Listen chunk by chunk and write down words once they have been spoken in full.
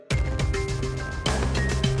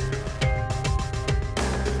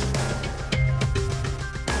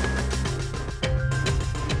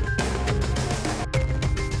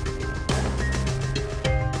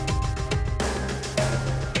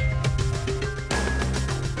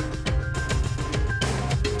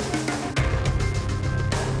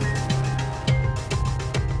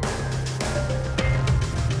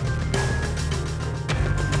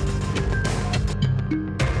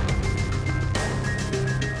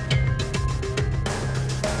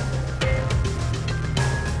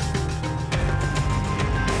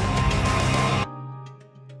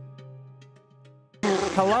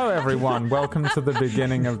hello everyone. Welcome to the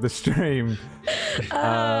beginning of the stream. Did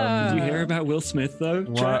you hear about Will Smith though?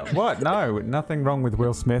 What? No, nothing wrong with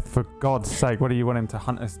Will Smith. For God's sake, what do you want him to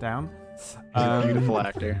hunt us down? He's a beautiful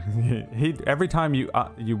actor. He every time you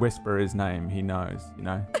whisper his name, he knows. You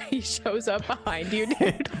know. He shows up behind you,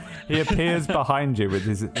 dude. He appears behind you with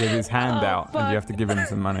his hand out, and you have to give him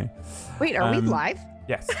some money. Wait, are we live?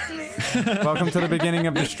 Yes. Welcome to the beginning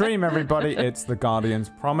of the stream, everybody. It's the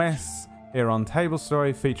Guardian's Promise here on Table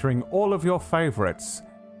Story, featuring all of your favorites,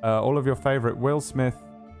 all of your favorite Will Smith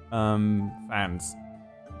fans.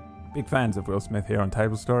 Big fans of Will Smith here on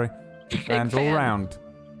Table Story. Big fans all round,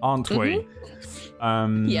 aren't we?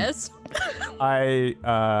 Yes. I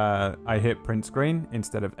hit print screen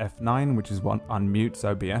instead of F9, which is what unmutes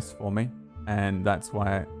OBS for me. And that's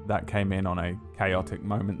why that came in on a chaotic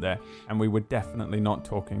moment there. And we were definitely not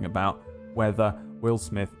talking about whether Will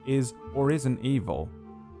Smith is or isn't evil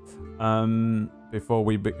before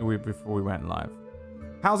we went live.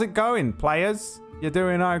 How's it going, players? You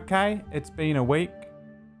doing okay? It's been a week.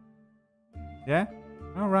 Yeah?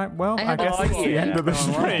 All right, well, I guess it's the end of the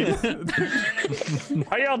stream.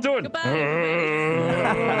 How y'all doing?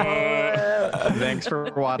 Thanks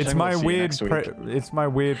for watching. It's my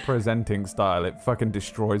weird presenting style. It fucking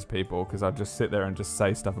destroys people because I just sit there and just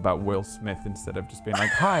say stuff about Will Smith instead of just being like,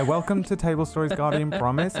 "Hi, welcome to Table Stories Guardian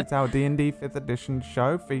Promise. It's our D&D 5th edition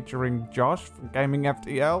show featuring Josh from Gaming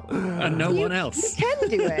FTL and no one else." You can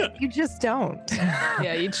do it. You just don't.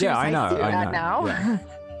 Yeah, you choose. Yeah, I know. do that now. Yeah.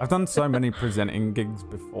 I've done so many presenting gigs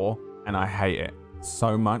before, and I hate it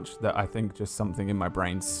so much that I think just something in my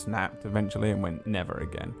brain snapped eventually and went never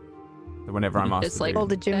again. So whenever I'm asked It's to like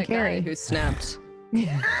do... Jim that guy Carrey who snapped.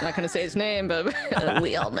 Not gonna say his name, but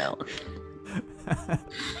we all know.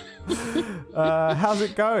 How's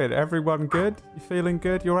it going? Everyone good? You feeling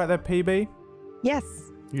good? You all right there, PB? Yes.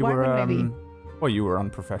 You Why were, wouldn't I be? well, you were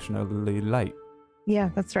unprofessionally late. Yeah,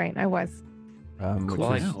 that's right. I was. Which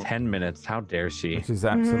Like is 10 minutes. How dare she? Which is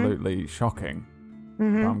absolutely shocking.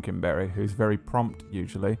 Mhm. Pumpkinberry, who's very prompt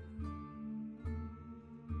usually.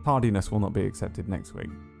 Tardiness will not be accepted next week.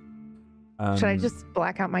 Should I just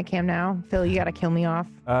black out my cam now? Phil, you gotta kill me off.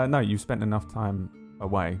 No, you spent enough time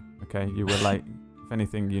away, okay? You were late. If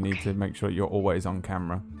anything, you need to make sure you're always on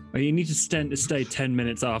camera. Oh, you need to stay 10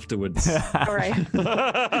 minutes afterwards All right.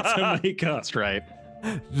 to make up. That's right.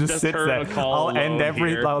 Just sit turn there. the call I'll end alone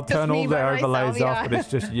here. I'll turn Just all me the by overlays myself, off, yeah. but it's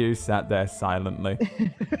just you sat there silently.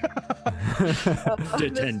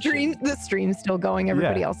 Detention. The stream's still going.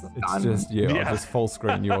 Everybody Yeah, else is it's gone. just you. Yeah. I'll just full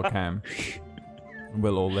screen your cam.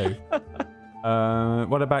 We'll all leave.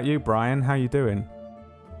 What about you, Brian? How you doing?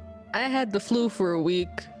 I had the flu for a week,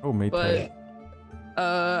 Oh, me too. but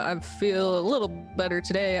I feel a little better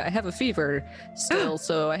today. I have a fever still,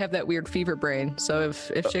 so I have that weird fever brain. So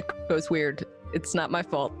if shit goes weird, it's not my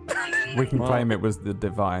fault. We can claim it was the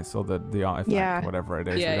device or the artifact, Yeah. whatever it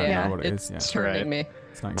is. Yeah, we don't yeah. know what it It's is. Yeah. turning right. me.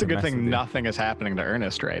 It's, not It's a gonna good mess thing with you. nothing is happening to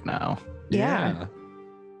Ernest right now. Yeah.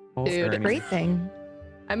 Dude, Great thing.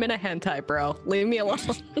 I'm in a hentai, bro. Leave me alone.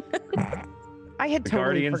 I had The totally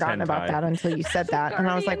Guardian's forgotten about hentai. that until you said that. And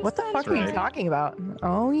I was like, what the fuck are you right. talking about?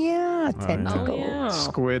 Oh, yeah. yeah. Tentacle. Oh, yeah.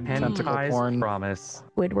 Squid tentacle Hentai's porn. promise.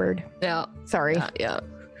 Squidward. Yeah. Sorry. Yeah.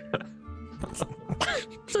 So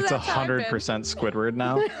It's that's how I've been. 100% Squidward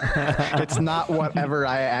now. It's not whatever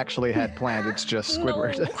I actually had planned. It's just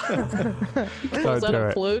Squidward. Pulls out do a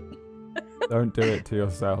it. flute. Don't do it to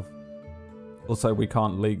yourself. Also, we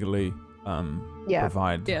can't legally Yeah.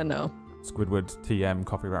 provide Yeah, no. Squidward TM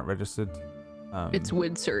copyright registered. It's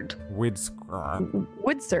Widsard.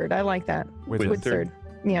 Woodsard. I like that. Woodsard.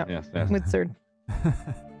 Yeah. Yes. Woodsard.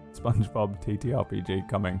 SpongeBob TTRPG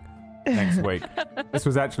coming next week. This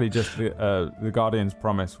was actually just the Guardian's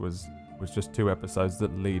Promise was just 2 episodes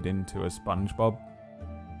that lead into a SpongeBob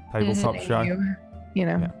tabletop show. You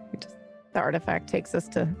know, Yeah. the artifact takes us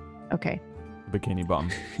to. Okay. Bikini Bottom.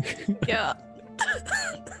 Yeah.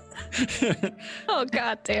 Oh,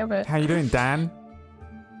 god damn it. How you doing, Dan?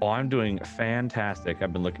 Oh, I'm doing fantastic.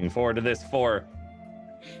 I've been looking forward to this for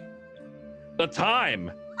the time.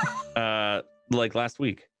 Like last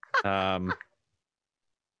week. What's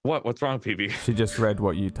wrong, PB? She just read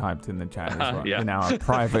what you typed in the chat as well, Yeah. in our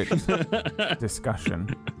private discussion.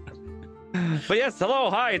 But yes, hello,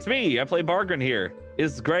 hi, it's me. I play Bargren here.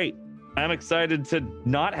 It's great. I'm excited to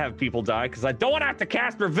not have people die because I don't want to have to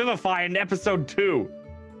cast Revivify in episode 2.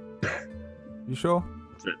 You sure?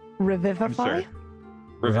 Revivify?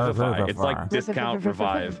 Revivify. It's like Revivify. discount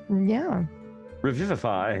revive. Yeah.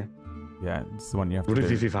 Revivify. Yeah, it's the one you have to do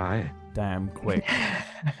Revivify. damn quick.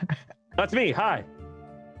 That's me. Hi.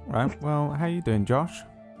 Right, well, how you doing, Josh?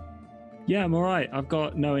 Yeah, I'm all right. I've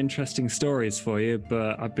got no interesting stories for you,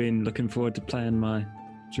 but I've been looking forward to playing my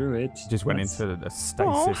druid. Just went That's- into the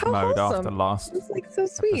stasis how mode after wholesome. last It's like so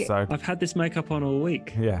sweet. episode. I've had this makeup on all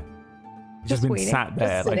week. Yeah. He's just been waiting, sat there,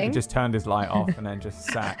 just like he sitting. just turned his light off and then just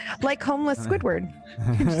sat. Like homeless Squidward.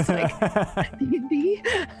 Just like, D&D.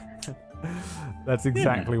 That's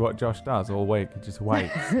exactly what Josh does all week. He just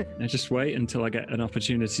waits. I just wait until I get an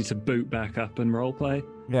opportunity to boot back up and roleplay.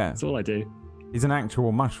 Yeah. That's all I do. He's an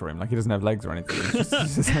actual mushroom. Like he doesn't have legs or anything. He's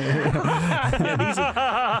just-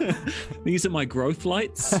 Yeah, these are my growth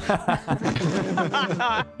lights. They're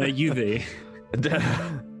UV.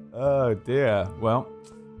 Oh dear. Well,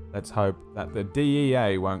 let's hope that the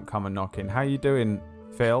DEA won't come and knock in. How you doing,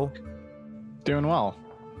 Phil? Doing well.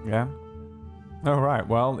 Yeah. All right.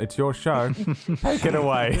 Well, it's your show. Take it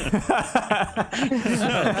away.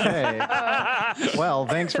 Okay. Well,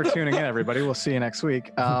 thanks for tuning in, everybody. We'll see you next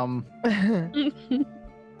week. So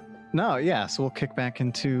we'll kick back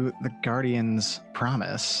into the Guardian's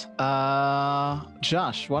Promise.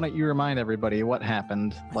 Josh, why don't you remind everybody what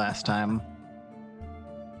happened last time?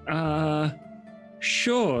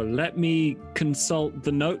 Sure. Let me consult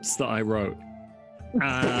the notes that I wrote.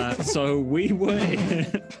 So we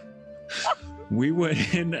were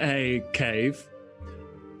in a cave,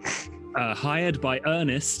 hired by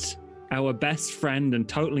Ernest, our best friend and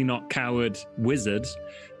totally not coward wizard,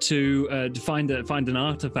 to find an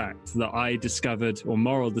artifact that I discovered, or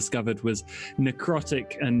Moral discovered, was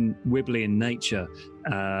necrotic and wibbly in nature.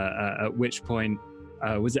 At which point,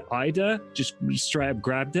 was it Ida? Just straight up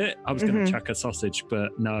grabbed it. I was going to chuck a sausage,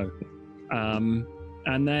 but no. And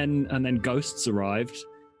then ghosts arrived,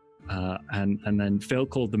 and then Phil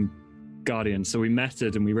called them guardians. So we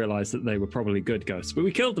metted and we realized that they were probably good ghosts, but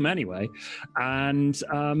we killed them anyway. And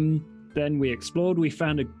then we explored. We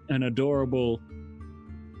found an adorable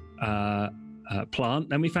plant.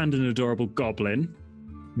 Then we found an adorable goblin,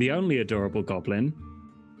 the only adorable goblin.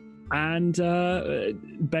 And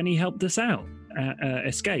Benny helped us out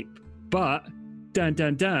escape. But dun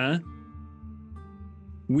dun dun,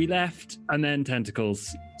 we left, and then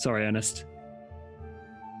tentacles. Sorry, Ernest.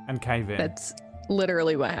 And cave in. That's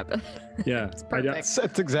literally what happened. Yeah, Perfect.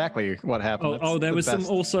 That's exactly what happened. That's there the was some best.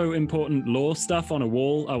 also important lore stuff on a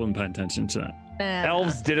wall. I wasn't paying attention to that.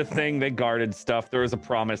 Elves did a thing. They guarded stuff. There was a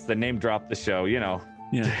promise. They name dropped the show. You know,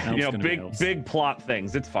 Yeah, elves gonna be elves. big plot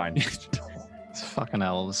things. It's fine. It's fucking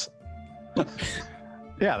elves.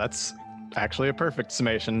 Yeah, that's actually a perfect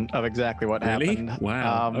summation of exactly what Really? happened.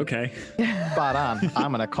 Wow. Okay. Spot on.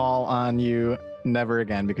 I'm gonna call on you never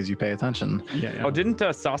again because you pay attention. Yeah. Oh, didn't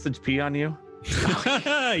Sausage pee on you?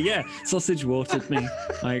 Yeah. Sausage watered me.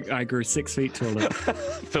 I grew 6 feet taller.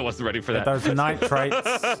 Phil wasn't ready for that. Those nitrates.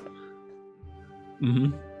 Mm-hmm.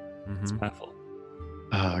 Mhm. It's baffled.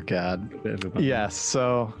 Oh God. A bit of a bummer. Yes.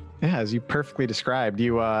 So, yeah, as you perfectly described,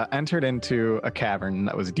 you entered into a cavern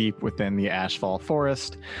that was deep within the Ashfall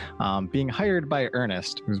Forest, being hired by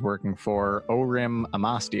Ernest, who's working for Orim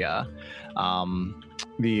Amastia,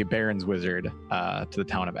 the Baron's wizard, to the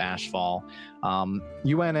town of Ashfall.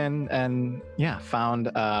 You went in and,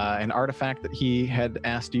 found an artifact that he had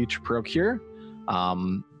asked you to procure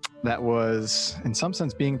that was, in some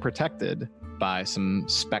sense, being protected by some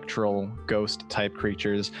spectral ghost type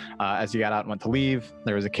creatures. As you got out and went to leave,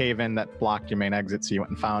 there was a cave-in that blocked your main exit, so you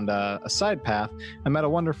went and found a side path and met a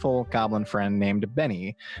wonderful goblin friend named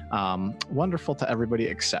Benny. Wonderful to everybody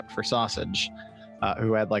except for Sausage,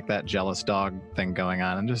 who had like that jealous dog thing going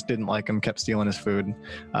on and just didn't like him, kept stealing his food.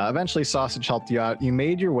 Eventually Sausage helped you out. You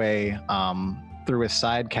made your way through a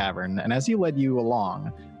side cavern, and as he led you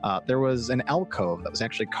along, there was an alcove that was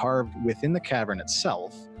actually carved within the cavern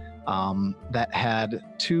itself, that had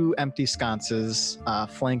 2 empty sconces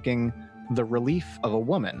flanking the relief of a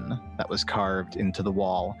woman that was carved into the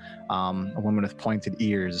wall, a woman with pointed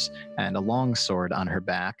ears and a long sword on her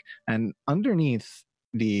back. And underneath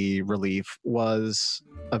the relief was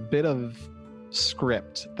a bit of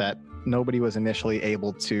script that nobody was initially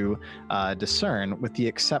able to discern, with the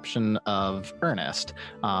exception of Ernest.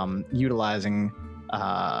 Utilizing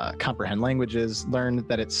comprehend languages, learned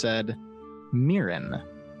that it said, Mirren,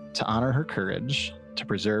 to honor her courage, to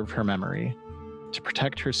preserve her memory, to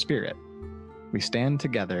protect her spirit, we stand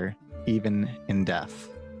together even in death.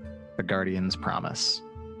 The Guardian's Promise.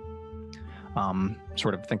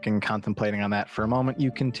 Sort of thinking, contemplating on that for a moment,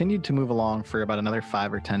 you continued to move along for about another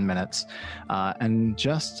 5 or 10 minutes. And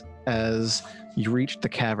just as you reached the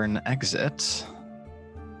cavern exit,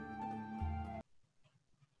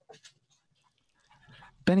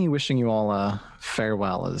 Benny wishing you all a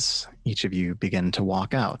farewell as each of you begin to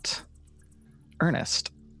walk out.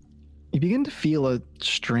 Ernest, you begin to feel a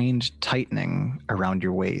strange tightening around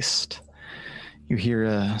your waist. You hear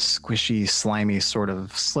a squishy, slimy sort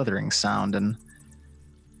of slithering sound, and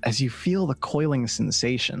as you feel the coiling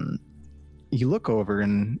sensation, you look over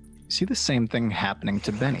and see the same thing happening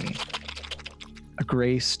to Benny. A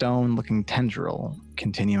gray stone-looking tendril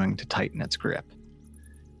continuing to tighten its grip.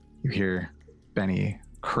 You hear Benny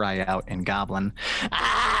cry out in Goblin,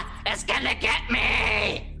 "Ah, it's gonna get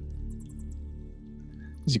me!"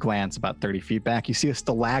 As you glance about 30 feet back, you see a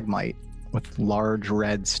stalagmite with large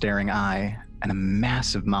red staring eye and a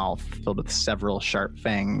massive mouth filled with several sharp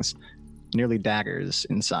fangs, nearly daggers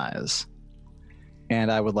in size.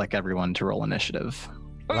 And I would like everyone to roll initiative.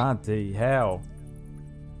 Bloody hell.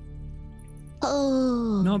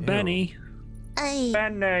 Oh, Not Benny. I,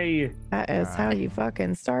 Benny. That is how you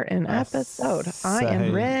fucking start an episode. I am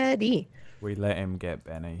Say. ready. We let him get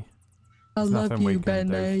Benny. I There's love nothing we you, can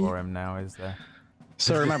Benny. do for him now, is there?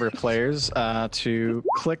 So remember, players, to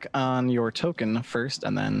click on your token first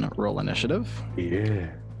and then roll initiative. Yeah.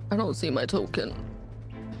 I don't see my token.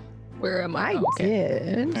 Where am I? I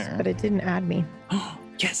did, There. but it didn't add me.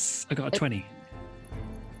 Yes, I got a 20.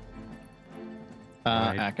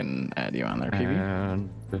 Right. I can add you on there, PB. And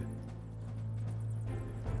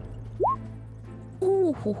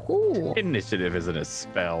Ooh, hoo, hoo. initiative isn't a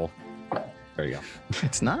spell. There you go.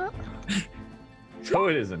 It's not? So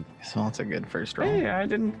it isn't. So that's a good first roll. Hey, I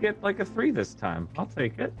didn't get like a 3 this time. I'll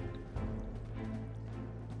take it.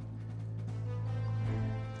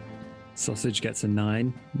 Sausage gets a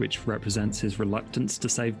 9, which represents his reluctance to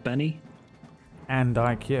save Benny. And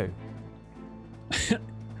IQ.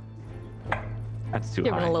 That's too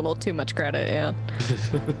Giving high. a little too much credit, yeah.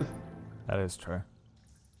 That is true.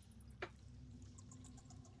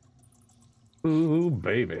 Ooh,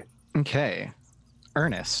 baby. Okay.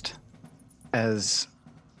 Ernest, as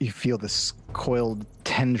you feel this coiled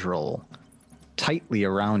tendril tightly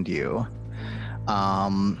around you,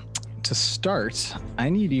 to start, I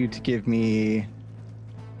need you to give me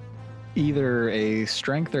either a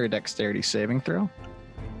strength or a dexterity saving throw.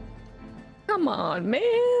 Come on, man.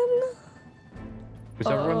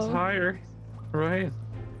 Because everyone's higher, right?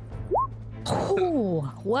 Ooh,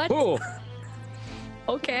 what? Oh,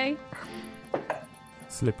 Okay.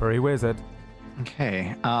 Slippery wizard.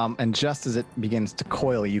 Okay. And just as it begins to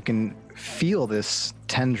coil, you can feel this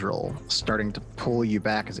tendril starting to pull you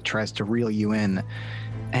back as it tries to reel you in.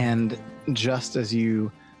 And just as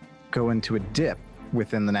you go into a dip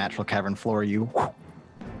within the natural cavern floor, you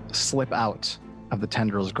slip out of the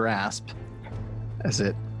tendril's grasp as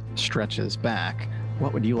it stretches back.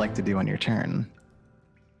 What would you like to do on your turn?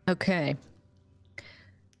 Okay.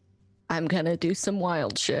 I'm gonna do some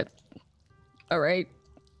wild shit. All right.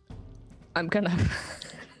 I'm gonna.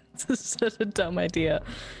 This is such a dumb idea.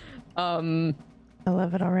 I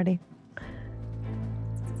love it already.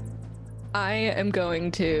 I am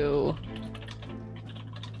going to.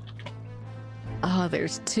 Oh,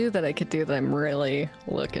 there's two that I could do that I'm really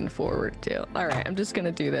looking forward to. All right, I'm just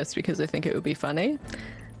gonna do this because I think it would be funny.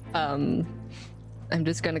 I'm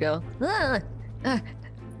just gonna go.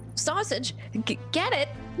 Sausage, get it?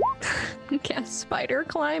 Cast spider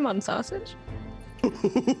climb on Sausage.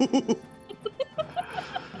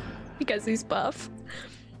 Because he's buff.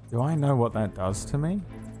 Do I know what that does to me?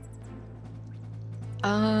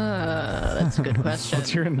 That's a good question.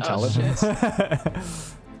 What's your Oh, intelligence?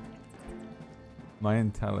 My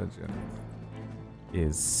intelligence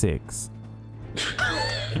is 6.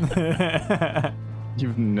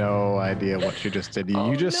 You've no idea what you just did. You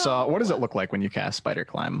Oh, just saw. What does no. it look like when you cast spider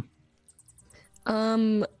climb?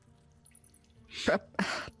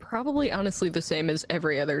 Probably honestly the same as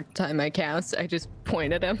every other time I cast. I just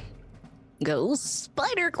point at him. Go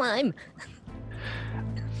spider climb.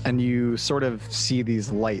 And you sort of see these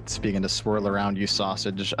lights begin to swirl around you,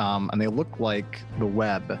 Sausage, and they look like the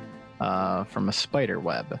web from a spider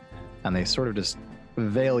web, and they sort of just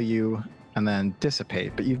veil you and then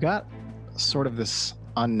dissipate. But you've got sort of this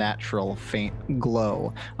unnatural faint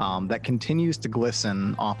glow that continues to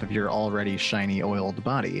glisten off of your already shiny oiled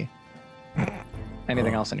body.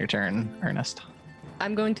 Anything else on your turn, Ernest?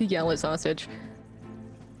 I'm going to yell at Sausage.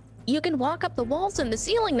 You can walk up the walls and the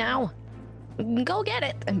ceiling now. Go get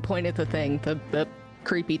it. And point at the thing, the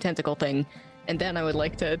creepy tentacle thing. And then I would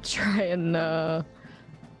like to try and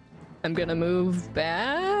I'm gonna move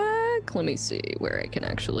back. Let me see where I can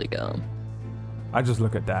actually go. I just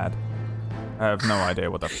look at Dad. I have no idea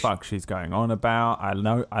what the fuck she's going on about. I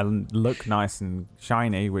know I look nice and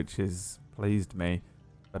shiny, which has pleased me.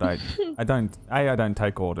 But I don't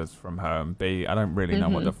take orders from her, and B, I don't really know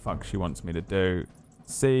what the fuck she wants me to do.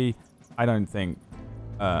 C, I don't think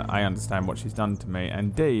I understand what she's done to me,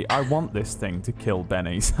 and D, I want this thing to kill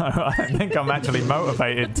Benny, so I think I'm actually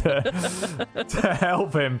motivated to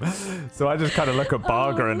help him. So I just kind of look at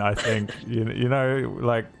Barger, and I think, you know,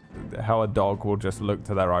 like how a dog will just look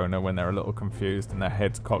to their owner when they're a little confused and their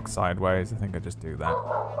head's cocked sideways. I think I just do that.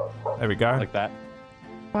 There we go. Like that.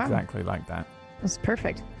 Wow. Exactly like that. That's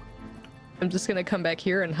perfect. I'm just gonna come back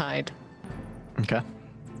here and hide. Okay.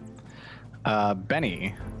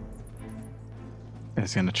 Benny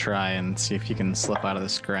is going to try and see if you can slip out of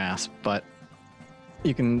this grasp, but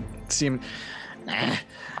you can see him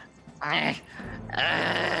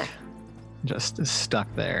just is stuck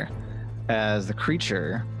there as the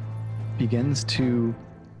creature begins to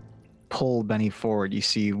pull Benny forward. You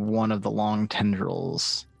see one of the long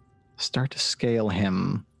tendrils start to scale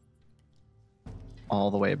him all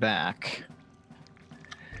the way back,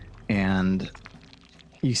 and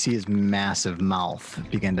you see his massive mouth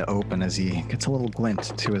begin to open as he gets a little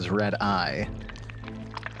glint to his red eye.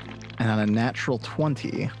 And on a natural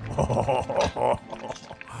 20...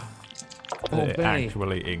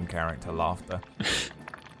 Actually in character laughter.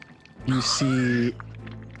 You see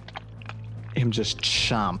him just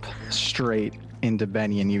chomp straight into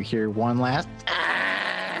Benny, and you hear one last...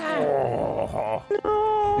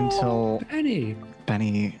 until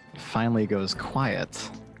Benny finally goes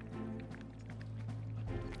quiet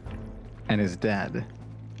and is dead,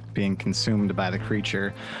 being consumed by the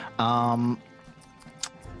creature.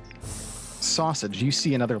 Sausage, you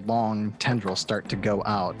see another long tendril start to go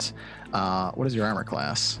out. What is your armor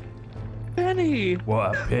class? Benny!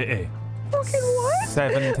 What a pity. Fucking what?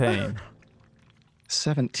 17.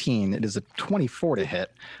 17. It is a 24 to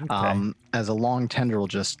hit, as a long tendril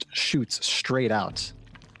just shoots straight out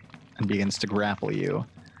and begins to grapple you.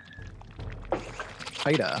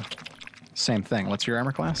 Ida, same thing. What's your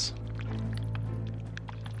armor class?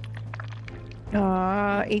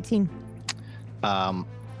 18.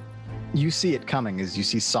 You see it coming as you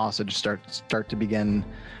see Sausage start to begin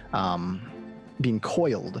being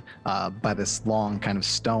coiled by this long kind of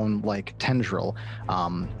stone-like tendril.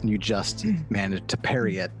 You just managed to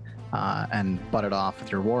parry it and butt it off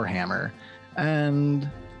with your warhammer. And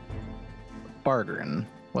Bargerin,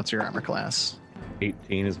 what's your armor class?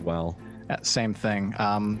 18 as well. Same thing.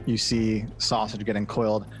 You see Sausage getting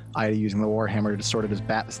coiled, Ida using the warhammer to sort of just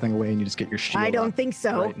bat this thing away, and you just get your shield I don't up think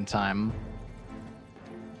so. right in time.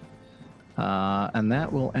 And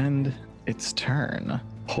that will end its turn.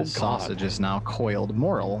 Oh, Sausage is now coiled.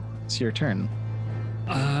 Moral, it's your turn.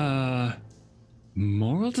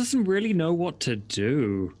 Moral doesn't really know what to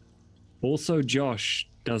do. Also, Josh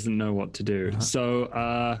doesn't know what to do.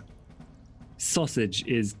 So, Sausage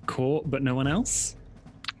is caught, but no one else?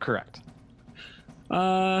 Correct.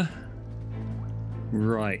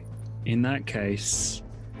 Right. In that case,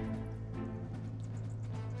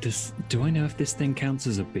 do I know if this thing counts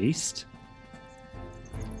as a beast?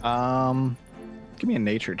 Give me a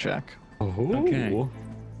nature check. Oh, Okay.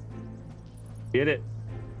 Get it.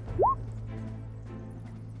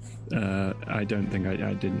 I don't think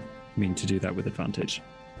I didn't mean to do that with advantage.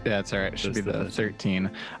 Yeah, it's all right. It should be That's the the 13.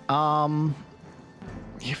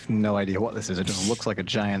 You have no idea what this is. It just looks like a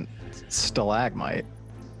giant stalagmite.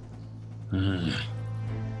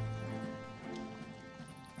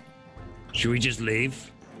 Should we just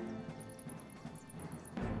leave?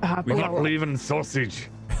 We're not leaving Sausage.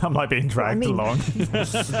 I'm like being dragged along.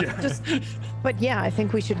 But yeah, I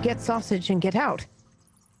think we should get Sausage and get out.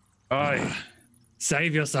 Aye.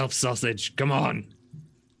 Save yourself, Sausage. Come on.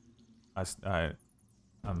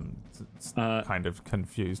 I'm kind of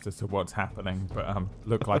confused as to what's happening, but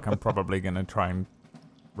look like I'm probably going to try and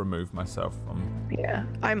remove myself from... Yeah,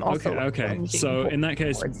 I'm also Okay. So in that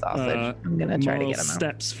case, Sausage. I'm gonna try to Moral get him out.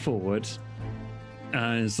 steps forward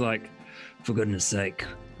and is like, for goodness sake,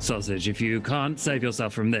 Sausage, if you can't save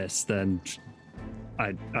yourself from this, then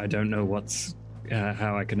I don't know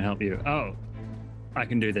how I can help you. Oh, I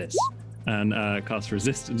can do this. And cast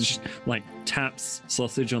resistance, just, like taps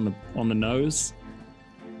Sausage on the nose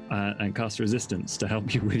and cast resistance to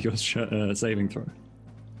help you with your saving throw.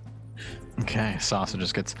 Okay, Sausage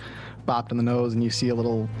just gets bopped in the nose, and you see a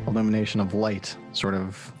little illumination of light sort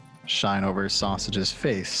of shine over Sausage's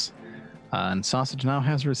face. And Sausage now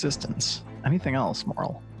has resistance. Anything else,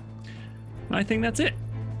 Moral? I think that's it.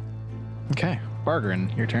 Okay,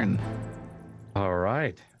 Bargerin, your turn. All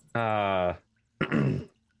right. I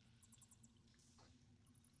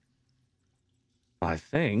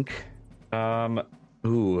think. Am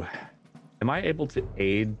I able to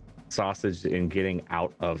aid Sausage in getting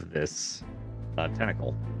out of this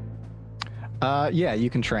tentacle? Yeah, you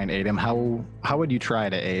can try and aid him. How would you try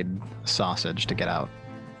to aid Sausage to get out?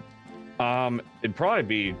 It'd probably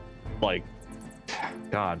be like,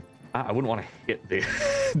 God, I wouldn't want to hit the,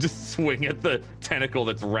 just swing at the tentacle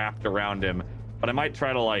that's wrapped around him. But I might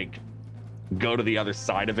try to like go to the other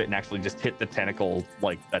side of it and actually just hit the tentacle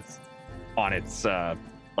like that's on its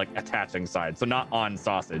like attaching side. So not on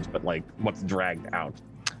Sausage, but like what's dragged out.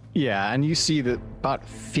 Yeah, and you see that about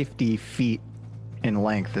 50 feet in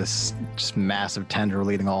length, this just massive tendril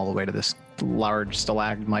leading all the way to this large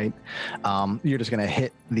stalagmite. You're just gonna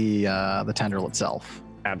hit the tendril itself.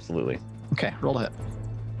 Absolutely. Okay, roll to hit.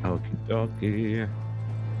 Okie dokie.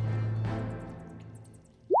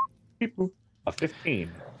 A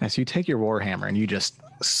 15. As you take your warhammer and you just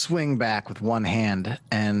swing back with one hand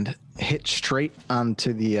and hit straight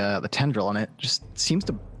onto the tendril, and it just seems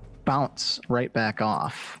to bounce right back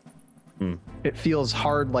off. It feels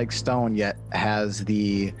hard like stone, yet has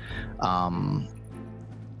the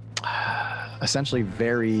essentially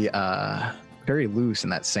very loose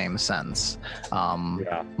in that same sense.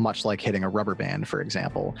 Much like hitting a rubber band, for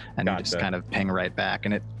example, and you just kind of ping right back,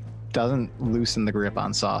 and it doesn't loosen the grip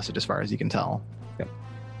on Sausage as far as you can tell.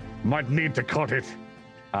 Might need to cut it.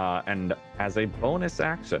 And as a bonus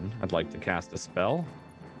action, I'd like to cast a spell,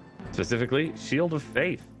 specifically Shield of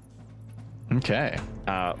Faith. Okay.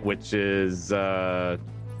 Which is a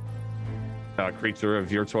creature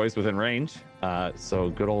of your choice within range.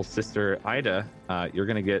 So good old sister Ida, you're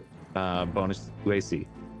going to get bonus to AC.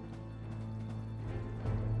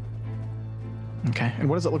 Okay. And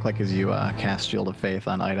what does it look like as you cast Shield of Faith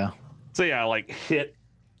on Ida? So yeah, like hit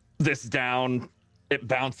this down, it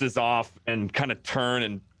bounces off and kind of turn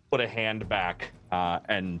and put a hand back,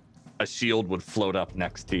 and a shield would float up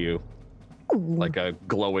next to you. Ooh. Like a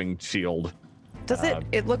glowing shield. Does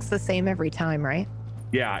it looks the same every time, right?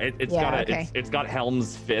 Yeah, it's got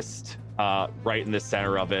Helm's Fist right in the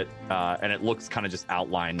center of it, and it looks kind of just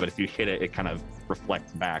outlined, but if you hit it, it kind of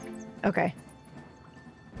reflects back. Okay.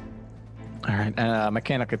 All right. And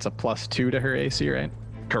Mechanic gets a +2 to her AC, right?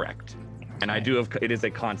 Correct. And I do have, it is a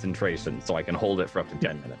concentration, so I can hold it for up to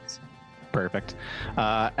 10 minutes. Perfect.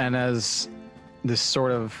 And as this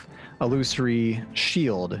sort of illusory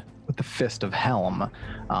shield with the Fist of Helm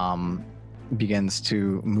begins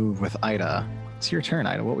to move with Ida, it's your turn,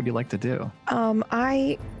 Ida. What would you like to do?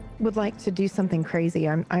 I would like to do something crazy.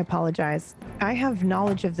 I apologize. I have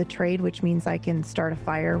knowledge of the trade, which means I can start a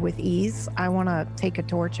fire with ease. I want to take a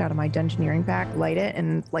torch out of my dungeoneering pack, light it,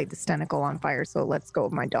 and light this tentacle on fire so it lets go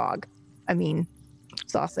of my dog. I mean,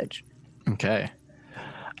 Sausage. Okay.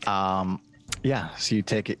 Yeah, so you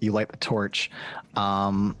take it, you light the torch.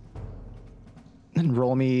 And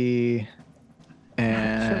roll me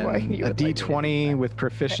and a D20 with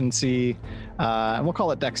proficiency. And we'll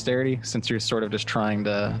call it dexterity since you're sort of just trying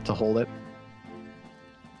to hold it.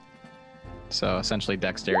 So essentially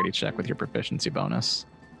dexterity check with your proficiency bonus.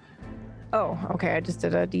 Oh, okay. I just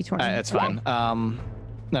did a D20. It's fine.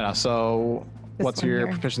 No. So This what's one your here.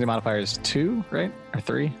 proficiency modifier? Is 2, right? Or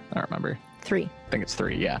 3? I don't remember. 3. I think it's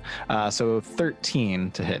 3, yeah. So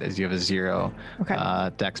 13 to hit as you have a 0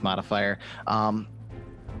 Okay. dex modifier.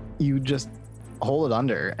 You just hold it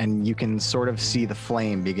under and you can sort of see the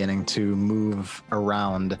flame beginning to move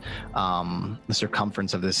around the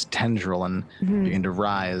circumference of this tendril and begin to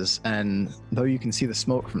rise. And though you can see the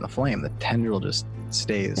smoke from the flame, the tendril just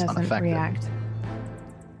stays Doesn't unaffected. react.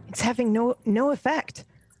 It's having no effect.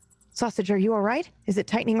 Sausage, are you all right? Is it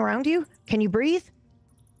tightening around you? Can you breathe?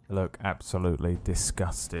 I look absolutely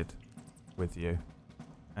disgusted with you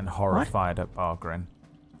and horrified at Bargren.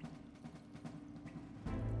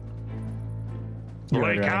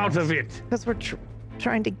 Break out of it! Because we're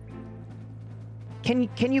trying to.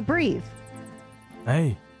 Can you breathe?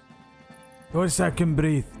 Hey, of course I can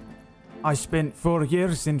breathe. I spent 4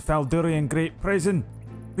 years in Faldurian Great Prison.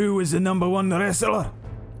 Who was the #1 wrestler?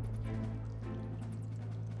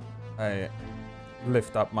 I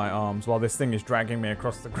lift up my arms while this thing is dragging me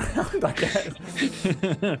across the ground, I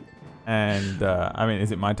guess. And, I mean,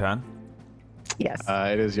 is it my turn? Yes.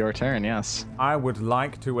 It is your turn, yes. I would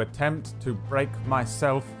like to attempt to break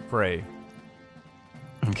myself free.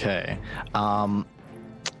 Okay.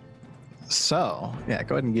 So, yeah,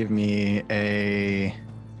 go ahead and give me a...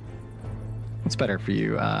 What's better for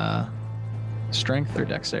you? Strength or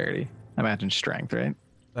dexterity? I imagine strength, right?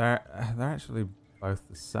 They're actually both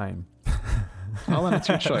the same. Well, then it's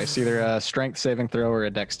your choice. Either a strength saving throw or a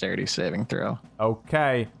dexterity saving throw.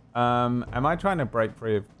 Okay. Am I trying to break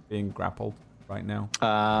free of being grappled right now?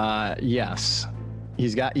 Yes.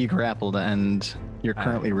 He's got you grappled and you're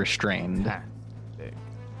currently restrained. Fantastic.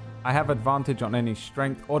 I have advantage on any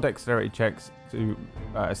strength or dexterity checks to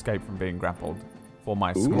escape from being grappled for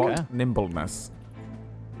my squat okay. nimbleness.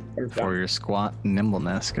 for your squat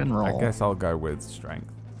nimbleness. Good roll. I guess I'll go with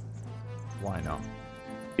strength. Why not?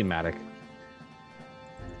 Thematic.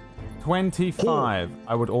 25.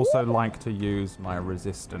 I would also like to use my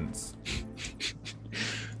resistance.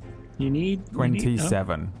 You need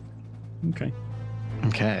 27. Okay.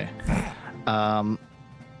 Okay.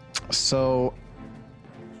 So,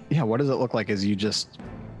 yeah, what does it look like as you just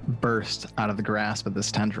burst out of the grasp of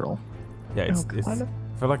this tendril? Yeah, it's, Oh, it's. God.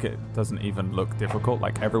 I feel like it doesn't even look difficult.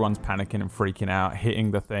 Like everyone's panicking and freaking out,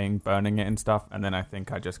 hitting the thing, burning it and stuff, and then I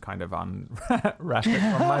think I just kind of unwrap it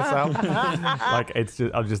from myself. Like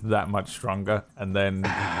I'm just that much stronger, and then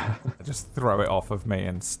I just throw it off of me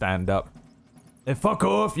and stand up. Hey, fuck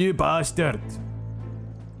off, you bastard!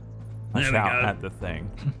 I There we shout go. at the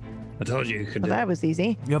thing. I told you could Well, that was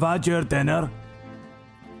easy. You've had your dinner.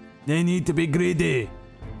 They need to be greedy.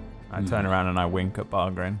 I turn around and I wink at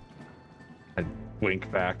Bargrin. I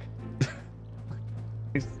wink back.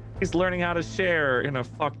 he's learning how to share in a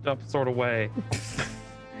fucked up sort of way.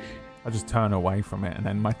 I just turn away from it and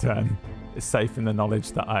end my turn. It's safe in the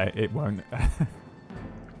knowledge that it won't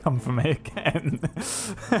come for me again.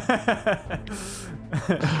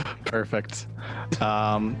 Perfect.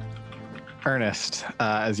 Ernest,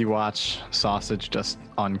 as you watch Sausage just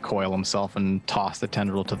uncoil himself and toss the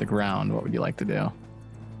tendril to the ground, what would you like to do?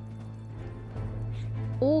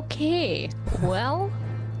 Okay. Well,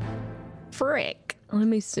 frick. Let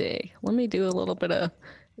me see. Let me do a little bit of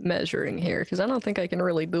measuring here because I don't think I can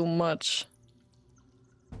really do much.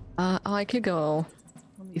 I could go.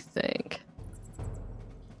 Let me think.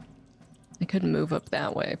 I could move up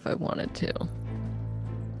that way if I wanted to.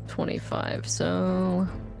 25. So.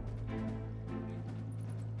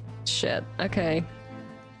 Shit. Okay.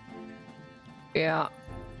 Yeah.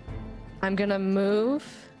 I'm gonna move.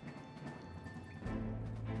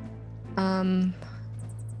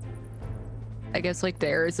 I guess like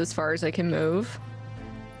there is as far as I can move.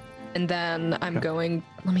 And then I'm going,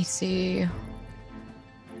 let me see.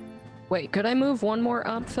 Wait, could I move one more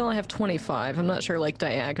up, Phil? I have 25. I'm not sure like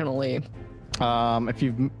diagonally. If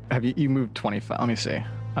you moved 25, let me see.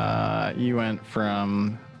 You went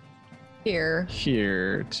from Here.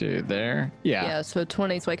 here to there. Yeah. Yeah, so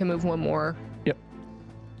 20, so I can move one more. Yep.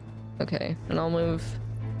 Okay, and I'll move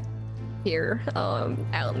here. Out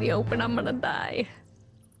in the open, I'm gonna die.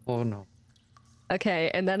 Oh no.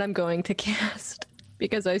 Okay, and then I'm going to cast,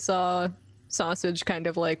 because I saw Sausage kind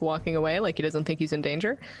of like walking away, like he doesn't think he's in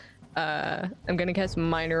danger. I'm gonna cast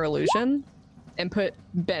Minor Illusion and put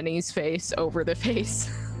Benny's face over the face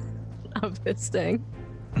of this thing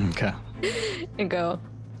Okay. and go,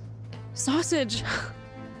 Sausage!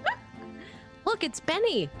 Look, it's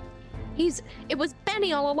Benny! It was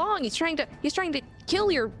Benny all along. He's trying to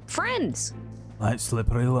kill your friends. That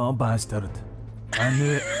slippery little bastard. I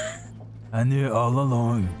knew it. I knew it all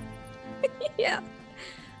along. Yeah.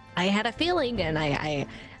 I had a feeling, and I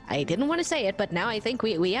didn't want to say it, but now I think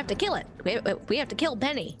we have to kill it. We have to kill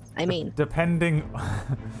Benny. I mean, Depending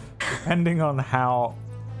on how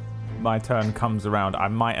my turn comes around, I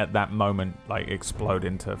might at that moment like explode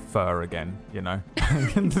into fur again, you know?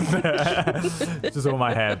 Just all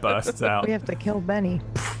my hair bursts out. We have to kill Benny.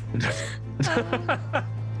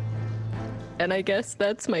 and I guess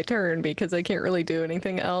that's my turn because I can't really do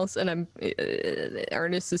anything else, and I'm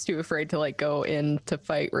Ernest is too afraid to like go in to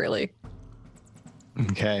fight really.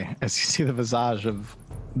 Okay. As you see the visage of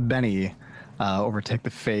Benny overtake the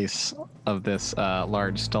face of this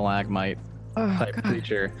large stalagmite type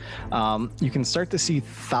creature, you can start to see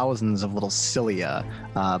thousands of little cilia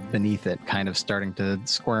beneath it, kind of starting to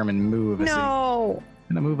squirm and move. No.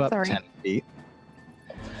 Gonna move up Sorry. 10 feet.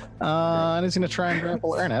 And he's gonna try and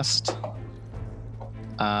grapple Ernest.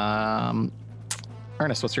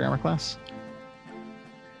 Ernest, what's your armor class?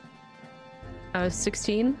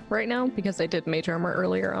 16 right now because I did mage armor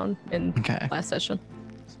earlier on in Okay. last session.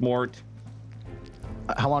 Smart.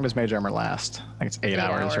 How long does mage armor last? I think it's 8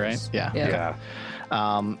 hours, right? Yeah.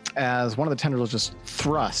 Yeah. As one of the tendrils just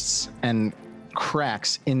thrusts and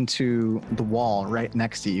cracks into the wall right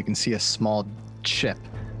next to you, you can see a small chip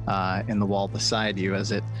in the wall beside you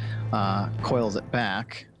as it coils it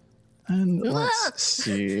back. And let's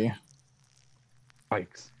see.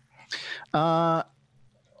 Spikes.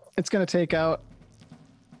 It's going to take out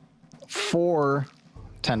 4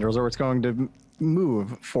 tendrils, or it's going to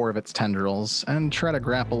move 4 of its tendrils and try to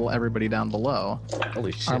grapple everybody down below.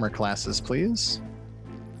 Holy shit. Armor classes, please.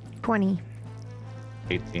 20.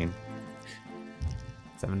 18.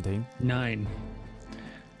 17. 9.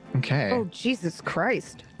 Okay. Oh, Jesus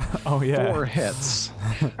Christ. Oh yeah. 4 hits.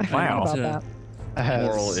 I forgot Wow. about that. As-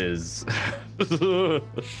 Moral is.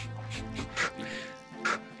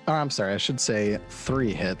 or I'm sorry, I should say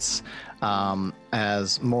 3 hits,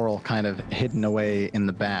 as Moral, kind of hidden away in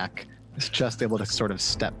the back, is just able to sort of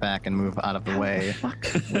step back and move out of the way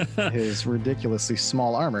with his ridiculously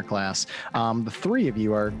small armor class. The 3 of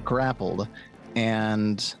you are grappled,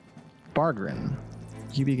 and Bargrin,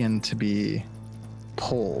 you begin to be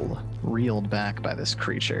pulled, reeled back by this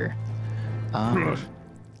creature.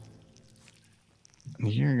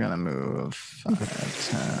 You're gonna move 5,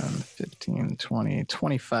 10, 15, 20,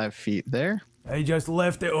 25 feet there. I just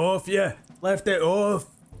left it off, yeah. Left it off.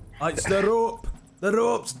 It's the rope. The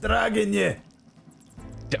rope's dragging you.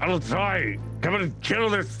 I'll try. Come and kill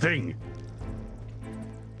this thing.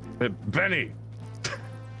 Benny.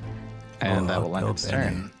 And that will end no, its Benny.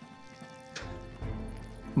 turn.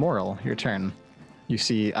 Moral, your turn. You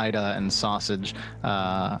see Ida and Sausage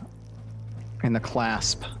in the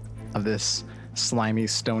clasp of this slimy,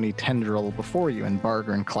 stony tendril before you, and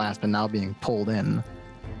Bargrin clasped and now being pulled in.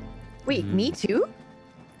 Wait, me too?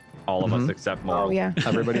 All of us Mhm. except Moral. Oh, yeah.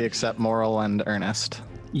 Everybody except Moral and Ernest.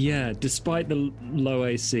 Yeah, despite the low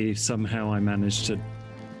AC, somehow I managed to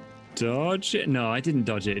dodge it. No, I didn't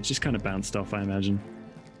dodge it. It just kind of bounced off, I imagine.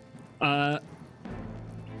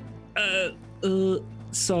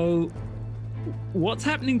 So what's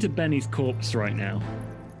happening to Benny's corpse right now?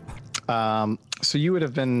 So you would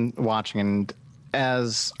have been watching, and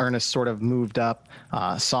as Ernest sort of moved up,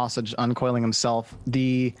 Sausage uncoiling himself,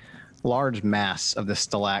 the large mass of the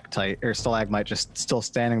stalagmite just still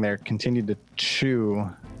standing there continued to chew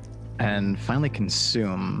and finally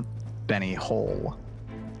consume Benny whole.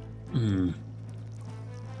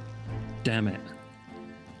 Damn it.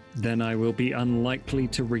 Then I will be unlikely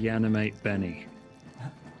to reanimate Benny.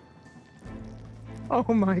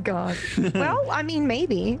 Oh my god. Well, I mean,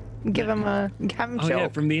 maybe. Have him Oh choke. yeah,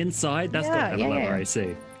 from the inside? That's Yeah, got to have yeah, a lower yeah.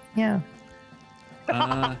 AC. Yeah.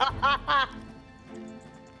 Uh,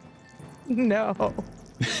 No.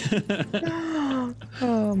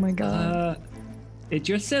 Oh my god. It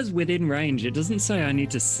just says within range. It doesn't say I need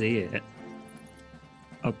to see it.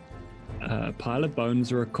 A pile of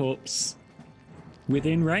bones or a corpse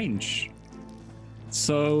within range.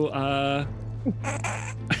 So, I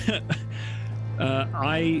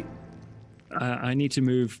need to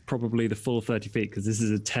move probably the full 30 feet because this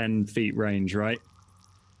is a 10 feet range, right?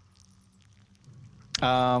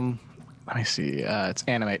 Let me see. It's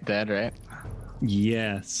animate dead, right?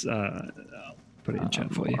 Yes. I'll put it in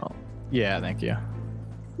chat for you. Yeah, thank you.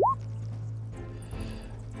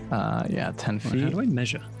 Yeah, 10 Right, how feet. do I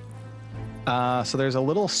measure? So there's a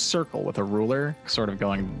little circle with a ruler sort of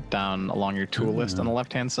going down along your tool list on the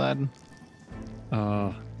left-hand side.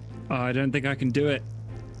 I don't think I can do it.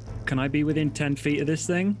 Can I be within 10 feet of this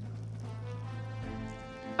thing?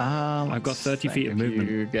 I've got Let's 30 feet of think. movement.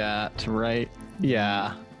 You got right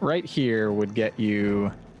here would get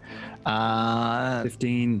you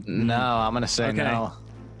 15. no, I'm gonna say Okay. no.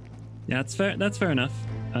 Yeah, that's fair. That's fair enough.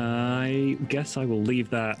 I guess I will leave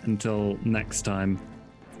that until next time.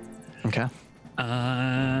 Okay.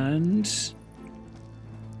 And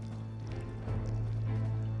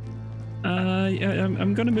yeah,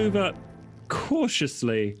 I'm going to move up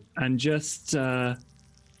cautiously and just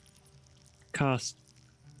cast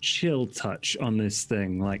Chill Touch on this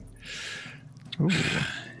thing. Like,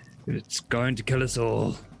 it's going to kill us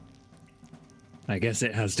all. I guess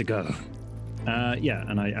it has to go. Yeah,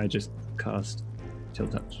 and I just cast Chill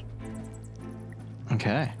Touch.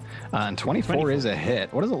 Okay. And 24 is a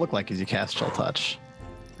hit. What does it look like as you cast Chill Touch?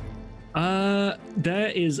 There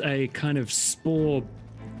is a kind of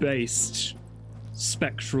spore-based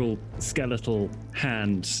spectral skeletal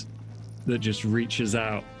hand that just reaches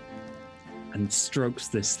out and strokes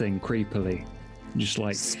this thing creepily. Just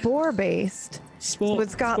like Spore based. spore. So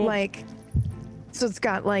it's got spore-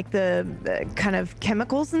 like the kind of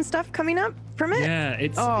chemicals and stuff coming up from it. Yeah,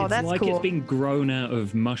 it's that's like cool. it's being grown out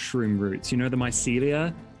of mushroom roots. You know, the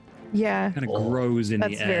mycelia Yeah. kind of grows in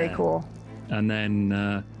That's the air. very cool. And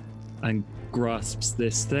then and grasps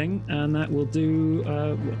this thing, and that will do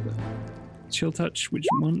Chill Touch, which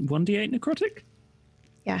 1d8 necrotic?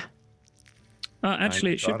 Yeah.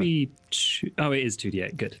 Actually, it should got be it is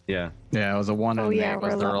 2d8. Good. Yeah. Yeah, it was a 1 Oh, and yeah, 8 we're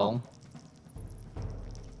was the level. roll.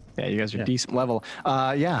 Yeah, you guys are Yeah. decent level.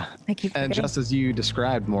 Yeah. I keep And forgetting. just as you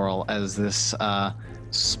described, Moral, as this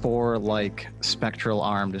spore-like spectral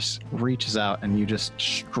arm just reaches out and you just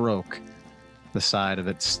stroke the side of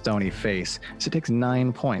its stony face. So it takes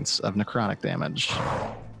 9 points of necrotic damage.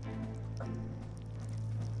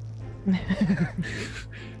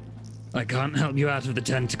 I can't help you out of the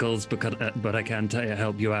tentacles, but I can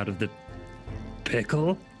help you out of the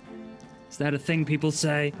pickle. Is that a thing people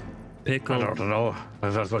say? Pickle. I don't know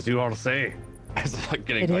if that's what you all say. As I'm like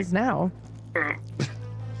getting It like is now.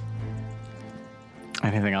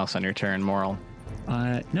 Anything else on your turn, Moral?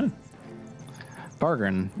 No.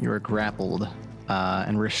 Bargren, you are grappled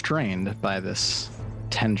and restrained by this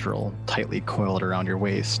tendril tightly coiled around your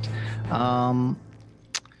waist.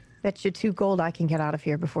 Bet you 2 gold I can get out of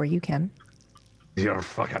here before you can. you're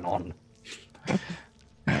fucking on.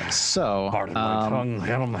 So, Pardon my tongue,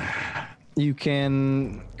 gentlemen. you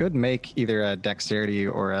can go ahead and make either a dexterity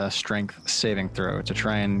or a strength saving throw to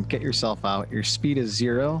try and get yourself out. Your speed is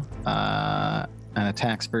 0, and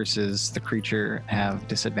attacks versus the creature have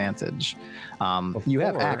disadvantage. You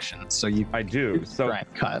have Before- action, so you I do. can So try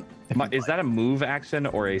and cut. if my, you'd is like. that a move action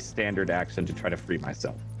or a standard action to try to free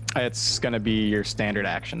myself? It's going to be your standard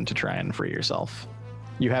action to try and free yourself.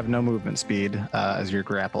 You have no movement speed as you're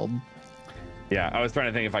grappled. Yeah, I was trying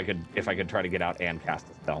to think if I could try to get out and cast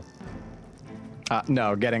a spell.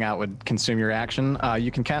 No, getting out would consume your action.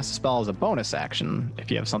 You can cast a spell as a bonus action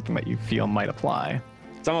if you have something that you feel might apply.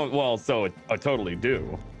 I totally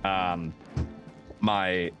do. The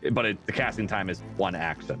casting time is 1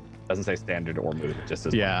 action. Doesn't say standard or move. It just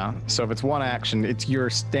says Yeah. So if it's 1 action, it's your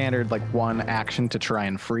standard 1 action to try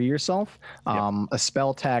and free yourself. A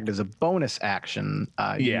spell tagged as a bonus action.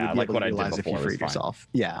 You Yeah, would be like able what to I did utilize if you before is freed fine. yourself.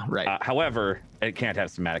 Yeah. Right. However, it can't have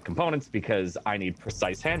somatic components because I need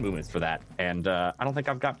precise hand movements for that, and I don't think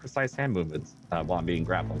I've got precise hand movements while I'm being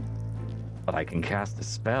grappled. But I can cast a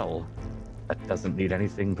spell that doesn't need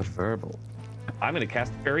anything but verbal. I'm going to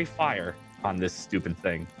cast Fairy Fire on this stupid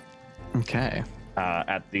thing. Okay.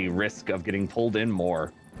 At the risk of getting pulled in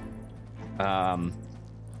more.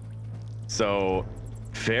 So,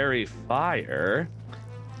 Fairy Fire.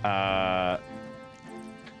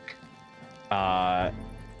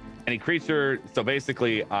 Any creature. So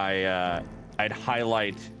basically, I'd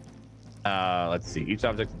highlight. Let's see. Each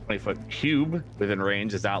object in a 20-foot cube within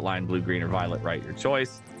range is outlined blue, green, or violet. Right, your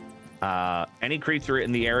choice. Any creature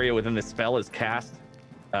in the area within the spell is cast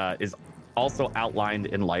is also outlined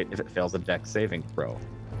in light if it fails a dex saving throw.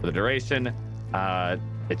 For the duration,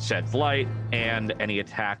 it sheds light, and any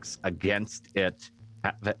attacks against it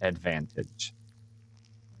have advantage.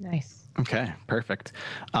 Nice. Okay. Perfect.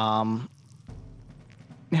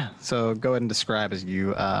 Yeah. So go ahead and describe as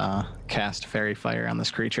you cast Fairy Fire on this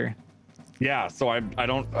creature. Yeah, so I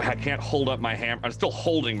can't hold up my hammer. I'm still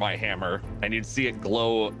holding my hammer, and you'd see it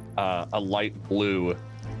glow a light blue.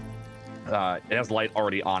 It has light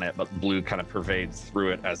already on it, but blue kind of pervades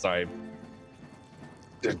through it as I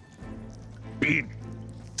be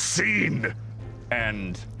seen,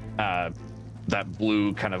 and that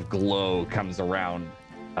blue kind of glow comes around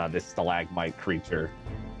this stalagmite creature.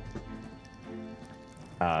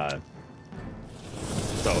 So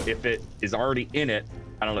if it is already in it,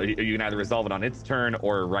 I don't know, you can either resolve it on its turn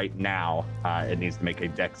or right now it needs to make a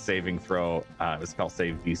dex saving throw, a spell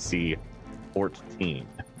save DC 14.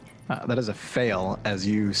 That is a fail as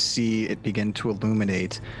you see it begin to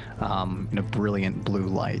illuminate in a brilliant blue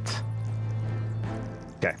light.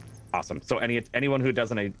 Okay, awesome. So anyone who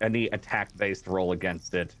does any attack-based roll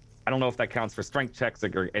against it, I don't know if that counts for strength checks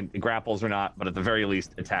or grapples or not, but at the very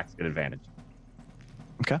least, attacks get advantage.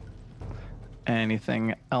 Okay.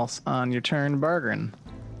 Anything else on your turn, Bargren?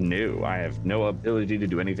 No, I have no ability to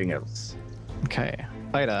do anything else. Okay.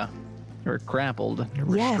 Ida, you're grappled,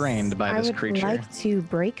 you're Yes, restrained by this I would creature. like to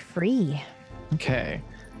break free. Okay.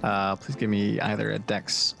 Please give me either a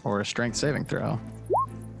dex or a strength saving throw.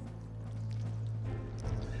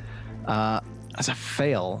 As a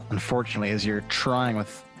fail, unfortunately, as you're trying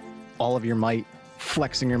with all of your might,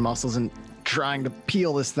 flexing your muscles and trying to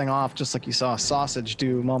peel this thing off just like you saw a sausage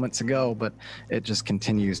do moments ago, but it just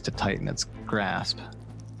continues to tighten its grasp.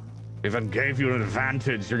 If I gave you an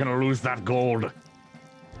advantage, you're gonna lose that gold.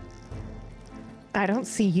 I don't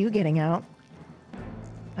see you getting out.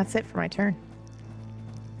 That's it for my turn.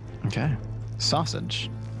 Okay. Sausage.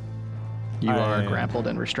 You are grappled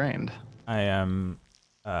and restrained. I am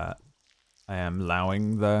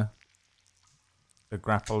allowing the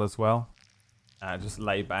grapple as well. Just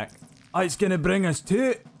lay back. It's gonna bring us to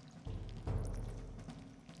it,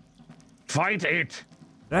 Fight it!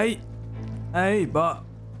 right? Aye, but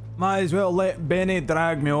might as well let Benny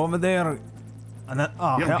drag me over there. And then,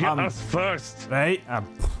 You get us first. right. I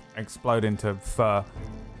explode into fur,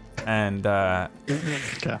 and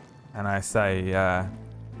Okay. and I say,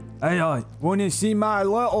 "Hey, wanna see my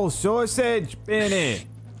little sausage, Benny?"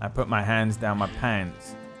 I put my hands down my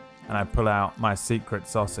pants, and I pull out my secret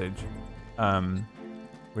sausage,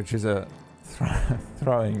 which is a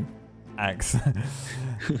throwing axe.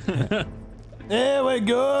 There we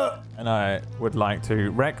go. And I would like to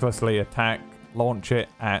recklessly launch it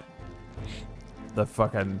at the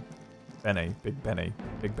fucking Benny. Big Benny.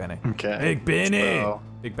 Big Benny. Okay. Big Benny! So,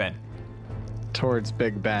 Big Ben. towards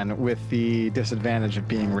Big Ben with the disadvantage of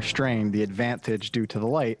being restrained, the advantage due to the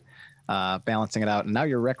light, balancing it out. And now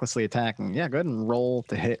you're recklessly attacking. Yeah, go ahead and roll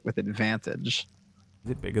to hit with advantage.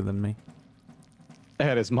 Is it bigger than me?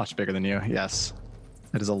 It is much bigger than you, yes.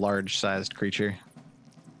 It is a large-sized creature.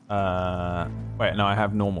 Wait, no, I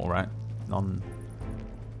have normal, right?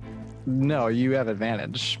 No, you have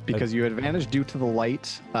advantage because you have advantage due to the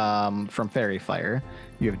light from fairy fire.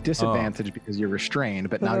 You have disadvantage because you're restrained,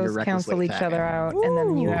 but So now you're those recklessly cancel each attacking. other out, and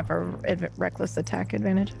then you Ooh. have a reckless attack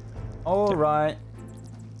advantage. All right.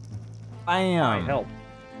 I Bam. help.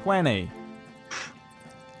 20.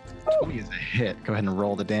 20 is a hit. Go ahead and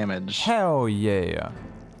roll the damage. Hell yeah.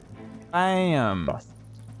 Bam.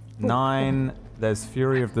 9. There's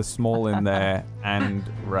Fury of the Small in there and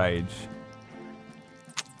Rage.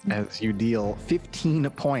 As you deal 15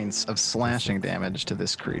 points of slashing damage to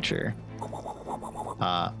this creature.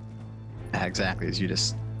 Exactly, as you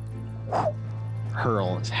just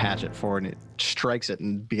hurl its hatchet forward and it strikes it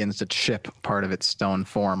and begins to chip part of its stone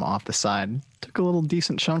form off the side. Took a little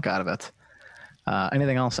decent chunk out of it.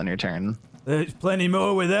 Anything else on your turn? There's plenty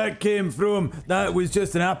more where that came from. That was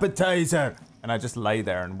just an appetizer. And I just lay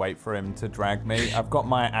there and wait for him to drag me. I've got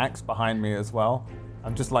my axe behind me as well.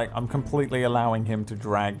 I'm just like, I'm completely allowing him to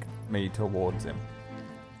drag me towards him.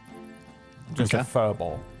 Just a Okay.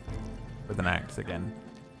 furball with an axe again.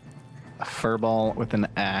 A furball with an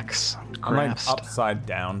axe. I'm like Grasped. upside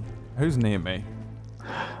down. Who's near me?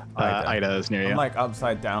 Ida is near you. I'm like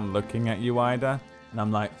upside down looking at you, Ida. And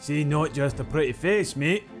I'm like, See, not just a pretty face,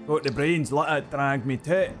 mate. Got the brains, let it drag me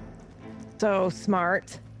to it. So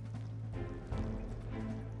smart.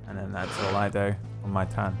 and then that's all I do on my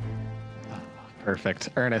turn. Perfect.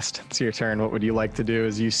 Ernest, it's your turn. What would you like to do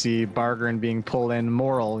as you see Bargren being pulled in,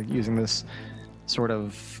 Moral using this sort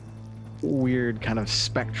of weird kind of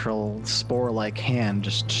spectral spore-like hand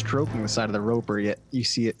just stroking the side of the roper, yet you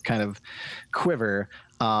see it kind of quiver.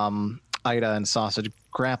 Ida and Sausage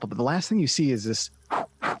grapple, but the last thing you see is this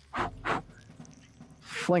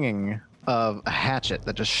flinging of a hatchet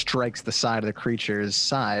that just strikes the side of the creature's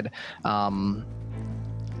side, and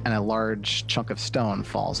a large chunk of stone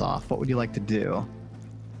falls off. What would you like to do?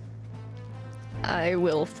 I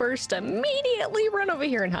will first immediately run over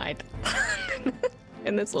here and hide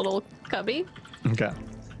in this little cubby. Okay.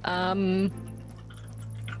 I'm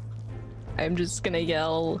just gonna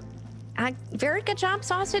yell, very good job,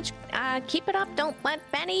 Sausage. Keep it up. Don't let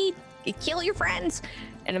Benny kill your friends.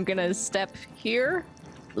 And I'm gonna step here,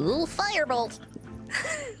 little firebolt,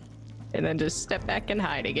 and then just step back and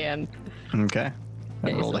hide again. Okay.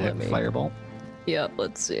 Okay, Roll so to hit let me- firebolt. Yep,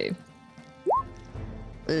 let's see.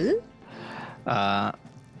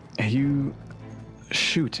 You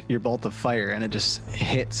shoot your bolt of fire and it just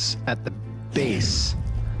hits at the base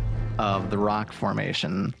of the rock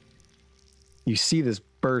formation. You see this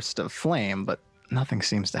burst of flame, but nothing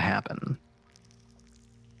seems to happen.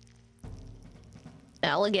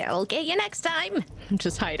 I'll get you next time. I'm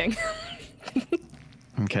just hiding. I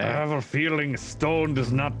Okay. have a feeling stone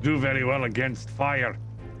does not do very well against fire.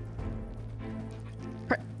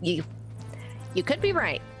 You could be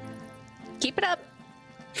right. Keep it up.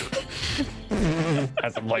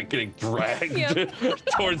 As I'm like getting dragged Yep.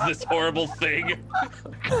 towards this horrible thing.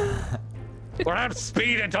 Perhaps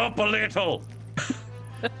speed it up a little.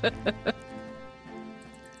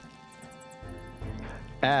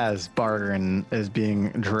 As Bargren is being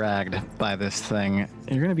dragged by this thing,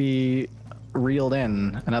 you're going to be reeled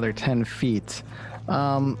in another 10 feet,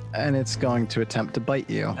 and it's going to attempt to bite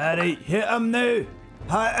you. All right, hit him now.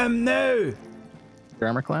 Hit him now. Your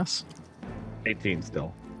armor class? 18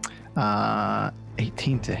 still.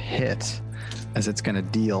 18 to hit, as it's going to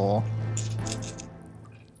deal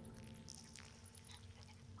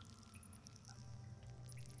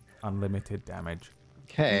Unlimited damage.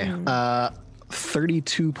 Okay,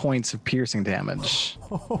 32 points of piercing damage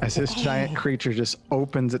as this giant creature just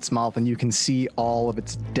opens its mouth and you can see all of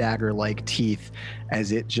its dagger-like teeth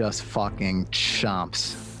as it just fucking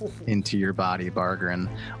chomps into your body, Bargren.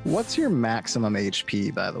 What's your maximum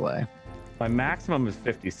HP, by the way? My maximum is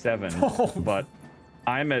 57, but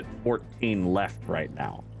I'm at 14 left right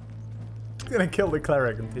now. Gonna kill the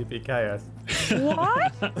cleric and TPK us.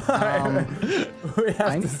 What? We have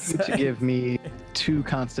I to need you say. to give me 2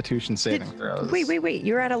 Constitution saving throws. Wait.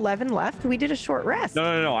 You're at 11 left. We did a short rest.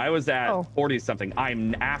 No. I was at Oh. 40 something.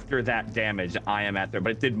 I'm after that damage. I am at there,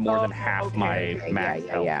 but it did more than half Okay, my okay, max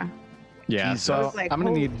health. Yeah. Yeah, Jesus. I so was like, I'm gonna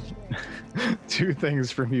holy need 2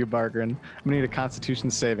 things from you, Bargren. I'm gonna need a Constitution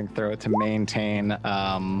saving throw to maintain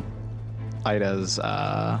Ida's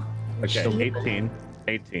Okay, shield.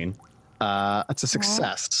 18. It's a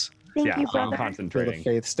success. Thank yeah, you, I'm brother. So the concentrating.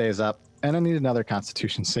 faith stays up. And I need another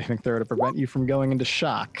Constitution saving throw to prevent you from going into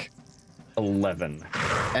shock 11.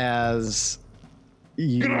 as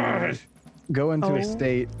you God! go into a Oh.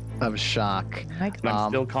 state of shock. My And I'm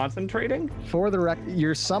still concentrating? For the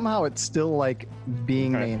you're somehow it's still like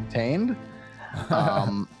being Okay. maintained.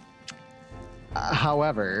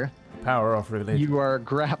 However, Power of religion. you are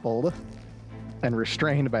grappled and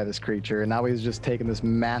restrained by this creature, and now he's just taken this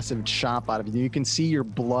massive chomp out of you. You can see your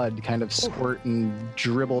blood kind of squirt and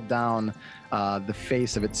dribble down the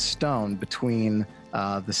face of its stone between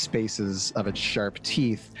the spaces of its sharp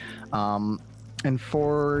teeth. And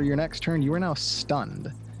for your next turn, you are now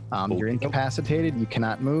stunned. You're Okay. incapacitated, you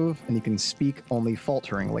cannot move, and you can speak only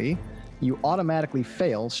falteringly. You automatically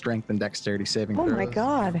fail strength and dexterity saving Oh throws. my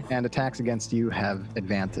god. And attacks against you have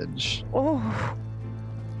advantage. Oh.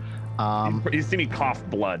 You see me cough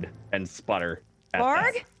blood and sputter. at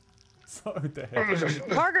Varg? So dead.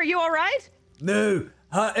 Varg, are you all right? No!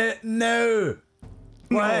 No!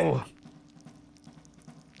 No.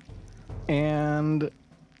 And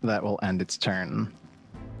that will end its turn.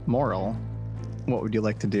 Moral, what would you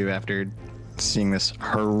like to do after seeing this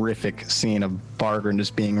horrific scene of Bargren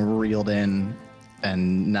just being reeled in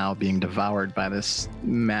and now being devoured by this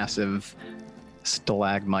massive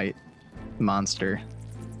stalagmite monster?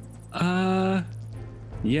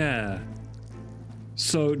 Yeah.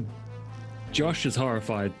 So Josh is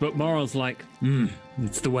horrified, but Moral's like,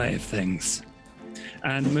 it's the way of things.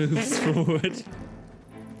 And moves forward.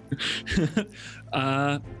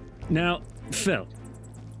 Now, Phil,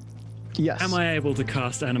 Yes. am I able to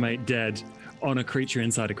cast Animate Dead on a creature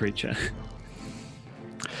inside a creature?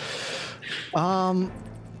 Pile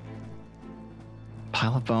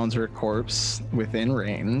of bones or a corpse within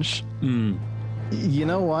range. You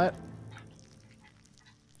know what?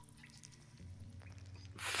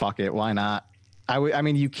 Fuck it, why not? I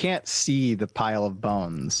mean, you can't see the pile of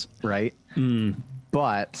bones, right?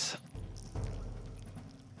 But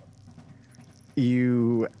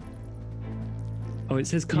you Oh, it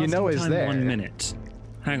says casting know it's time there. 1 minute.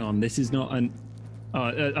 Hang on, this is not an...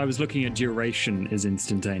 I was looking at duration is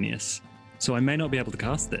instantaneous. So I may not be able to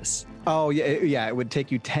cast this. Oh yeah, it would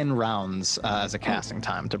take you 10 rounds as a casting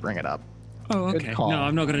time to bring it up. Oh, Good okay. call. No,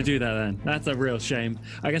 I'm not going to do that then. That's a real shame.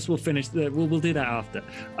 I guess we'll finish. We'll do that after.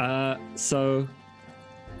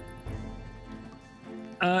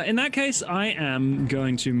 In that case, I am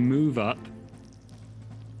going to move up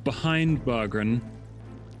behind Bargren.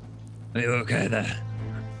 Are you okay there?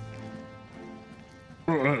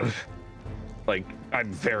 Like,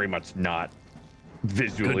 I'm very much not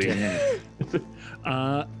visually.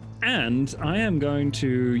 And I am going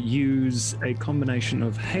to use a combination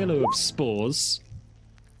of Halo of Spores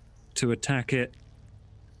to attack it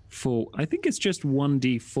for, I think it's just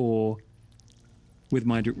 1d4 with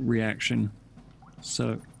my reaction.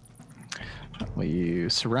 So, Well, you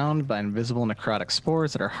surround by invisible necrotic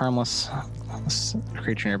spores that are harmless. This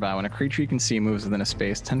creature nearby. When a creature you can see moves within a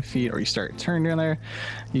space 10 feet or you start your turn near there,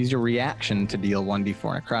 use your reaction to deal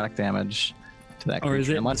 1d4 necrotic damage to that Or is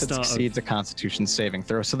creature it unless the it start of- succeeds a constitution saving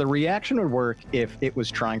throw. So the reaction would work if it was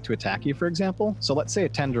trying to attack you, for example. So let's say a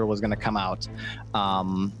tendril was going to come out.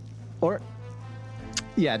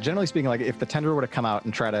 Yeah, generally speaking, like if the tendril were to come out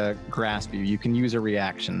and try to grasp you, you can use a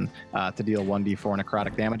reaction to deal 1d4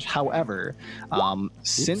 necrotic damage. However,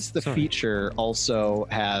 since the sorry. feature also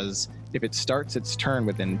has, if it starts its turn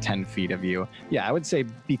within 10 feet of you, yeah, I would say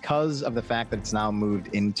because of the fact that it's now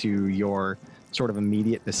moved into your sort of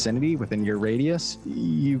immediate vicinity within your radius,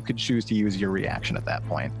 you could choose to use your reaction at that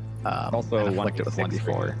point. Also and afflict it with 1d6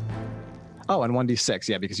 for 1d4. Oh, and 1d6,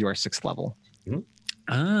 yeah, because you are 6th level.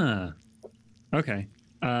 Okay.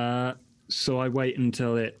 So I wait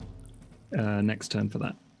until it next turn for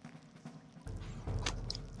that.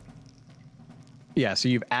 Yeah, so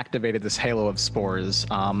you've activated this halo of spores.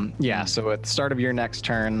 Yeah, so at the start of your next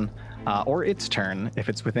turn, or its turn, if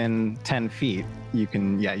it's within 10 feet, you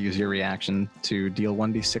can use your reaction to deal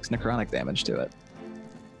 1d6 necrotic damage to it.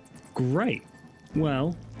 Great.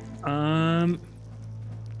 Well,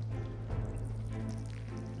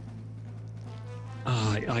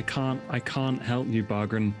 I can't help you,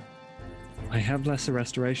 Bargren. I have lesser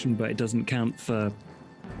restoration, but it doesn't count for.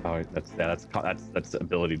 Oh, that's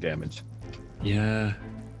ability damage. Yeah.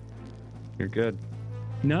 You're good.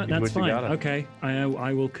 No, You that's wish you fine. got it. Okay,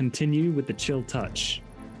 I will continue with the chill touch.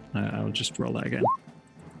 I'll just roll that again.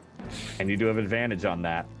 And you do have advantage on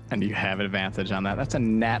that. And you have advantage on that. That's a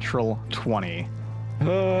natural 20.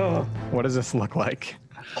 What does this look like?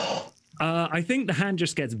 I think the hand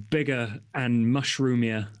just gets bigger and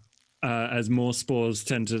mushroomier as more spores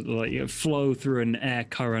tend to like flow through an air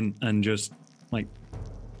current and just like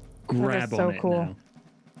grab so on it cool. now,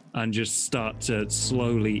 and just start to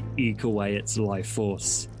slowly eke away its life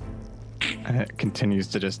force. And it continues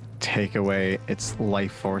to just take away its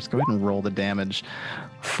life force. Go ahead and roll the damage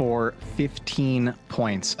for 15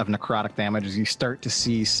 points of necrotic damage as you start to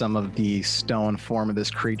see some of the stone form of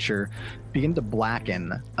this creature begin to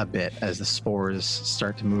blacken a bit as the spores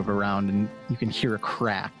start to move around, and you can hear a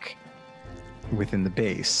crack within the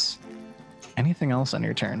base. Anything else on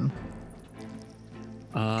your turn?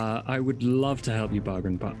 I would love to help you,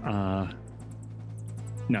 Bargain, but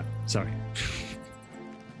no, sorry.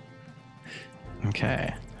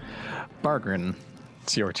 Okay. Bargrin,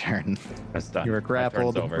 it's your turn. That's done. You are My turn's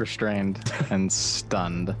grappled, over. restrained, and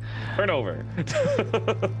stunned. Turn over.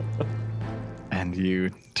 And you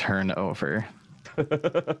turn over.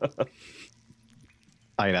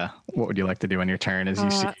 Ida, what would you like to do on your turn as you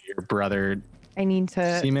see your brother I need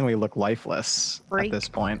to seemingly look lifeless break at this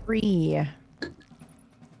point? free.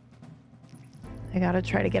 I gotta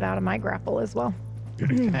try to get out of my grapple as well.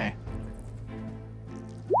 Okay.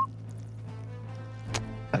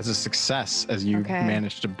 That's a success as you Okay.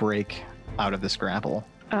 manage to break out of this grapple.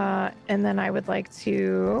 And then I would like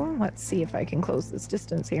to, let's see if I can close this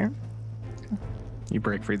distance here. You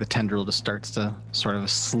break free, the tendril just starts to sort of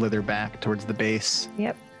slither back towards the base.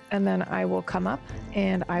 Yep. And then I will come up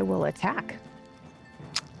and I will attack.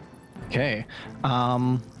 Okay.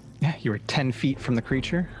 Yeah, you are 10 feet from the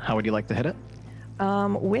creature. How would you like to hit it?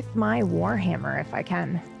 With my warhammer, if I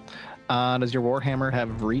can. Does your warhammer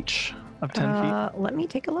have reach of 10 feet? Let me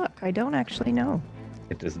take a look. I don't actually know.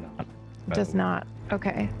 It does not. It does not.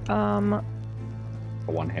 Okay. A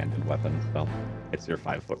one-handed weapon, so it's your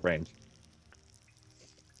 5-foot range.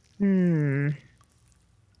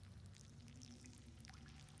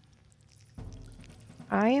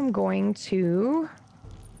 I am going to.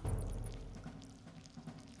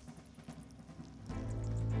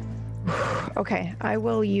 Okay, I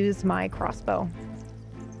will use my crossbow.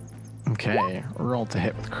 Okay, roll to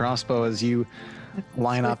hit with crossbow as you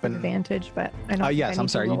line With up and. advantage, but I don't. Oh think yes, I I'm need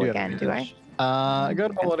to sorry. You roll do have again, do I? advantage. Go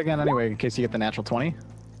ahead and roll it again anyway, in case you get the natural 20.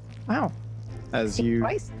 Wow. As you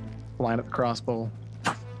Twice. line up the crossbow,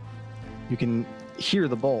 you can hear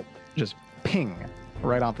the bolt just ping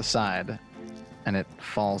right off the side, and it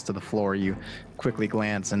falls to the floor. You quickly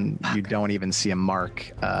glance, and you don't even see a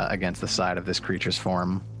mark against the side of this creature's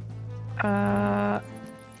form.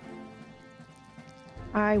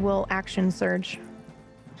 I will action surge,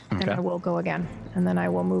 and Okay. I will go again, and then I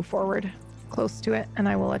will move forward close to it, and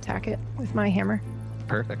I will attack it with my hammer.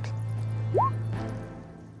 Perfect.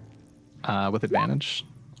 With advantage.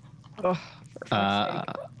 Oh,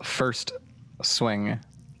 First swing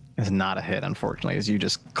is not a hit, unfortunately, as you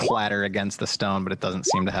just clatter against the stone, but it doesn't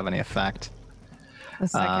seem to have any effect. the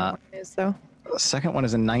second one is though. The second one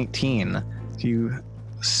is a 19. You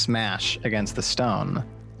smash against the stone,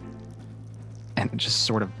 and it just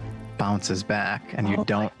sort of bounces back, and you Oh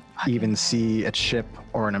don't even see a chip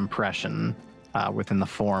or an impression within the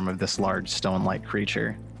form of this large stone-like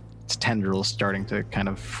creature. Its tendrils starting to kind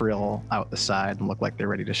of frill out the side and look like they're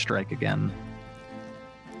ready to strike again.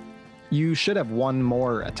 You should have one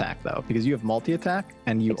more attack, though, because you have multi-attack,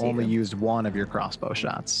 and you I do. only used one of your crossbow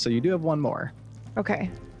shots. So you do have one more.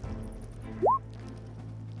 Okay.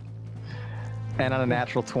 And on a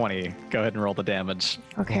natural 20, go ahead and roll the damage.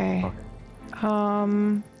 Okay.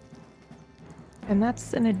 And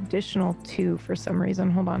that's an additional 2 for some reason.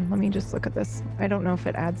 Hold on, let me just look at this. I don't know if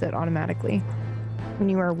it adds it automatically. When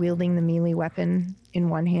you are wielding the melee weapon in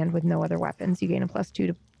one hand with no other weapons, you gain a +2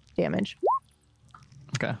 to damage.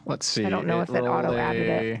 Okay, let's see. I don't know if it rolled auto-added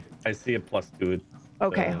it. I see a +2.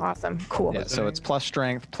 Okay, awesome. Cool. Yeah, so it's plus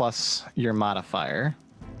strength plus your modifier.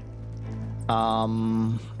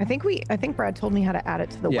 I think Brad told me how to add it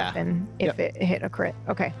to the Yeah. weapon if it hit a crit.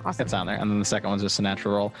 Okay, awesome. It's on there, and then the second one's just a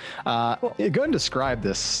natural roll. Go ahead and describe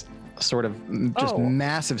this sort of just Oh.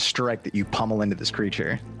 massive strike that you pummel into this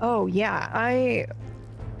creature. Oh, yeah. I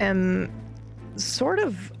am sort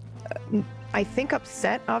of, I think,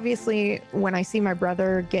 upset, obviously, when I see my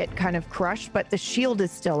brother get kind of crushed, but the shield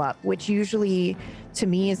is still up, which usually to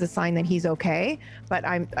me is a sign that he's okay. But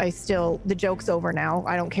I still, the joke's over now.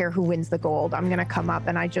 I don't care who wins the gold. I'm going to come up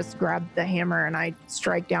and I just grab the hammer and I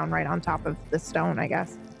strike down right on top of the stone, I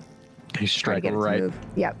guess. You Try to strike get it to right, move.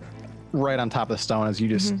 Yep. right on top of the stone as you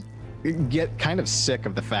just get kind of sick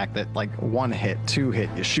of the fact that like one hit, two hit,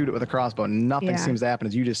 you shoot it with a crossbow, nothing Yeah. seems to happen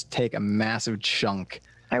as you just take a massive chunk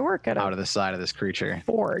I work at out a of the side of this creature.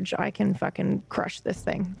 forge. I can fucking crush this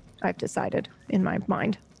thing. I've decided in my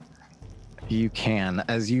mind. You can,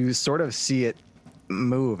 as you sort of see it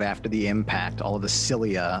move after the impact, all of the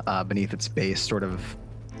cilia beneath its base sort of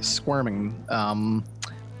squirming.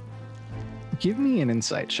 Give me an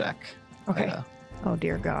insight check. Okay. Oh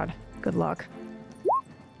dear God. Good luck.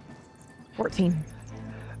 14.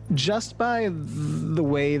 Just by the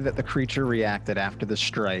way that the creature reacted after the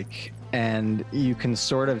strike, and you can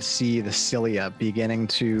sort of see the cilia beginning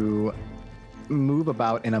to move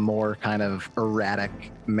about in a more kind of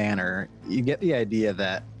erratic manner, you get the idea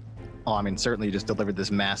that, oh, I mean, certainly you just delivered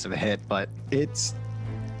this massive hit, but it's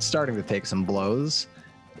starting to take some blows.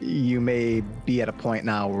 You may be at a point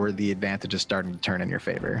now where the advantage is starting to turn in your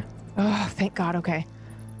favor. Oh, thank God. Okay.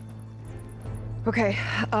 Okay.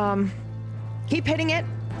 Keep hitting it.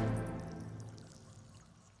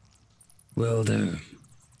 Will do.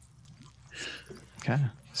 Okay.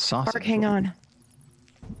 Sausage. Bark, hang on.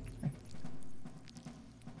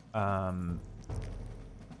 I'm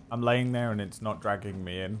laying there and it's not dragging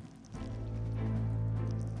me in.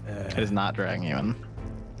 It is not dragging you in.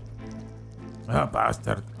 Oh,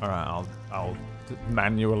 bastard. Alright, I'll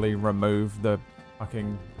manually remove the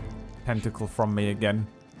fucking tentacle from me again.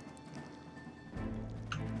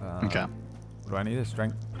 Okay. Do I need a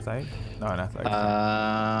strength save? No, an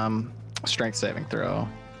athletics. Strength saving throw.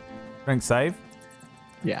 Strength save?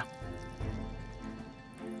 Yeah.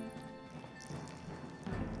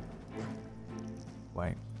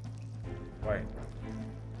 Wait. Are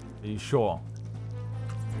you sure?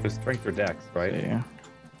 There's strength or dex, right? Yeah.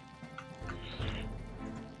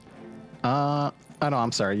 Oh no,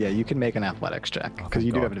 I'm sorry. Yeah, you can make an athletics check because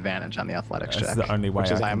you do have an advantage on the athletics check. That's the only way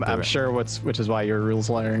which is I can do I'm it. sure which is why your rules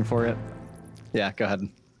lawyering for it. Yeah, go ahead.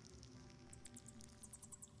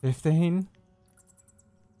 15?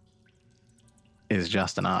 Is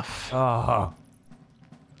just enough. Oh.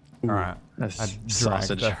 Alright. That's I dragged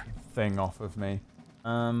sausage. the thing off of me.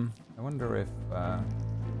 I wonder if I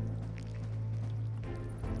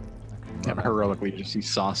can Yeah, run heroically, you just see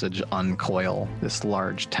sausage uncoil this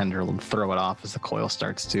large tendril and throw it off as the coil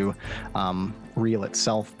starts to reel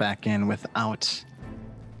itself back in without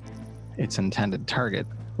its intended target.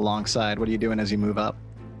 Alongside, what are you doing as you move up?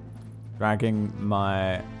 dragging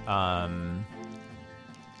my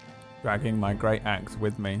great axe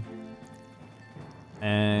with me,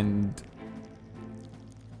 and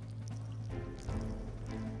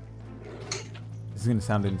this is gonna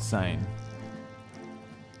sound insane.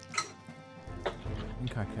 I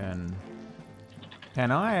think I can.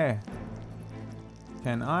 Can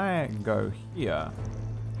I go here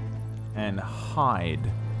and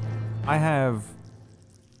hide? I have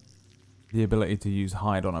the ability to use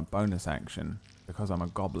hide on a bonus action because I'm a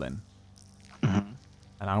goblin. Mm-hmm.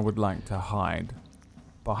 And I would like to hide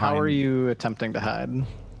behind. How are you attempting to hide?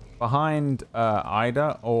 Behind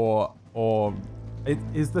Ida, or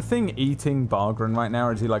is the thing eating Bargren right now,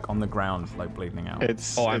 or is he like on the ground, like bleeding out?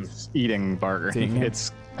 It's I'm eating Barger. eating him?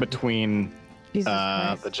 It's between Jesus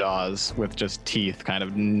Christ. the jaws with just teeth kind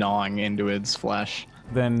of gnawing into its flesh.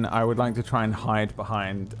 Then I would like to try and hide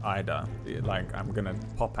behind Ida. Like, I'm gonna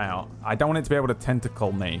pop out. I don't want it to be able to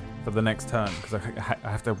tentacle me for the next turn, because I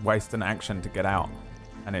have to waste an action to get out,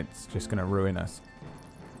 and it's just gonna ruin us.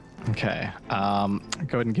 Okay. Go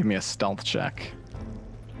ahead and give me a stealth check.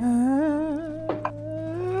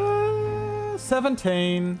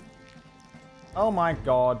 17. Oh my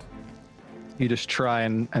god. You just try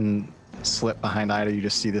and slip behind Ida. You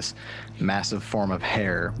just see this massive form of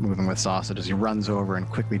hair moving with Sausage as he runs over and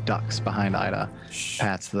quickly ducks behind Ida.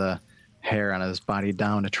 Pats the hair on his body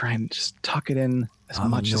down to try and just tuck it in as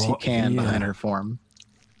much as he can behind her form.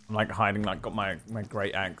 I'm like hiding, like got my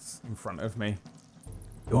great axe in front of me.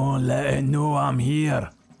 Don't let it know I'm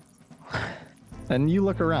here. And you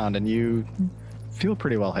look around and you feel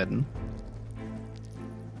pretty well hidden.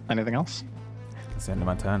 Anything else? It's the end of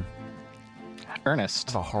my turn. Ernest.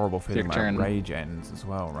 I have a horrible feeling my turn. rage ends as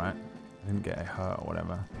well, right? I didn't get hurt or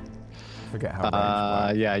whatever. I forget how rage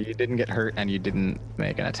works. Yeah, you didn't get hurt and you didn't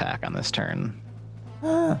make an attack on this turn.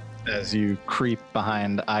 As you creep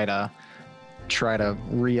behind Ida, try to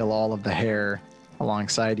reel all of the hair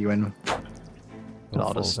alongside you and it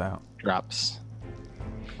all falls just out. drops.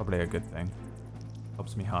 Probably a good thing.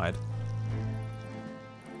 Helps me hide.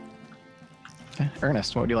 Okay.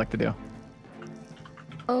 Ernest, what would you like to do?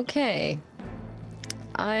 Okay.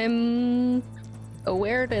 I'm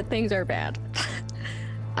aware that things are bad.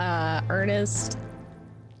 Ernest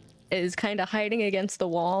is kind of hiding against the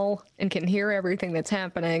wall and can hear everything that's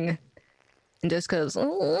happening and just goes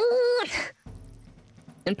and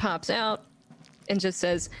pops out and just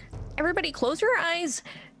says, "Everybody close your eyes.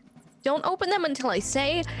 Don't open them until I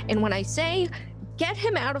say, and when I say, get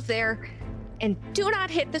him out of there and do not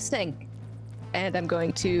hit this thing." And I'm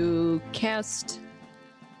going to cast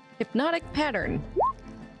Hypnotic pattern.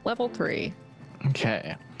 Level 3.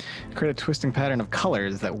 Okay. Create a twisting pattern of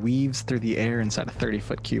colors that weaves through the air inside a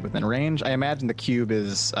 30-foot cube within range. I imagine the cube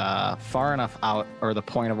is far enough out, or the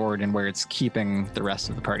point of origin where it's keeping the rest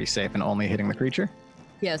of the party safe and only hitting the creature.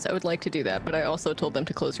 Yes, I would like to do that, but I also told them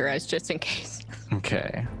to close their eyes just in case.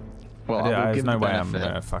 Okay. Well, Yeah, we'll there's give no the way I'm benefit.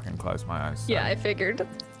 gonna fucking close my eyes. so Yeah, I figured.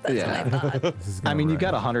 That's Yeah. what I thought. this is I gonna mean, you ruin got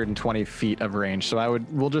it. 120 feet of range, so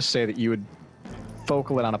we'll just say that you would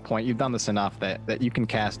focal it on a point. You've done this enough that you can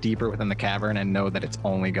cast deeper within the cavern and know that it's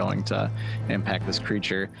only going to impact this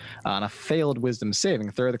creature. On a failed wisdom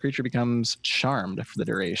saving throw, the creature becomes charmed for the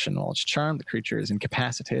duration. While it's charmed, the creature is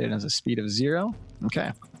incapacitated and has a speed of 0.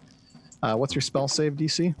 Okay. What's your spell save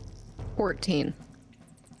DC? 14.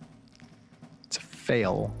 It's a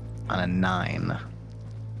fail on a 9.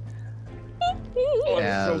 Oh,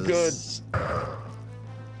 it's so good. As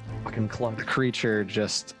Fucking clunky. the creature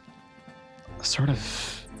just sort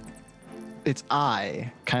of, its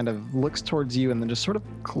eye kind of looks towards you and then just sort of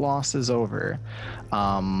glosses over.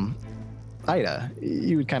 Ida,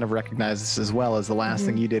 you would kind of recognize this as well, as the last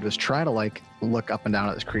thing you did was try to like look up and down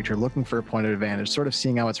at this creature, looking for a point of advantage, sort of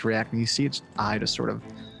seeing how it's reacting. You see its eye just sort of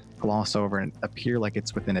gloss over and appear like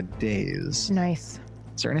it's within a daze. Nice.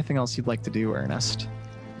 Is there anything else you'd like to do, Ernest?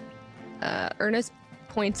 Ernest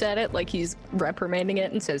points at it like he's reprimanding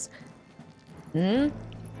it and says,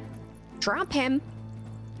 drop him.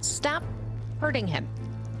 Stop hurting him.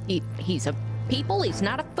 He's a people, he's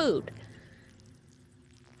not a food.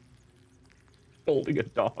 Holding a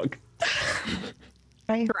dog.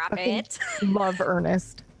 I Drop fucking it. love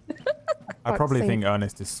Ernest. I probably fuck's think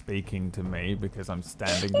Ernest is speaking to me because I'm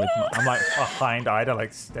standing with I'm like behind Ida,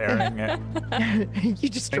 like staring at. You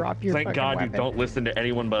just drop your Thank fucking God weapon. you don't listen to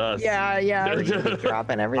anyone but us. Yeah, you're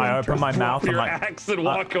dropping everything. I open my mouth and Your like axe and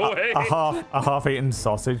walk away. a half-eaten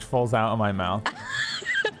sausage falls out of my mouth.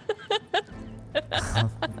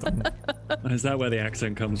 Is that where the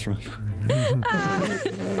accent comes from?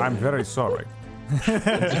 I'm very sorry.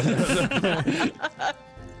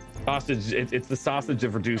 Sausage. It's the sausage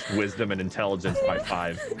of reduced wisdom and intelligence by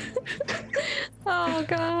 5. Oh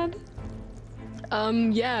god.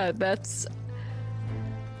 Yeah, that's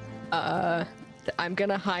I'm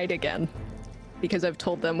gonna hide again because I've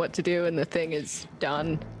told them what to do and the thing is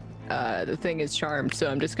done. The thing is charmed, so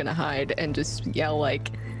I'm just gonna hide and just yell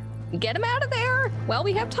like, get him out of there while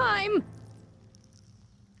we have time.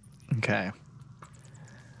 Okay.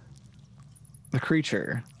 The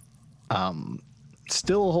creature,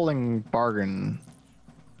 still holding Bargain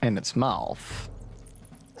in its mouth,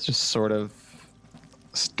 it's just sort of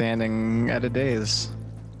standing at a daze.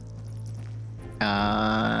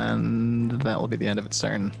 And that will be the end of its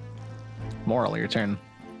turn. Moral, your turn.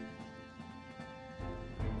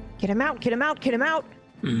 Get him out, get him out, get him out.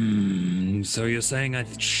 So you're saying I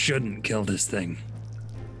shouldn't kill this thing?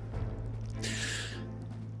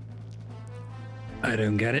 I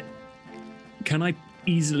don't get it. Can I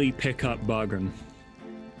easily pick up Bargren?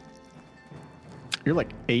 You're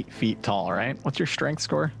like 8 feet tall, right? What's your strength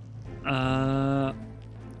score? +4.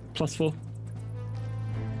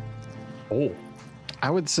 Oh. I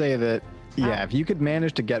would say that, yeah, if you could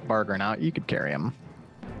manage to get Bargain out, you could carry him.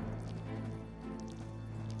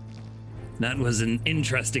 That was an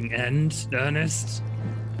interesting end, Ernest.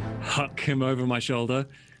 Huck him over my shoulder.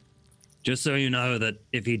 Just so you know that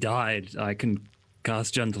if he died, I can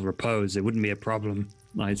cast Gentle Repose. It wouldn't be a problem.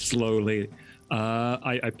 I slowly,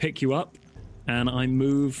 I pick you up, and I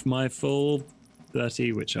move my full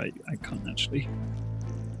 30, which I can't actually.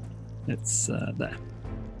 It's there.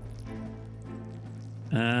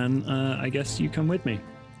 And I guess you come with me.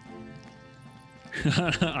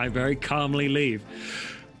 I very calmly leave.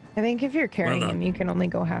 I think if you're carrying Well him, done. you can only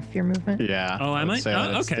go half your movement. Yeah. Oh, am would I? say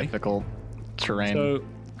that Oh, it's okay. difficult terrain So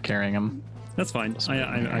carrying him. that's fine.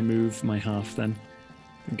 I move my half then.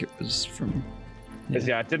 I think it was from.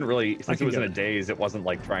 Yeah, it didn't really. Since can it was in get a it. daze, it wasn't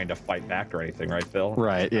like trying to fight back or anything, right, Phil?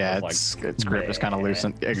 Right, yeah, It was its grip is kind of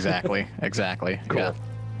loosened. Exactly, exactly. Cool. Yeah.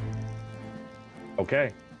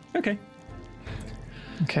 Okay. Okay.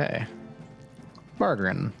 Okay.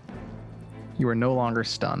 Bargren, you are no longer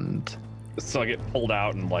stunned. So I get pulled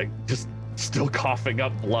out and like just still coughing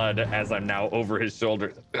up blood as I'm now over his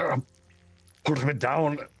shoulder. Put me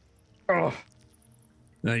down. Are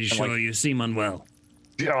you sure like- you seem unwell?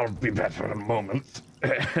 Yeah, I'll be better in a moment.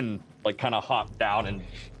 And like kind of hop down and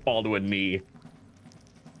fall to a knee.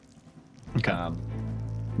 Okay.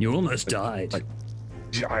 You almost died. like-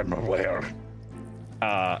 I'm aware.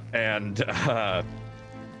 And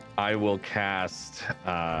I will cast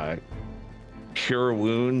Cure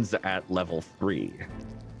Wounds at level 3.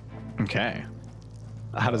 Okay.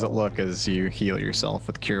 How does it look as you heal yourself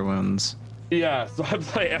with cure wounds? Yeah, so I'm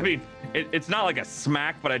like, I mean, it's not like a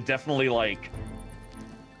smack, but I definitely like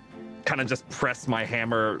kind of just press my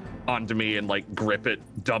hammer onto me and like grip it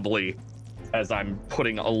doubly as I'm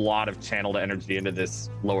putting a lot of channeled energy into this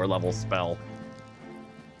lower level spell.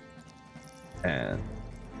 And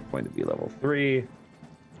it's going to be level 3.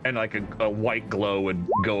 And like a white glow would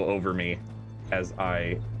go over me as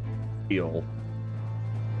I heal.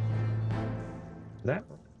 Is that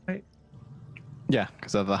right? Yeah,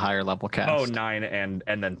 because of the higher level cast. Oh, 9 and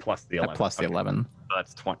then plus the 11. Plus the 11. So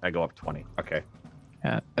that's 20. I go up 20. Okay.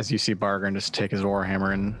 As you see Bargren just take his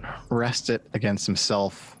warhammer and rest it against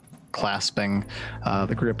himself, clasping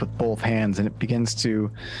the grip with both hands, and it begins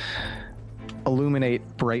to illuminate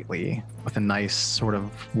brightly with a nice sort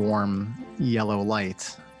of warm yellow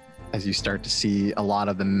light as you start to see a lot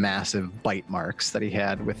of the massive bite marks that he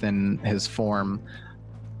had within his form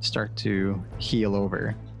start to heal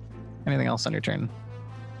over. Anything else on your turn?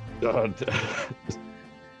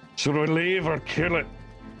 Should we leave or kill it?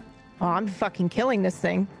 Oh, I'm fucking killing this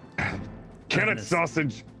thing. Kill it,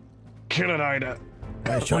 Sausage. Kill it, Ida.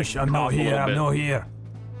 Shush, I'm not here. I'm not here.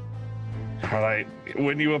 All right.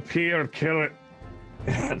 When you appear, kill it.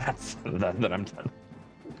 Then I'm done.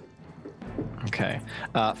 Okay.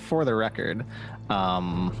 For the record,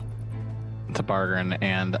 to Bargren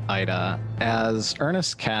and Ida, as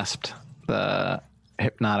Ernest cast the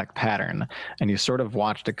hypnotic pattern and you sort of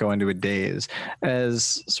watched it go into a daze,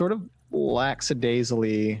 as sort of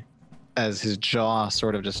lackadaisically as his jaw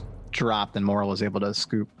sort of just dropped and Moral was able to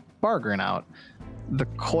scoop Bargren out, the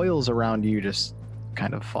coils around you just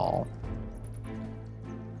kind of fall.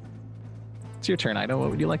 It's your turn, Ida. What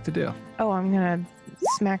would you like to do? Oh, I'm gonna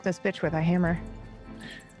smack this bitch with a hammer.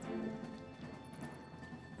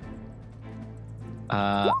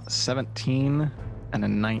 17 and a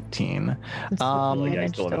 19. It's yeah, damage you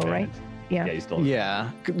still have still, right? advantage. Yeah. Yeah, you still have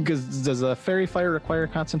Yeah, because does a fairy fire require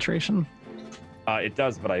concentration? It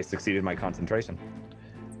does, but I succeeded my concentration.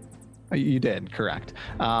 You did, correct.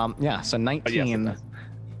 Yeah, so 19 yes, it does.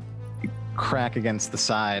 you crack against the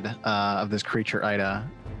side of this creature, Ida,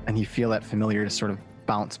 and you feel that familiar to sort of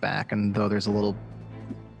bounce back. And though there's a little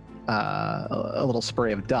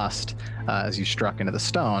spray of dust as you struck into the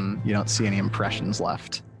stone, you don't see any impressions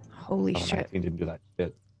left. Holy shit. 19 didn't do that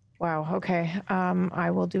shit. Wow. Okay.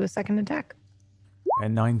 I will do a second attack.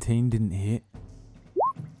 And 19 didn't hit.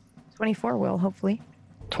 24 will, hopefully.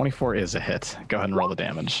 24 is a hit. Go ahead and roll the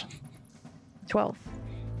damage. 12.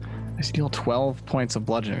 I deal 12 points of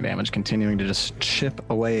bludgeoning damage, continuing to just chip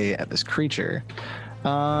away at this creature.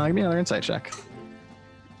 Give me another insight check.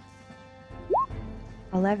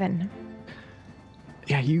 11.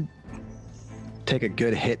 Yeah, you take a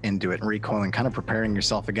good hit into it and recoiling, kind of preparing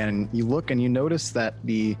yourself again. And you look and you notice that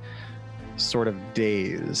the sort of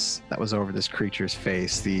daze that was over this creature's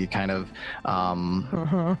face, the kind of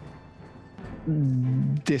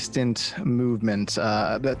distant movement,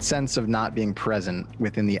 that sense of not being present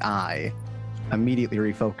within the eye, immediately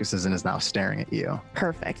refocuses and is now staring at you.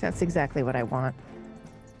 Perfect. That's exactly what I want.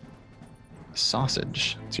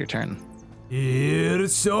 Sausage, it's your turn. Here,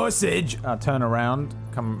 sausage. I turn around,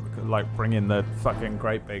 bring in the fucking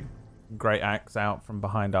great axe out from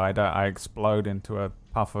behind Ida. I explode into a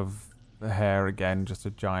puff of hair again, just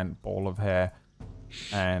a giant ball of hair.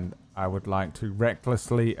 And I would like to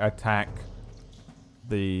recklessly attack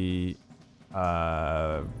the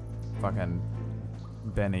fucking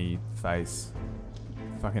Benny face.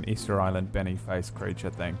 Fucking Easter Island Benny face creature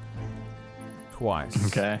thing. Twice.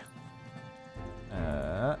 Okay.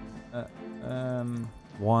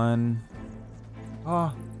 1.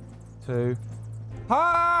 2.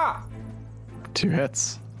 Ha! 2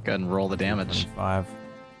 hits. Go ahead and roll the damage. 5.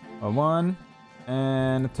 A 1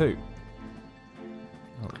 and a 2.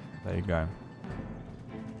 Oh, there you go.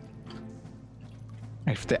 I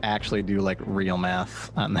have to actually do like real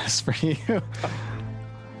math on this for you.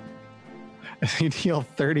 You deal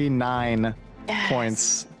 39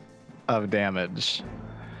 points of damage.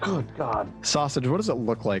 Good God. Sausage, what does it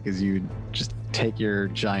look like as you just take your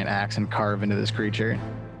giant axe and carve into this creature?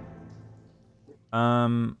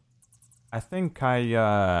 I think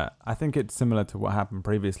it's similar to what happened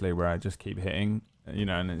previously, where I just keep hitting,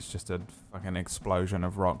 and it's just a fucking explosion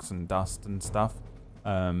of rocks and dust and stuff.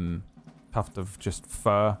 Tuft of just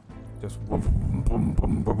fur, just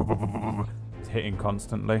hitting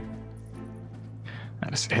constantly.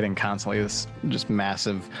 Just hitting constantly. This just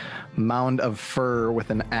massive mound of fur with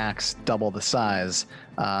an axe double the size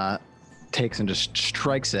takes and just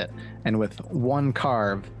strikes it. And with one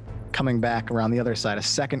carve, coming back around the other side, a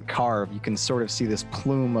second carve, you can sort of see this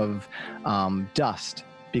plume of dust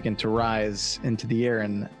begin to rise into the air,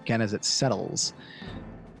 and again, as it settles,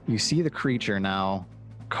 you see the creature now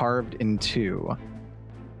carved in two.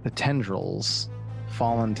 The tendrils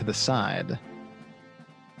fallen to the side,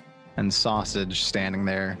 and Sausage standing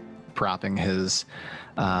there, propping his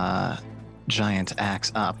giant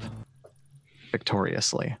axe up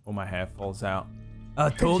victoriously. All my hair falls out. I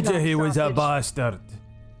told you he was a bastard.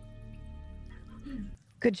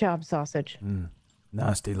 Good job, Sausage.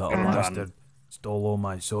 Nasty little bastard. Stole all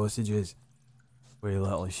my sausages. Wee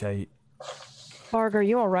little shite. Barger,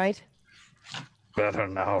 you all right? Better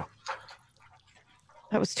now.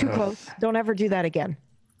 That was too close. Don't ever do that again.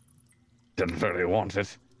 Didn't really want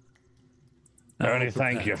it. Ernie,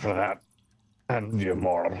 thank you for that. And you,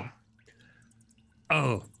 Moral.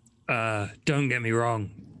 Oh, don't get me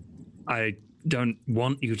wrong. I don't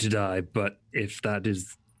want you to die, but if that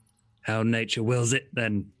is how nature wills it,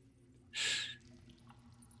 then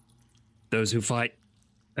those who fight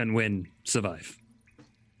and win survive.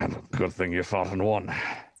 Good thing you fought and won.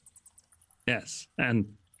 Yes, and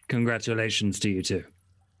congratulations to you too.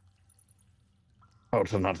 Oh,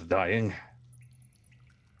 to not dying.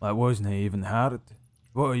 That wasn't even hard.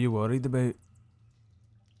 What are you worried about?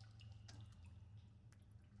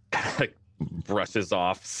 Like, brushes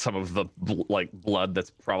off some of the blood that's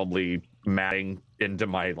probably matting into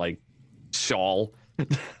my shawl. I'm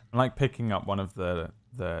like picking up one of the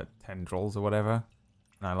tendrils or whatever,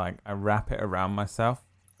 and I wrap it around myself,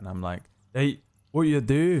 and I'm like, Right, what you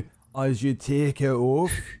do is you take it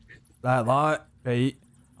off like that, right,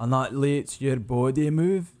 and that lets your body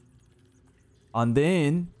move. And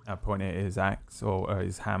then I point at his axe or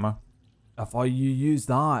his hammer. if you use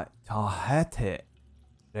that to hit it,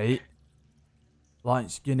 right,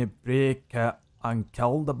 that's gonna break it and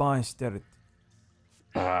kill the bastard.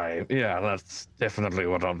 Aye, yeah, that's definitely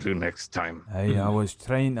what I'll do next time. Hey, I was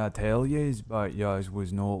trying to tell yous, but yous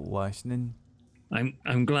was not listening.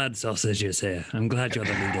 I'm glad Sausage is here. I'm glad you're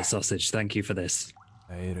the leader, Sausage. Thank you for this.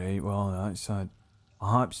 Right, well, that's sad.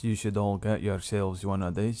 Perhaps you should all get yourselves one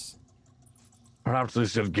of these. Perhaps we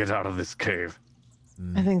should get out of this cave.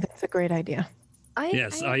 I think that's a great idea.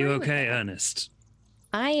 Yes, I are you agree with okay, that. Ernest?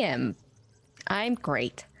 I am. I'm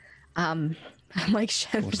great. I'm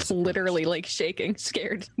just literally shaking,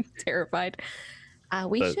 scared, terrified.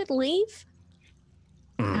 We should leave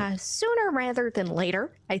sooner rather than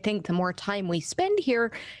later. I think the more time we spend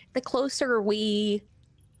here, the closer we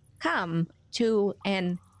come to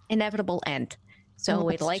an inevitable end. So Well,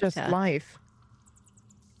 we'd it's like just to. life.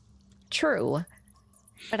 True,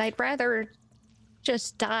 but I'd rather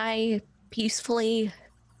just die peacefully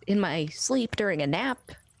in my sleep during a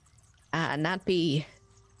nap, not be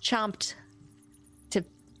chomped to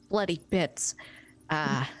bloody bits,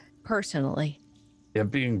 personally. Yeah,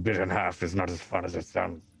 being bit in half is not as fun as it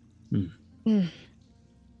sounds.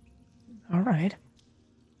 All right.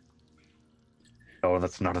 Oh,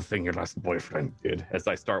 that's not a thing your last boyfriend did. As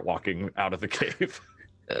I start walking out of the cave.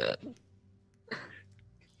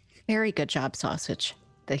 Very good job, Sausage.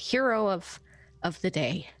 The hero of the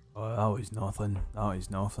day. Oh, that was nothing. That was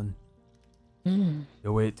nothing. Mm.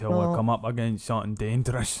 You wait till Well- we come up against something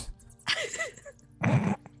dangerous.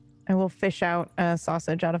 I will fish out a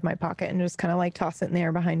sausage out of my pocket and just kind of toss it in the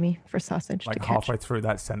air behind me for Sausage to like catch. halfway through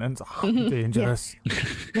that sentence, dangerous.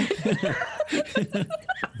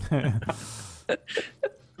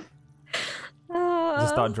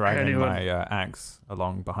 Just start dragging Anyone- my axe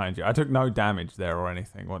along behind you. I took no damage there or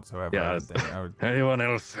anything whatsoever. Yeah, I would think. I would- Anyone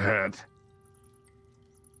else hurt?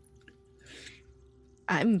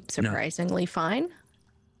 I'm surprisingly fine.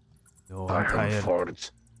 No, I I'm am tired.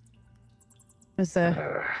 forged. It was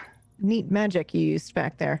a neat magic you used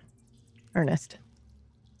back there, Ernest.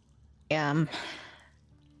 I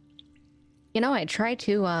try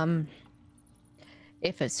to,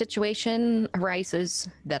 if a situation arises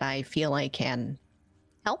that I feel I can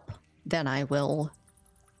help, then I will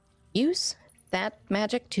use that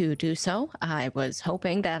magic to do so. I was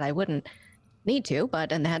hoping that I wouldn't need to,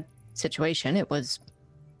 but in that situation, it was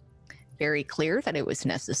very clear that it was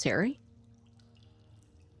necessary.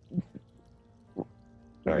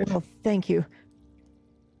 Right. Well, thank you.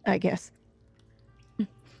 I guess.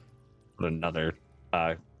 Put another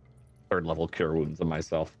third level cure wounds on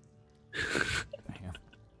myself. Damn.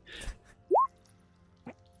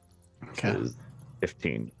 Okay. Is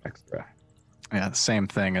 15 extra. Yeah, the same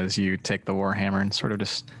thing as you take the warhammer and sort of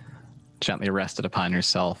just gently rest it upon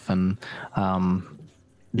yourself and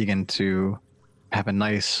begin to have a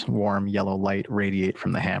nice warm yellow light radiate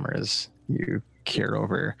from the hammer as you cure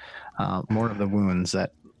over more of the wounds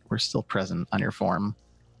that were still present on your form.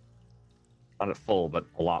 Not at full, but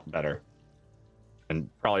a lot better. And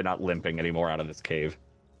probably not limping anymore out of this cave.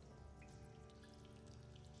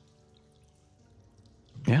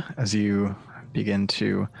 Yeah, as you begin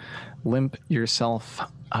to limp yourself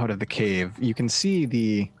out of the cave, you can see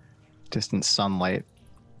the distant sunlight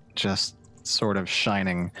just sort of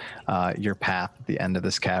shining your path at the end of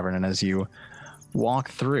this cavern. And as you walk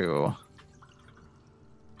through,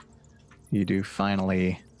 you do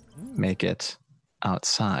finally make it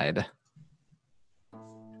outside.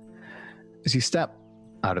 As you step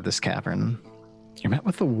out of this cavern, you're met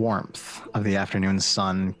with the warmth of the afternoon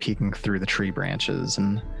sun peeking through the tree branches,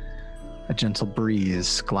 and a gentle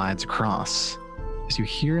breeze glides across as you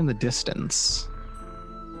hear in the distance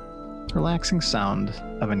the relaxing sound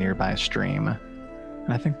of a nearby stream.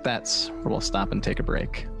 And I think that's where we'll stop and take a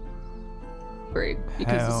break. Great,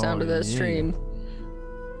 because the sound of the stream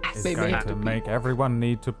It's made me going have to to pee. make everyone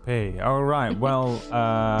need to pee. All right. Well,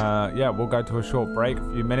 yeah, we'll go to a short break,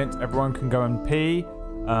 a few minutes. Everyone can go and pee.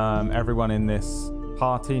 Everyone in this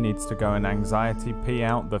party needs to go and anxiety pee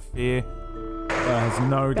out the fear. There's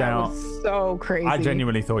no That doubt. was so crazy. I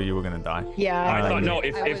genuinely thought you were going to die. Yeah. I thought, Um, no,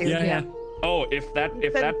 if Yeah. oh, if that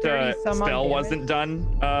said 30 some odd spell damage. wasn't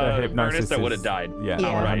done, The hypnosis Ernest, I would have is- died. Yeah,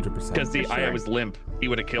 Yeah. 100%. Because For I sure. was limp. He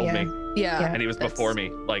would have killed Yeah. me, Yeah. and he was before me.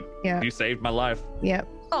 Like, Yeah. you saved my life. Yep.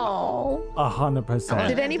 Oh. 100%.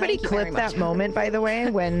 Did anybody Thank you very clip much. that moment, by the way,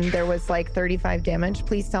 when there was like 35 damage?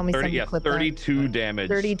 Please tell me 30, somebody yeah, clipped 32 damage.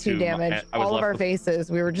 32 to damage. I was All of left our with- faces,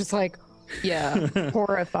 we were just like Yeah.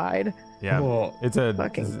 horrified. Yeah, Oh. it's a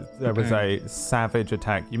Fucking- there was a savage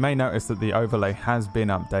attack. You may notice that the overlay has been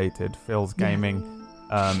updated. Phil's Gaming.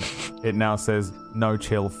 It now says "No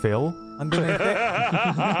Chill Phil" underneath it,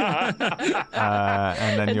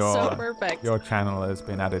 and then It's so your perfect. your channel has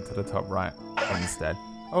been added to the top right instead.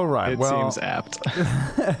 All right, It well, seems apt.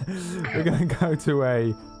 we're going to go to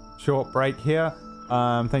a short break here.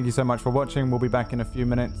 Thank you so much for watching. We'll be back in a few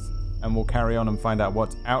minutes, and we'll carry on and find out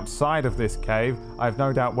what's outside of this cave. I've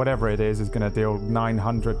no doubt whatever it is going to deal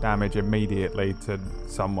 900 damage immediately to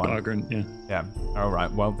someone. Bargren, yeah. Yeah. All right.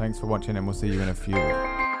 Well, thanks for watching, and we'll see you in a few.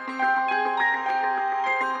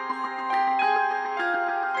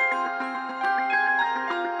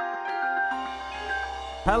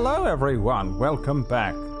 Hello, everyone. Welcome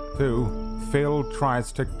back to Phil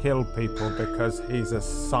Tries to Kill People Because He's a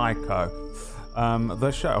Psycho.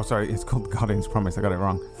 The show. Oh, sorry. It's called Guardian's Promise. I got it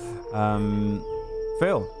wrong.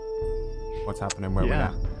 Phil, what's happening? Where we're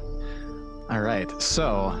at? All right.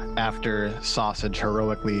 So after Sausage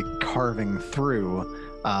heroically carving through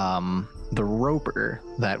the roper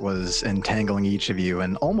that was entangling each of you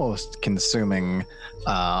and almost consuming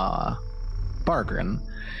Bargren,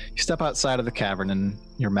 you step outside of the cavern and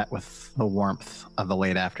you're met with the warmth of the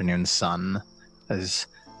late afternoon sun as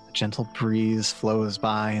a gentle breeze flows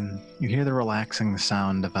by and you hear the relaxing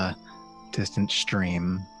sound of a distant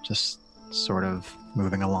stream just sort of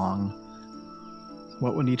moving along.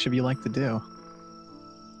 What would each of you like to do?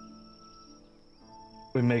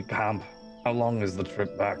 We make camp. How long is the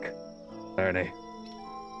trip back, Ernie?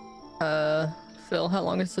 Phil, how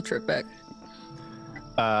long is the trip back?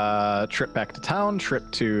 Trip back to town,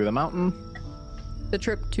 trip to the mountain. The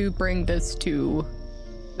trip to bring this to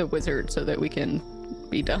the wizard so that we can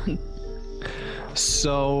be done.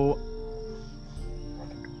 So,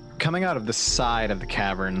 coming out of the side of the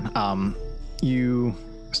cavern, you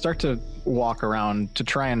start to walk around to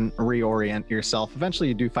try and reorient yourself. Eventually,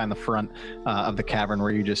 you do find the front of the cavern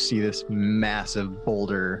where you just see this massive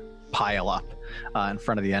boulder pile up in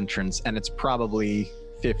front of the entrance, and it's probably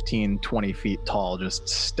 15, 20 feet tall, just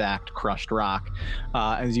stacked crushed rock.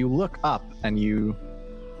 As you look up and you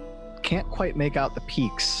can't quite make out the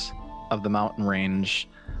peaks of the mountain range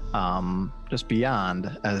just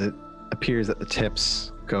beyond, as it appears that the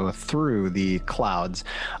tips go through the clouds.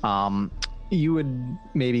 You would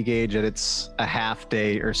maybe gauge that it's a half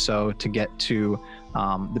day or so to get to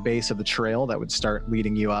the base of the trail that would start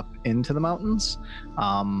leading you up into the mountains.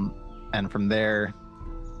 And from there,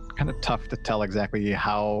 kind of tough to tell exactly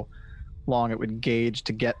how long it would gauge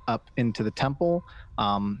to get up into the temple.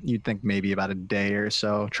 You'd think maybe about a day or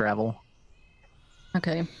so travel.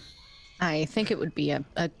 Okay. I think it would be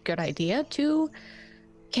a good idea to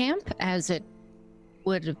camp, as it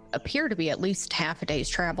would appear to be at least half a day's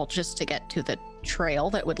travel just to get to the trail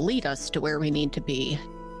that would lead us to where we need to be.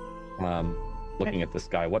 Looking at the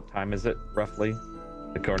sky, what time is it roughly?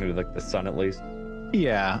 According to like the sun, at least.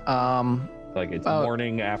 Yeah, Like it's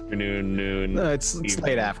morning, afternoon, noon. it's evening.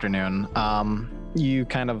 late afternoon. You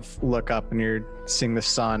kind of look up and you're seeing the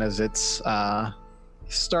sun as it's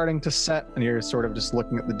starting to set, and you're sort of just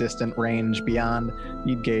looking at the distant range beyond.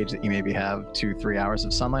 You'd gauge that you maybe have 2-3 hours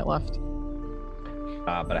of sunlight left.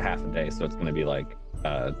 But a half a day, so it's going to be like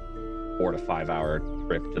a 4 to 5 hour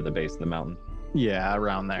trip to the base of the mountain. Yeah,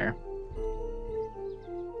 around there.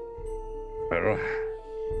 Well, if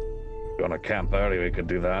you want to camp early, we could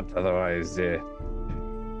do that. Otherwise,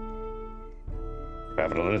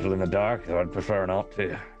 travel a little in the dark, though I'd prefer not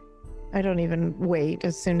to. I don't even wait.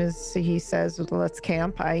 As soon as he says, let's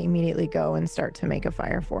camp, I immediately go and start to make a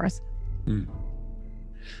fire for us.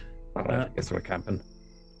 All right, I guess we're camping.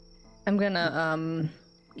 I'm gonna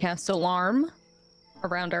cast alarm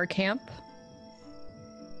around our camp,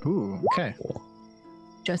 Ooh, okay.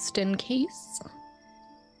 just in case.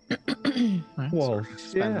 Right, Well,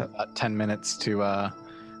 spend about 10 minutes to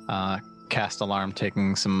cast alarm,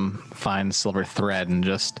 taking some fine silver thread and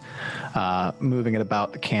just moving it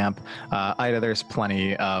about the camp. Ida, there's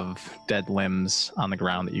plenty of dead limbs on the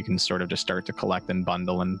ground that you can sort of just start to collect and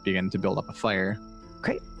bundle and begin to build up a fire.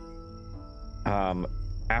 Great.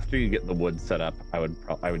 After you get the wood set up, I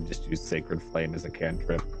would just use Sacred Flame as a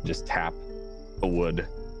cantrip. Just tap the wood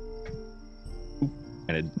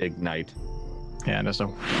and ignite. Yeah, just a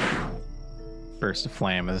burst of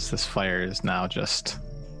flame as this fire is now just...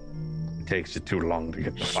 It takes you too long to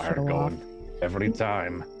get the fire Shut going. Every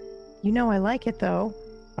time. You know I like it, though.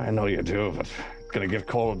 I know you do, but it's gonna get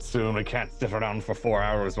cold soon. We can't sit around for 4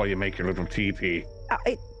 hours while you make your little teepee.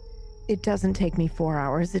 It doesn't take me 4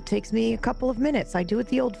 hours. It takes me a couple of minutes. I do it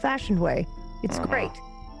the old-fashioned way. It's great.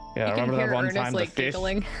 Yeah, You can remember hear that one Ernest time like the fish,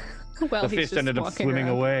 giggling while the he's fish just ended up walking swimming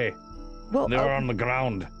around. away. Well, They were on the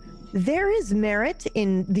ground. there is merit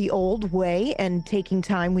in the old way and taking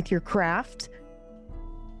time with your craft.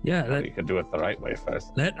 Yeah, You could do it the right way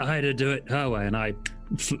first. let Ida do it her way, and I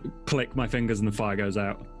click my fingers and the fire goes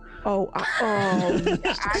out. I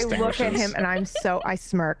look at him and I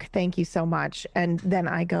smirk. Thank you so much. And then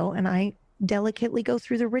I go and I delicately go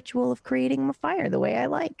through the ritual of creating a fire the way I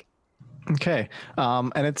like. Okay.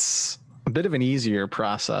 And it's a bit of an easier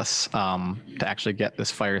process to actually get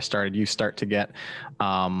this fire started. You start to get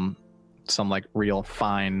some like real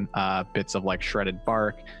fine bits of like shredded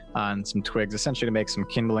bark and some twigs, essentially to make some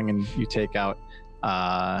kindling. And you take out,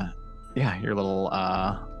 your little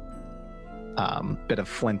bit of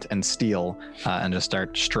flint and steel and just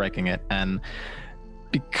start striking it. And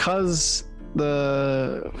because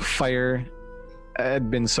the fire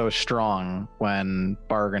had been so strong when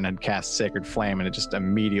Bargain had cast Sacred Flame and it just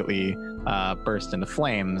immediately burst into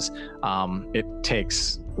flames, it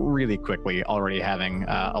takes really quickly, already having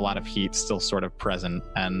a lot of heat still sort of present,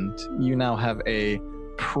 and you now have a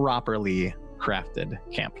properly crafted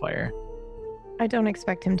campfire. I don't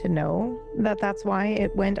expect him to know that that's why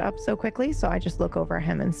it went up so quickly, so I just look over at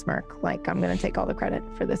him and smirk, like I'm going to take all the credit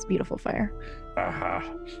for this beautiful fire. All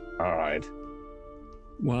right.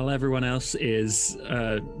 While everyone else is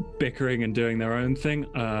bickering and doing their own thing,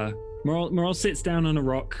 Moral sits down on a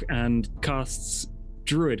rock and casts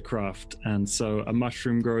Druidcraft, and so a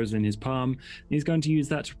mushroom grows in his palm. He's going to use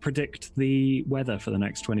that to predict the weather for the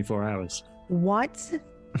next 24 hours. What?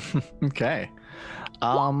 Okay.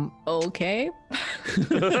 Okay.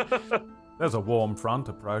 There's a warm front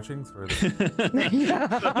approaching through the...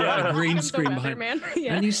 Yeah, a green The screen weather behind. man.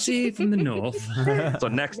 Yeah. And you see from the north. So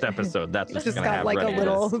next episode, that's what's Just gonna got have like a ready.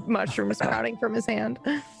 little mushroom sprouting from his hand.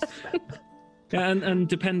 And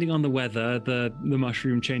depending on the weather, the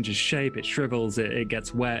mushroom changes shape, it shrivels, it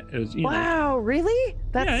gets wet. Wow, really?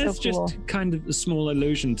 That's yeah, so it's cool. just kind of a small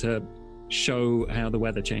illusion to show how the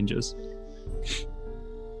weather changes.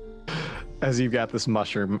 As you've got this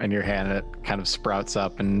mushroom in your hand, it kind of sprouts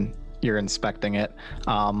up and you're inspecting it.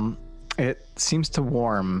 It seems to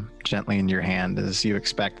warm gently in your hand as you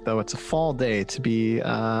expect, though it's a fall day to be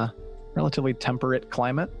a relatively temperate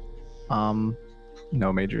climate.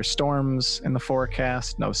 No major storms in the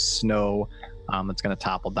forecast, no snow that's going to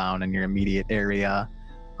topple down in your immediate area.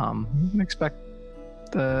 You can expect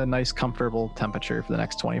a nice, comfortable temperature for the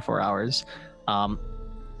next 24 hours.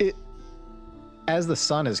 As the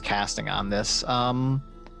sun is casting on this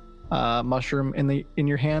mushroom in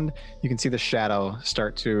your hand, you can see the shadow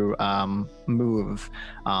start to move,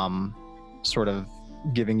 sort of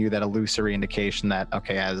giving you that illusory indication that,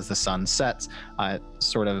 okay, as the sun sets, it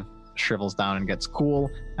sort of shrivels down and gets cool,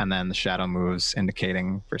 and then the shadow moves,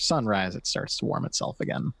 indicating for sunrise it starts to warm itself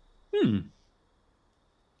again.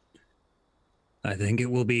 I think it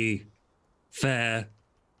will be fair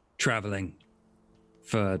traveling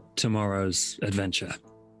for tomorrow's adventure.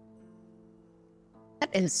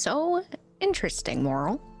 That is so interesting,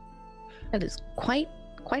 Moral. That is quite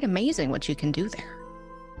amazing what you can do there.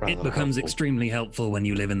 It becomes extremely helpful when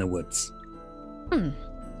you live in the woods. I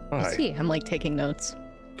Aye. see. I'm like taking notes.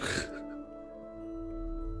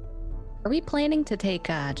 Are we planning to take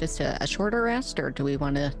just a shorter rest, or do we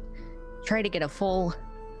want to try to get a full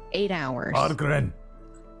 8 hours? Argren,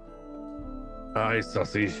 Aye,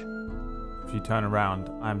 sausage. if you turn around,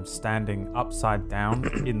 I'm standing upside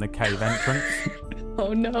down in the cave entrance.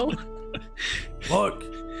 Oh no. Look.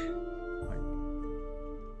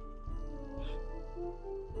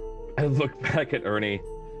 I look back at Ernie.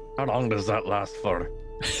 How long does that last for?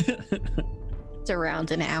 It's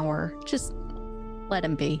around an hour. Just let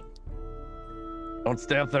him be. Don't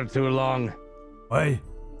stay up there too long. Wait,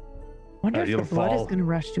 Wonder if you'll the blood is fall. going to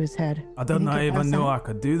rush to his head. I did not even know I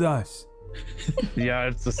could do this. Yeah,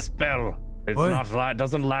 it's a spell. It's What? not. It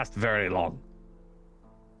doesn't last very long.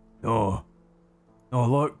 No. No,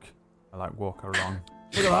 look. I like walk along.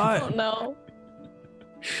 Look at Oh that. no.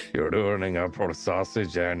 You're ruining our poor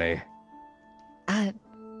sausage, Ernie.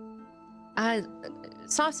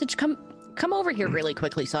 Sausage, come over here really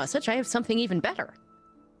quickly, Sausage. I have something even better.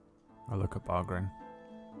 I look at Bargrin.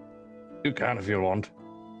 You can if you want.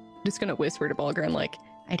 I'm just gonna whisper to Balgrin, like,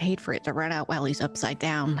 I'd hate for it to run out while he's upside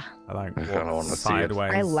down. I like I kinda walk wanna see it.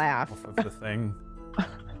 sideways I laugh. off of the thing.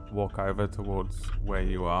 Walk over towards where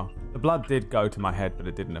you are. The blood did go to my head, but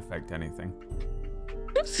it didn't affect anything.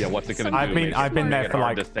 Yeah, what's it gonna do? I've been there Make it for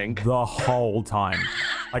hard like to think. the whole time,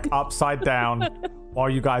 like upside down, while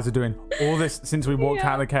you guys are doing all this since we walked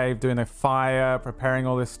out of the cave, doing a fire, preparing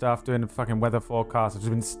all this stuff, doing the fucking weather forecast. I've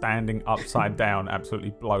just been standing upside down,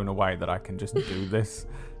 absolutely blown away that I can just do this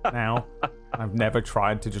now. I've never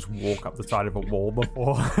tried to just walk up the side of a wall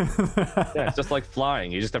before. Yeah, it's just like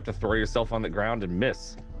flying. You just have to throw yourself on the ground and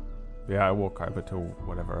miss. Yeah, I walk over to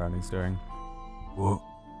whatever Ernie's doing. Whoa.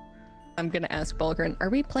 I'm gonna ask Balgrin, are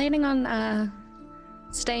we planning on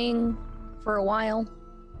staying for a while?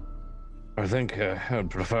 I think I'd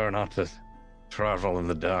prefer not to travel in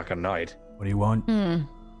the dark at night. What do you want?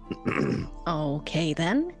 Okay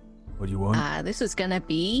then. What do you want? This is gonna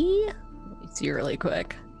be. Let me see really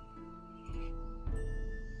quick.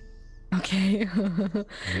 Okay.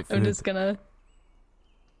 I'm just gonna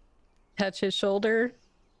touch his shoulder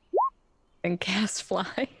and cast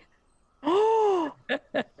fly. Oh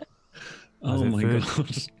Is it my food?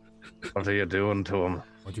 god. What are you doing to him?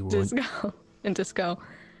 What do you want? Just go and just go.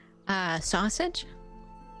 Sausage,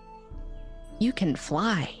 you can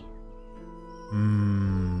fly.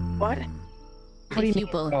 What? What do you mean?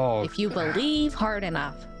 Oh. If you believe hard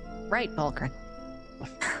enough, right, Balgrin?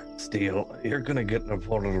 Steel, you're gonna get my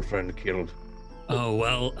poor little friend killed. Oh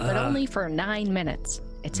well. But only for 9 minutes.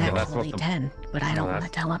 It's Yeah, that's actually what the- 10, but I don't Well, want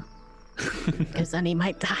to tell him because then he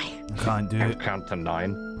might die. Can't do it. Count to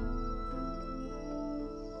 9.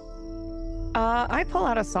 I pull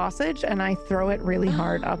out a sausage and I throw it really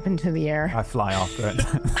hard up into the air. I fly after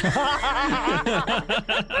it.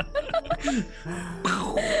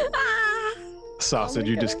 Sausage,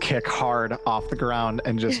 you just kick hard off the ground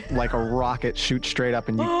and just like a rocket shoot straight up,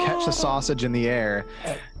 and you catch the sausage in the air.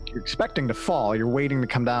 You're expecting to fall. You're waiting to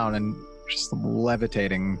come down and just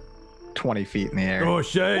levitating 20 feet in the air. Oh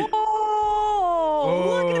shit!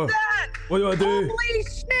 Oh, look Oh. at that! What do I do? Holy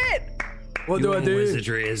shit! What do I Your do?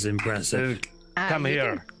 wizardry is impressive. Come You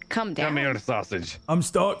here. can Come down. Come here, sausage. I'm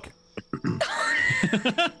stuck.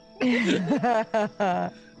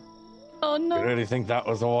 Oh You no. really think that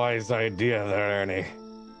was a wise idea there, Ernie?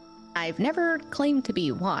 I've never claimed to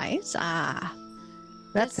be wise.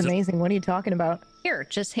 That's amazing. What are you talking about? Here,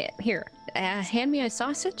 just hand me a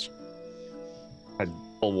sausage. I'd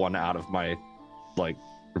pull one out of my, like,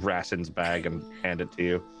 rations bag and hand it to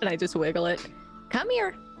you. And I just wiggle it. Come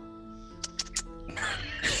here.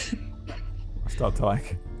 I start to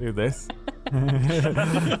like do this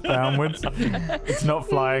downwards. It's not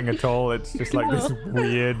flying at all. It's just like this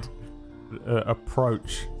weird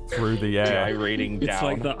approach through the air. Gyrating It's down.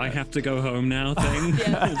 like the I have to go home now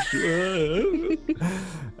thing.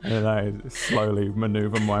 And I slowly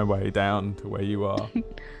maneuver my way down to where you are.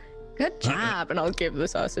 Good job. And I'll give the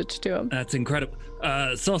sausage to him. That's incredible.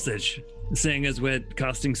 Sausage, seeing as we're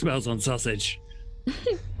casting spells on sausage,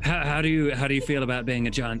 how do you feel about being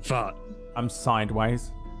a giant fart? I'm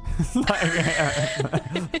sideways.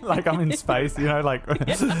 like I'm in space, you know, like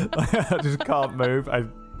I just can't move. I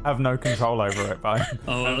have no control over it, but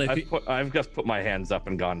Oh, well, I've just put my hands up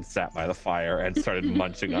and gone and sat by the fire and started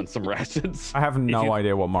munching on some rations. I have no you-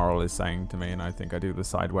 idea what Moral is saying to me, and I think I do the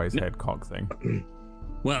sideways head cock thing.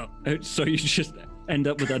 well, so you just end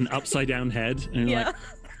up with an upside down head, and you're like,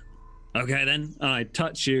 okay, then I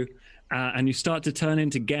touch you, and you start to turn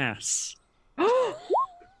into gas. Oh,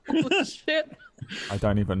 shit. I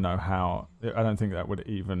don't even know how. I don't think that would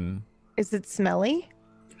even. Is it smelly?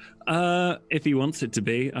 If he wants it to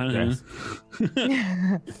be, I don't know.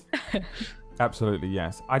 Yes. Absolutely,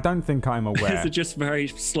 yes. I don't think I'm aware. Is it just very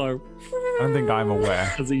slow I don't think I'm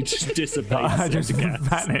aware. as he just dissipates I just into gas?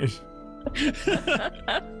 vanish.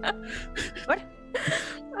 What?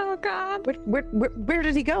 Oh, God. Where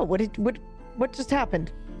did he go? What just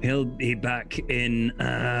happened? He'll be back in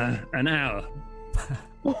an hour.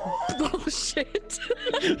 Oh shit.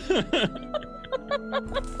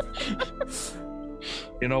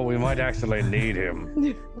 You know, we might actually need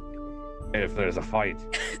him if there's a fight.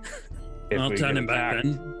 If I'll we turn get him back attacked.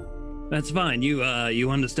 then. That's fine. You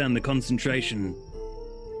understand the concentration.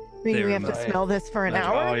 We There have to am I. smell this for an Oh,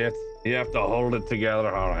 hour? you have to hold it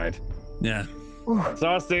together. All right. Yeah.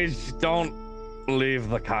 Sausage, don't leave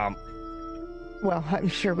the camp. Well, I'm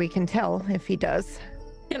sure we can tell if he does.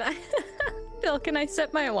 Can I, Bill? Can I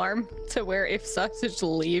set my alarm to where if Sausage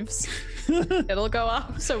leaves, it'll go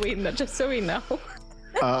off so we know, just so we know.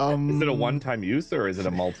 Is it a one-time use or is it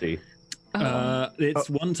a multi? It's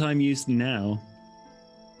one-time use now.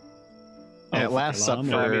 It Oh, lasts up alarm.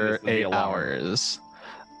 No, I mean, this for is the 8 alarm. hours.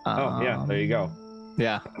 Oh, yeah, there you go.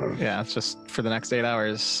 Yeah, it's just for the next 8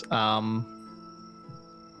 hours.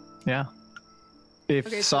 Yeah. If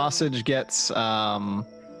Okay, so- Sausage gets,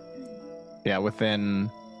 within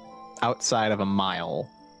outside of a mile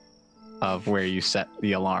of where you set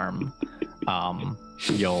the alarm,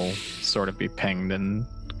 you'll sort of be pinged and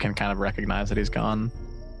can kind of recognize that he's gone.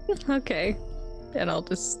 Okay. And I'll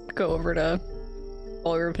just go over to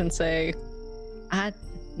Ulrip and say,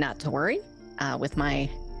 not to worry. With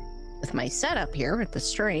my setup here with the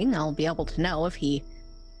string, I'll be able to know if he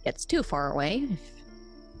gets too far away.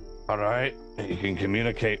 All right, you can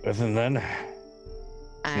communicate with him then.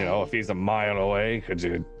 You know, if he's a mile away, could he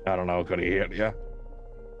hit you?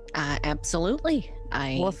 Absolutely.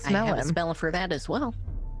 We'll I smell have a him. spell for that as well.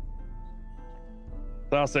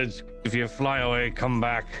 Sausage, if you fly away, come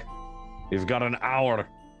back. You've got an hour.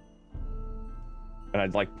 And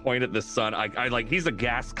I'd like point at the sun. I like he's a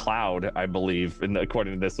gas cloud, I believe,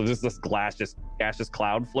 according to this. So just this gaseous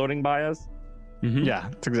cloud floating by us. Mhm. Yeah,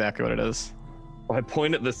 that's exactly what it is. I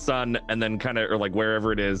point at the sun and then kind of, or like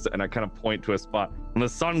wherever it is, and I kind of point to a spot. When the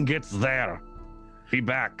sun gets there, be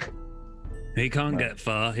back. He can't get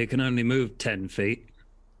far. He can only move 10 feet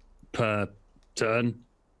per turn.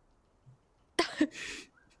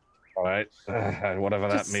 All right, whatever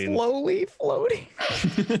that Just means. slowly floating.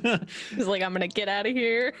 He's like, I'm gonna get out of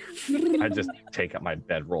here. I just take up my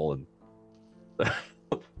bedroll and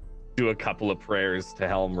do a couple of prayers to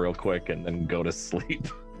Helm real quick, and then go to sleep.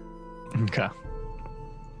 Okay.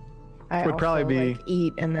 I Would probably also, be- like,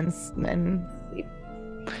 eat and then sleep.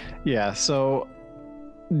 Yeah, so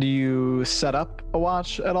do you set up a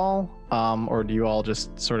watch at all? Or do you all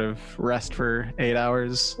just sort of rest for 8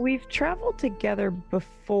 hours? We've traveled together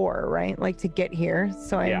before, right? Like to get here.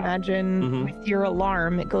 So I Yeah. imagine Mhm. with your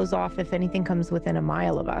alarm, it goes off if anything comes within a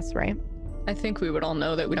mile of us, right? I think we would all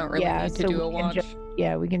know that we don't really Yeah, need to so do a we can watch.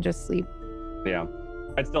 Yeah, we can just sleep. Yeah,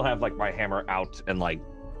 I'd still have like my hammer out, and like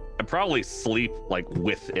I'd probably sleep like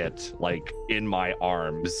with it, like in my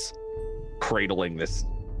arms, cradling this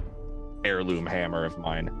heirloom hammer of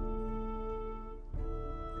mine.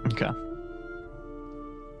 Okay.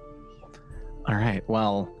 All right.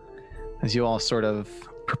 Well, as you all sort of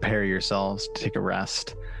prepare yourselves to take a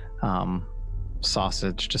rest,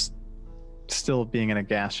 Sausage just still being in a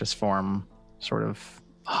gaseous form, sort of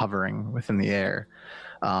hovering within the air,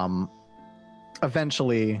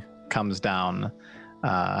 eventually comes down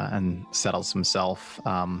and settles himself.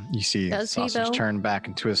 You see Does he, Sausage though? turn back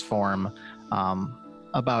into his form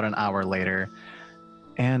about an hour later.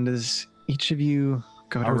 And as each of you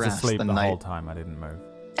go to I was rest, asleep the the night whole time. I didn't move.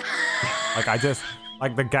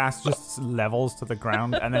 Like the gas just levels to the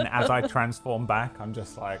ground, and then as I transform back, I'm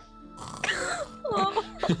just like,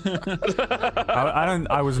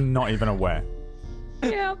 I was not even aware.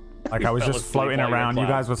 Yeah. Like I was fell just asleep floating while you were around. You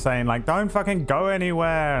cloud. guys were saying like, "Don't fucking go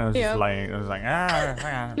anywhere." And I was Yeah. just laying. I was like,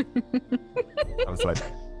 ah. I was like,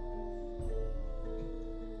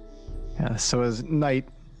 Yeah, so as night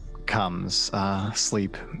comes,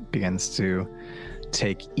 sleep begins to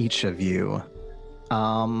take each of you.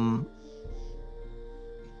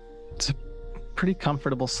 It's a pretty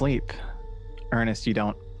comfortable sleep. Ernest, you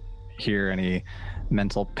don't hear any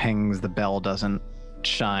mental pings. The bell doesn't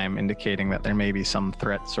chime, indicating that there may be some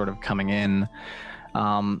threat sort of coming in.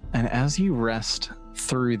 And as you rest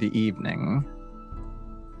through the evening,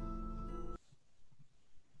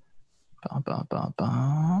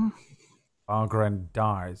 Argren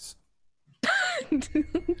dies.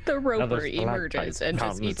 The roper stalactite emerges and just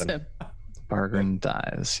comes eats and- him. Bargren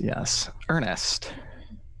dies, yes. Ernest,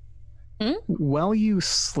 Hmm? while you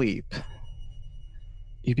sleep,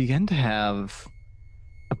 you begin to have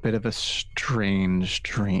a bit of a strange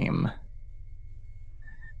dream.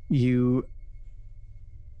 You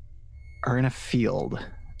are in a field,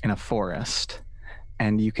 in a forest,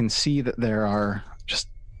 and you can see that there are just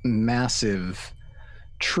massive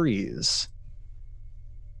trees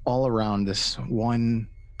all around this one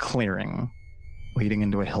clearing leading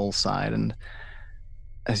into a hillside. And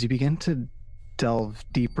as you begin to delve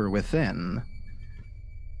deeper within,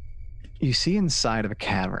 you see inside of a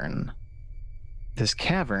cavern. This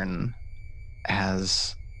cavern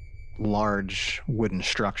has large wooden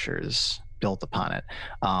structures built upon it,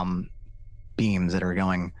 beams that are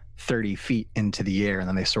going 30 feet into the air, and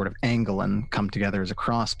then they sort of angle and come together as a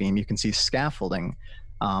cross beam. You can see scaffolding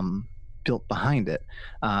built behind it,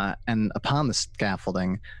 and upon the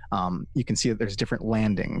scaffolding, you can see that there's different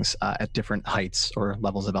landings at different heights or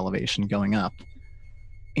levels of elevation going up,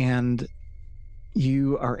 and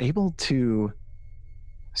you are able to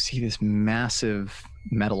see this massive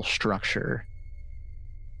metal structure.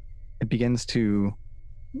 It begins to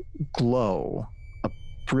glow a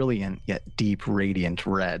brilliant yet deep radiant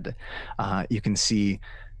red. You can see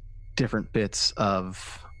different bits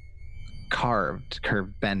of curved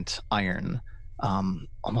bent iron,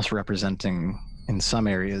 almost representing in some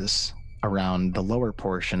areas around the lower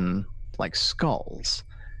portion like skulls.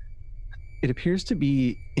 It appears to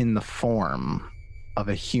be in the form of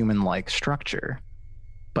a human-like structure,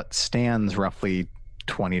 but stands roughly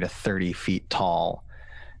 20 to 30 feet tall.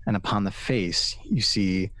 And upon the face, you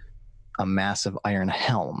see a massive iron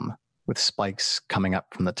helm with spikes coming up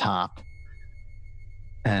from the top,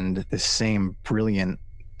 and the same brilliant,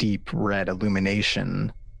 deep red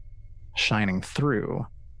illumination shining through.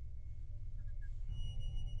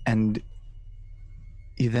 And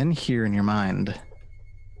you then hear in your mind,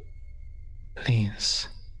 "Please,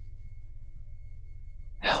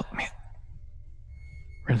 help me.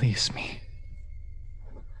 Release me."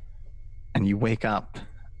 And you wake up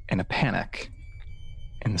in a panic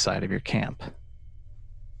inside of your camp.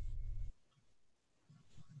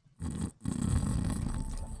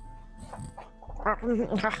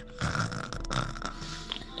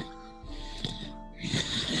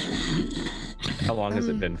 How long has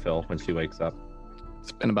it been, Phil, when she wakes up?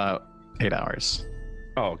 It's been about 8 hours.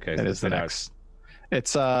 Oh, okay. That so is the 10 hours. next.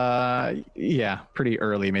 It's yeah, pretty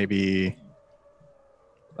early, maybe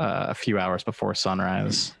a few hours before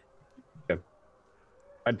sunrise.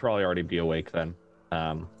 I'd probably already be awake then,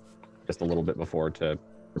 just a little bit before to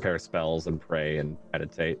prepare spells and pray and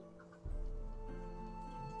meditate.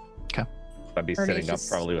 Okay. I'd be Ernie sitting up just-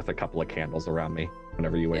 probably with a couple of candles around me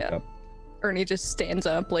whenever you wake Yeah. up. Ernie just stands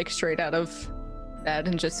up, like straight out of bed,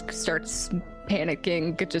 and just starts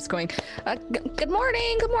panicking, just going, "Good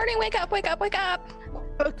morning, good morning, wake up, wake up, wake up,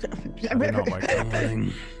 I did not wake up.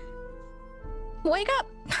 wake up."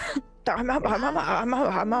 I'm up.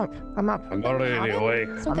 I'm already awake.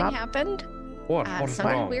 Something up. happened. What? What's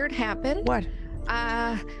Something wrong? weird happened. What?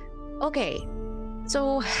 Okay.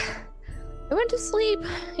 So I went to sleep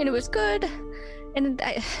and it was good. And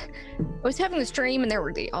I was having this dream and there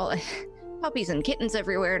were all puppies and kittens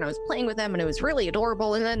everywhere and I was playing with them and it was really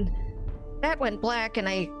adorable. And then that went black and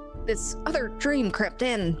this other dream crept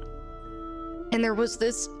in and there was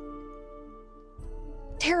this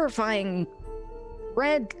terrifying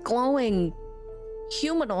red glowing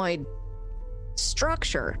humanoid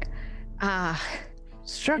structure. And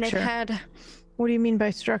Structure? What do you mean by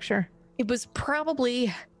structure? it was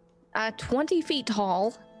probably 20 feet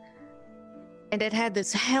tall, and it had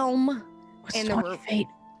this helm, What's and there 20 were feet?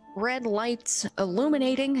 red lights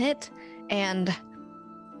illuminating it, and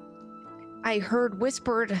I heard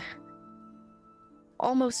whispered,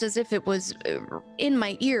 almost as if it was in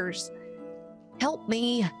my ears, "Help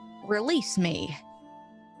me, release me."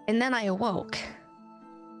 And then I awoke.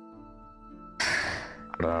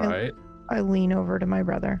 Right. I lean over to my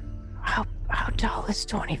brother. How tall is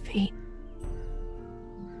 20 feet?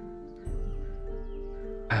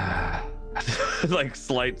 Like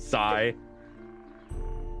slight sigh.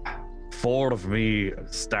 4 of me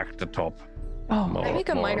stacked atop. Oh, More- Can I make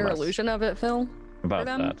a more or minor less. illusion of it, Phil? About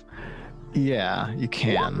them? that. Yeah, you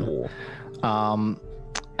can.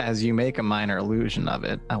 As you make a minor illusion of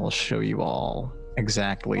it, I will show you all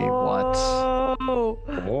exactly what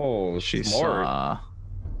Oh, she smart. saw.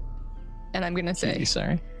 And I'm gonna say,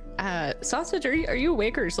 Sorry. Sausage, are you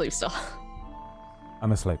awake or asleep still?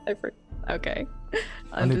 I'm asleep. Okay.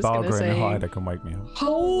 I'm Only just gonna Barger in say, a hider can wake me up.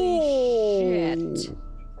 holy shit.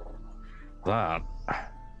 That.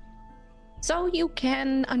 So you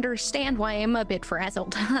can understand why I'm a bit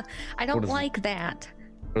frazzled. I don't What is it? like that.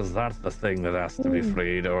 Is that the thing that has to be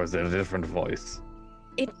freed, or is it a different voice?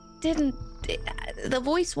 The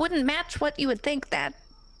voice wouldn't match what you would think that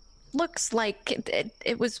looks like.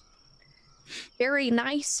 It was very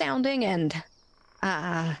nice sounding and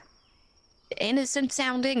innocent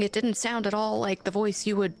sounding. It didn't sound at all like the voice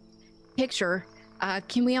you would picture.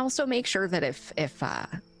 Can we also make sure that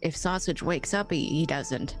if Sausage wakes up, he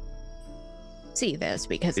doesn't see this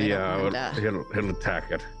because I don't want, he'll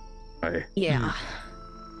attack it. yeah.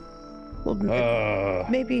 Well,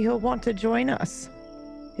 maybe he'll want to join us.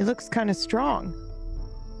 He looks kind of strong.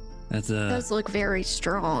 That's Does look very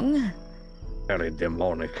strong. Very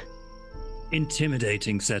demonic.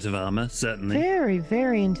 intimidating set of armor, certainly. Very,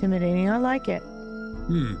 very intimidating. I like it.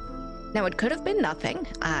 Now, it could have been nothing.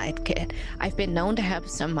 I've been known to have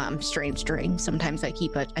some strange dreams. Sometimes I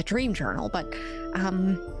keep a dream journal, but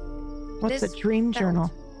what's this a dream felt-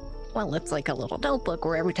 journal? Well, it's like a little notebook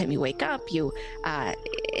where every time you wake up,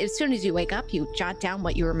 as soon as you wake up, you jot down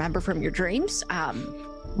what you remember from your dreams.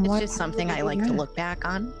 It's just something I like to look back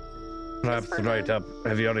on. Perhaps write up.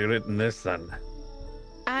 Have you already written this then?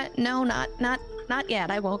 No, not yet.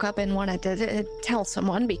 I woke up and wanted to tell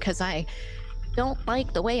someone because I don't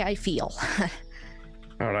like the way I feel.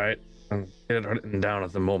 All right. Get it written down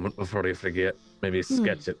at the moment before you forget. Maybe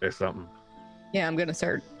sketch it or something. Yeah, I'm gonna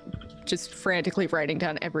start just frantically writing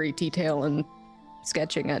down every detail and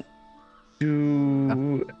sketching it.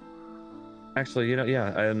 Actually,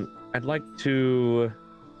 I'd like to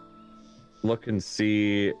look and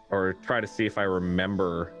see, or try to see if I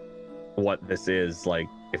remember what this is, like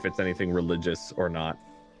if it's anything religious or not.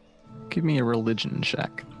 Give me a religion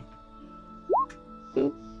check.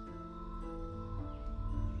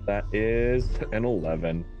 That is an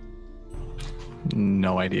 11.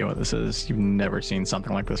 No idea what this is. You've never seen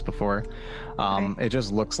something like this before. It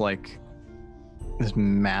just looks like this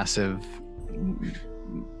massive,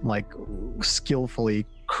 like skillfully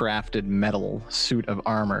crafted metal suit of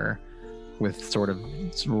armor with sort of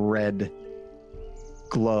red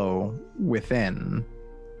glow within,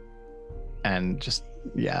 and just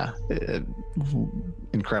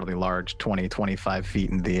incredibly large, 20-25 feet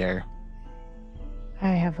in the air.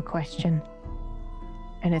 I have a question,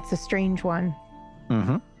 and it's a strange one.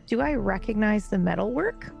 Mm-hmm. Do I recognize the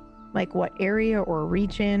metalwork? Like what area or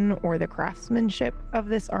region or the craftsmanship of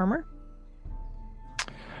this armor?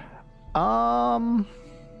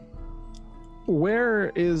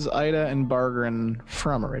 Where is Ida and Bargren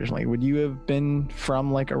from originally? Would you have been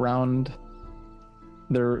from like around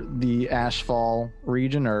the Ashfall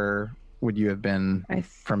region, or would you have been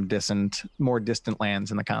from more distant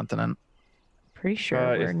lands in the continent? Pretty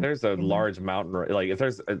sure. If there's a large mountain, like if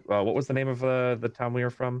there's, what was the name of the town we were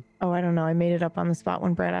from? Oh, I don't know. I made it up on the spot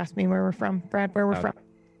when Brad asked me where we're from. Brad, where we're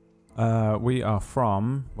from? We are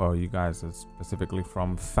from, well, you guys are specifically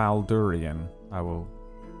from Faldurian. I will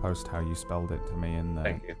post how you spelled it to me in the...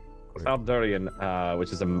 Thank you. Faldurian,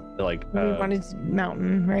 which is we wanted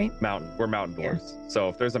mountain, right? Mountain. We're mountain dwarves. Yeah. So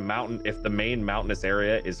if there's a mountain, if the main mountainous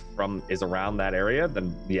area is around that area,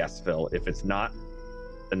 then yes, Phil. If it's not,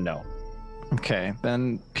 then no. Okay,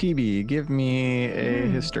 then PB, give me a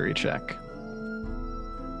history check.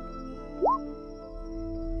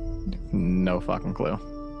 No fucking clue.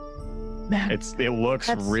 It looks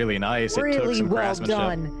really nice. Really, it took some well craftsmanship.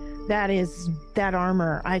 done. That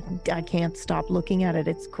armor. I can't stop looking at it.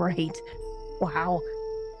 It's great. Wow.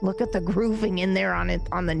 Look at the grooving in there on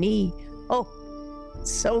the knee. Oh,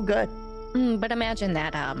 so good. But imagine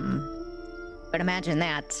that.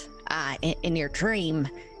 In your dream,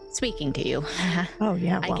 speaking to you. Oh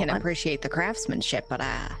yeah. I can appreciate the craftsmanship, but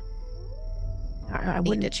I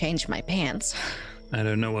need to change my pants. I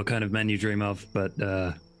don't know what kind of men you dream of, but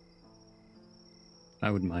I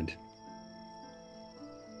wouldn't mind.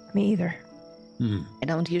 Me either. I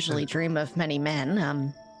don't usually dream of many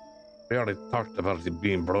men. We already talked about it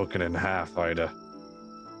being broken in half, Ida.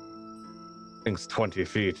 Thing's 20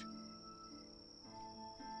 feet.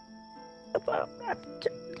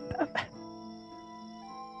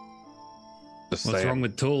 What's wrong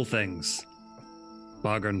with tall things?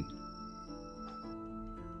 Bargain.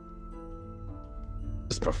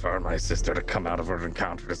 Just prefer my sister to come out of her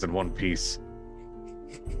encounters in one piece.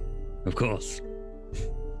 Of course.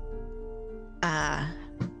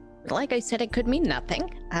 Like I said, it could mean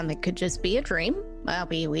nothing. It could just be a dream.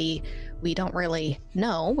 We don't really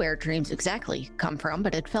know where dreams exactly come from,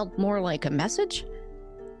 but it felt more like a message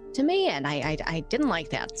to me, and I didn't like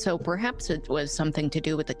that. So perhaps it was something to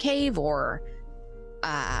do with the cave, or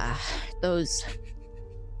the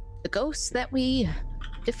ghosts that we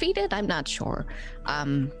defeated. I'm not sure.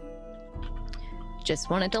 Just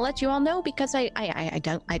wanted to let you all know because I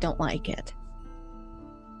don't like it.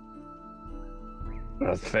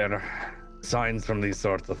 That's fair. Signs from these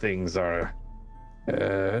sorts of things are...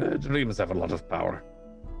 dreams have a lot of power.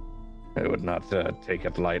 I would not take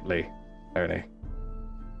it lightly, Ernie.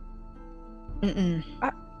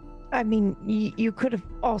 I mean, you could have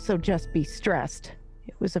also just be stressed.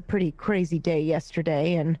 It was a pretty crazy day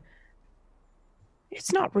yesterday, and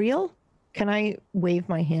it's not real. Can I wave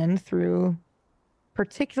my hand through,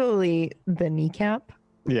 particularly the kneecap?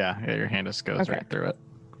 Yeah, your hand just goes Okay. right through it.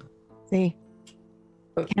 See?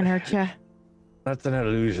 Can't hurt ya. That's an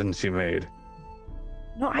illusion she made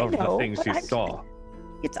No, I of know. the things but she saw.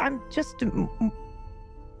 I'm just.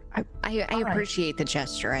 I All right. appreciate the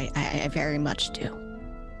gesture. I very much do.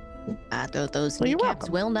 Those Well, you're kneecaps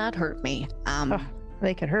welcome. will not hurt me. Oh.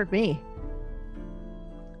 They could hurt me.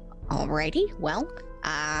 Alrighty. Well,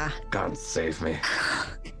 God save me.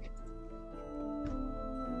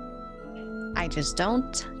 I just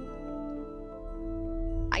don't.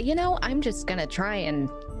 I'm just gonna try and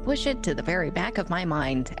push it to the very back of my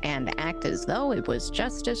mind and act as though it was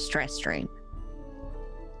just a stress strain.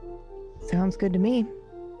 Sounds good to me.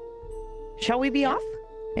 Shall we be off?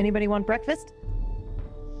 Anybody want breakfast?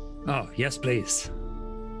 Oh, yes, please.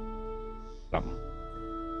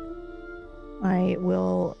 I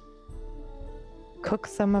will cook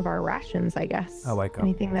some of our rations, I guess. I'll wake up.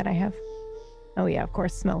 Anything that I have. Oh yeah, of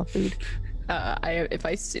course, smell of food.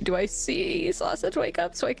 Do I see Sausage wake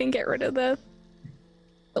up so I can get rid of the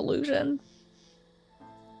illusion?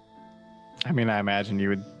 I mean, I imagine you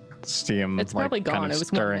would see him It's probably kind gone. of It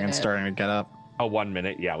was 1 stirring and minute. starting to get up. Oh, 1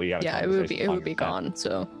 minute. Yeah, we got. Yeah, it would be gone.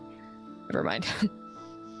 So, never mind.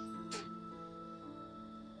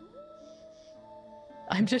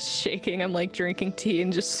 I'm just shaking. I'm like drinking tea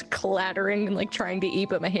and just clattering and like trying to eat,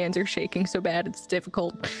 but my hands are shaking so bad it's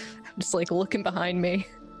difficult. I'm just like looking behind me.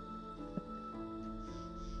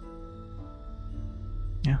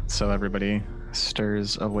 Yeah, so everybody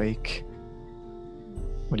stirs awake.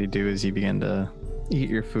 What you do is you begin to eat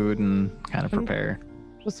your food and kind of prepare.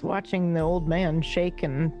 Just watching the old man shake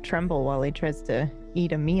and tremble while he tries to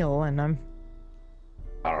eat a meal, and I'm.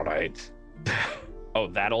 All right. Oh,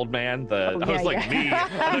 that old man? I was yeah, like, yeah. me.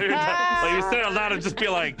 Like you said it loud and just be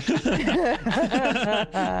like,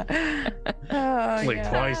 Oh, like yeah.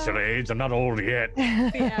 twice your age. I'm not old yet.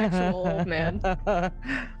 The actual old man.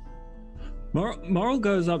 Moral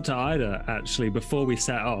goes up to Ida actually before we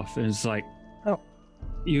set off, and it's like, Oh.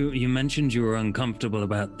 You mentioned you were uncomfortable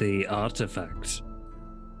about the artifact.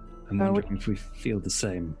 I'm Oh, wondering if we feel the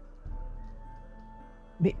same.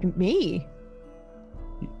 Me?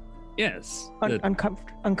 Yes, the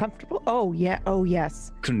Uncomfortable? Oh, yeah. Oh,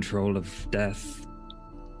 yes. control of death.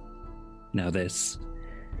 Now this.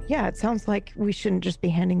 Yeah, it sounds like we shouldn't just be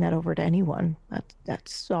handing that over to anyone.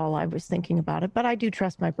 That's all I was thinking about it. But I do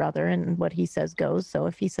trust my brother, and what he says goes. So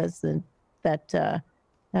if he says that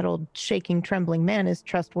old shaking, trembling man is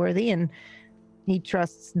trustworthy, and he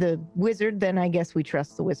trusts the wizard, then I guess we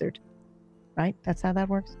trust the wizard. Right? That's how that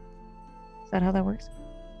works? Is that how that works?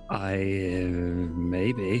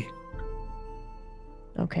 Maybe.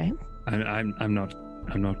 Okay. I'm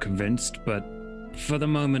not convinced, but for the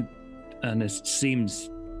moment, Ernest seems,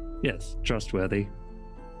 yes, trustworthy.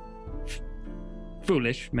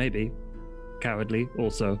 Foolish, maybe. Cowardly,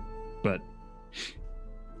 also, but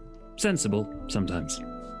sensible sometimes.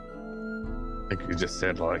 I think you just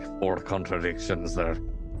said like 4 contradictions there.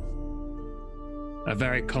 A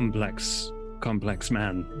very complex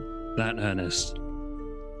man, that Ernest.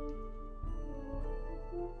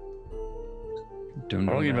 Don't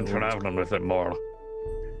know How long have you been that word. traveling with him, Moral?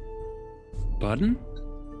 Pardon?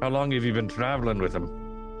 How long have you been traveling with him?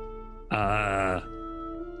 How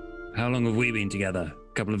long have we been together?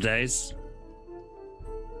 A couple of days?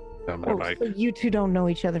 Oh, so you two don't know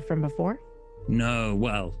each other from before? No,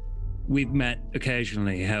 well, we've met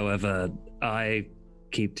occasionally. However, I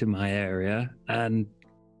keep to my area, and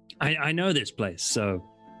I know this place, so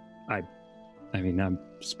I mean, I'm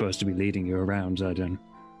supposed to be leading you around. I don't.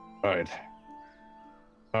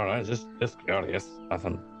 All right, just curious.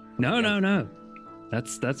 Nothing. No.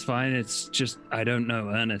 That's fine. It's just I don't know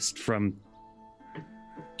Ernest from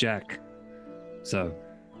Jack, so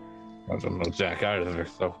I don't know Jack either.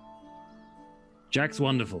 So Jack's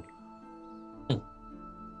wonderful. I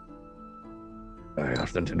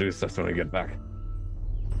have to introduce us when we get back.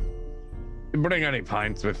 You bring any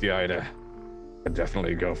pints with you, Ida? I'd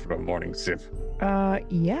definitely go for a morning sip.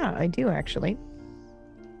 Yeah, I do actually.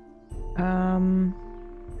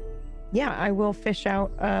 Yeah, I will fish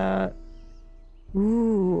out,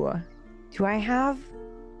 ooh, do I have?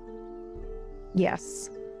 Yes,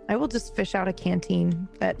 I will just fish out a canteen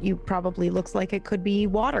that you probably looks like it could be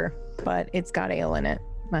water, but it's got ale in it.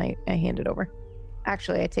 I hand it over.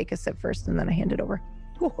 Actually, I take a sip first and then I hand it over.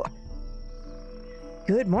 Ooh.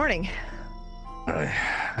 Good morning.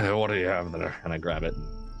 What do you have there? And I grab it and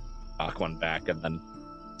knock one back and then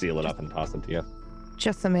seal it up and toss it to you.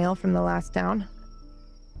 Just some ale from the last town.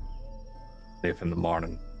 Sleep in the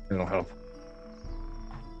morning. It'll help.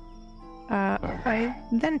 I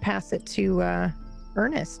then pass it to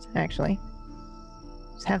Ernest, actually.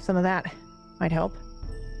 Just have some of that. Might help.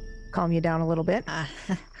 Calm you down a little bit. I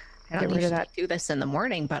Get don't rid of usually that. do this in the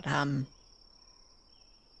morning, but I'm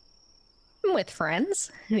with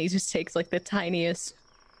friends. And he just takes like the tiniest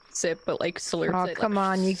sip, but like slurps Oh, it. come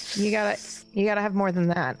on. You gotta have more than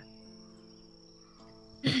that.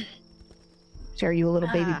 Share you a little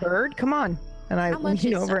baby bird? Come on. And I How much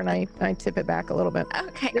lean is over and I tip it back a little bit.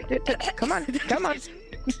 Okay. Come on, come on.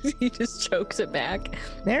 He just chokes it back.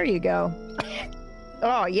 There you go.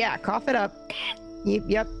 Oh yeah, cough it up.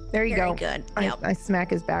 Yep. There you Very go. good. Yep. I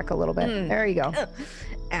smack his back a little bit. Mm. There you go.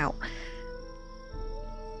 Ow.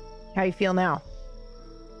 How you feel now?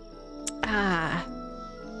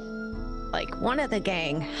 Like one of the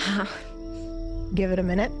gang. Give it a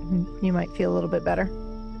minute. And you might feel a little bit better.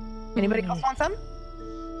 Anybody else want some?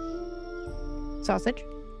 Sausage?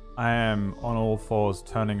 I am on all fours,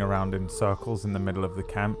 turning around in circles in the middle of the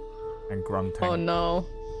camp and grunting. Oh no.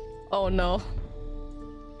 Oh no.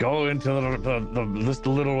 Go into just a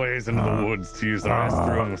little ways into the woods to use the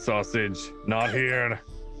restroom, Sausage. Not here.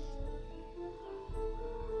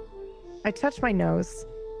 I touch my nose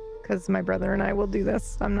because my brother and I will do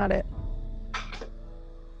this. I'm not it.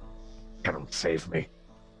 Come save me.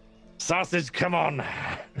 Sausage, come on.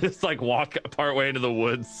 Just like walk part way into the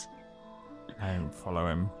woods. I follow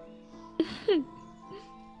him.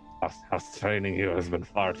 House training here has been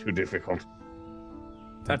far too difficult.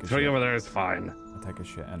 That Take a tree shit. over there is fine. I take a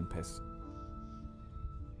shit and piss.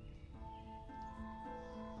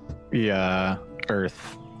 The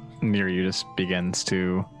earth near you just begins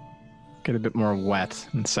to get a bit more wet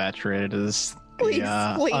and saturated as Please,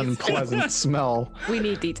 the please. unpleasant smell We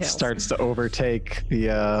need details. starts to overtake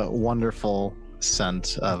the wonderful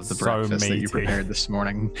scent of the So breakfast that you meaty. prepared this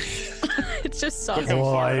morning. It's just Took sausage. him Oh,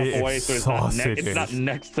 far enough it's away so it's not, sausages. it's not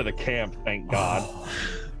next to the camp, thank God.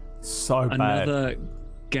 So bad. Another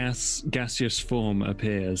gaseous form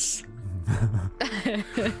appears.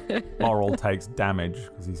 Moral takes damage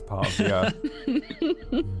because he's part of the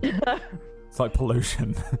earth. It's like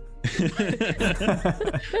pollution.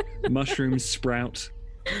 Mushrooms sprout.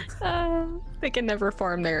 They can never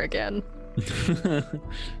farm there again.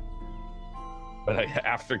 But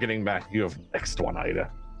after getting back, you have next one,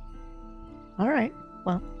 Ida. All right.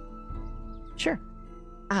 Well, sure.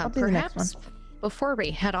 I'll do the next Perhaps before we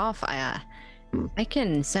head off, I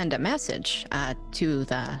can send a message to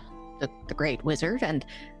the great wizard and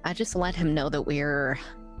just let him know that we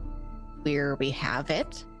have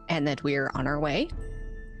it and that we're on our way.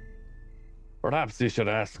 Perhaps you should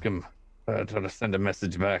ask him to send a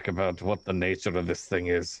message back about what the nature of this thing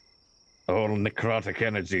is. The whole necrotic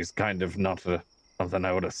energy is kind of not something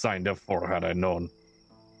I would have signed up for had I known.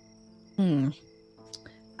 Or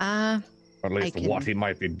at least I what can- he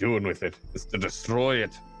might be doing with it is to destroy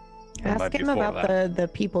it. Ask But him before about that- the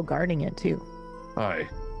people guarding it too. Aye.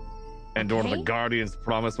 And or the Okay. Guardians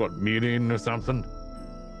promise what, meeting or something?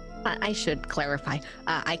 I should clarify.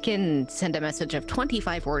 I can send a message of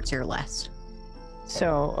 25 words or less.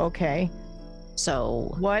 So, okay.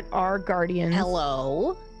 So, What are guardians?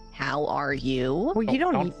 hello, how are you? Well, you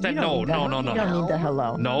don't don't need. say- You don't no, need that. no, no, You no, don't no. need the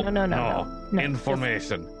hello. No, No.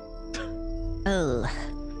 Information. Ugh,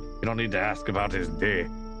 You don't need to ask about his day.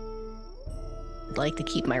 I'd like to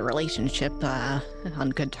keep my relationship on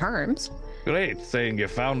good terms. Great, saying you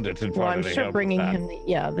found it and Well, I'm probably sure help bringing with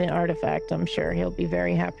that. him, the artifact. I'm sure he'll be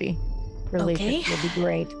very happy. Relationship will be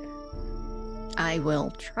great. I will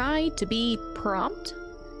try to be prompt,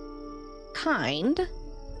 kind,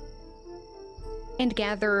 and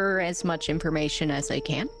gather as much information as I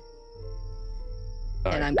can. And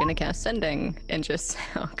Alright. I'm gonna cast sending and just,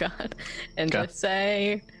 oh god, and Okay. just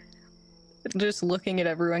say, just looking at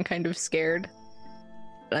everyone kind of scared.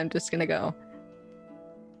 And I'm just gonna go,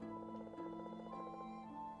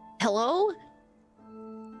 hello?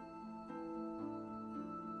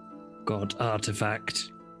 God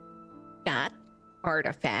artifact. Got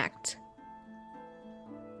artifact.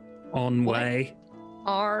 On What? way.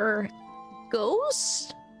 Are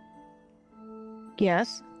ghosts?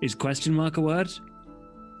 Yes. Is question mark a word?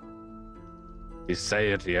 You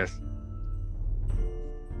say it, yes.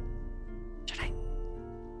 Should I?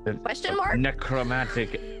 It- Question mark?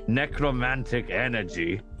 Necromantic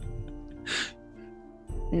energy.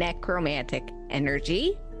 Necromantic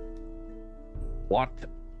energy. What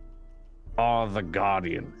are the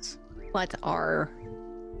Guardians? What are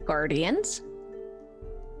guardians?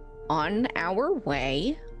 On our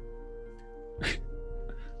way.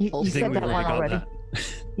 You You said think that we've one got already. that?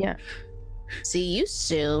 Yeah. See you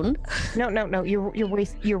soon. No.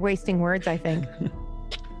 You're wasting words. I think.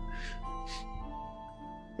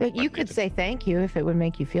 You could say thank you if it would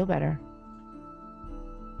make you feel better.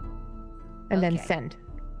 And then Okay. send.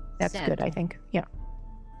 That's Send. good, I think. Yeah.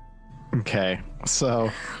 Okay, so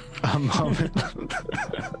a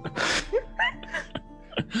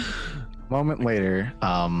moment later,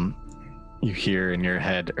 you hear in your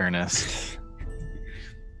head, Ernest,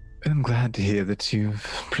 I'm glad to hear that you've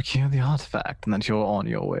procured the artifact and that you're on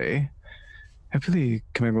your way. Hopefully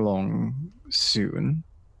coming along soon.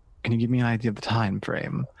 Can you give me an idea of the time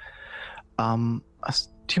frame? As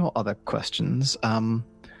to your other questions, a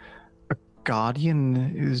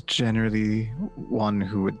guardian is generally one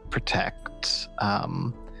who would protect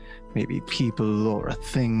maybe people or a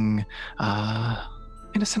thing,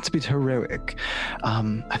 in a sense a bit heroic.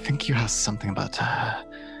 I think you have something about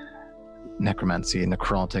necromancy,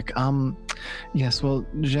 necrotic. Yes, well,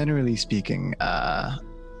 generally speaking,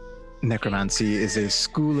 necromancy is a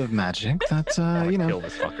school of magic that, Kill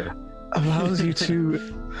this fucker. allows you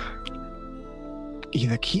to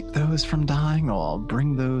either keep those from dying or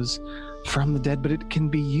bring those from the dead, but it can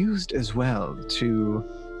be used as well to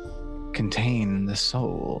contain the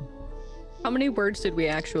soul. How many words did we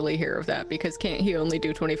actually hear of that? Because can't he only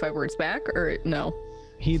do 25 words back, or no?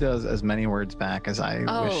 He does as many words back as I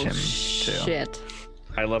wish him to. Shit.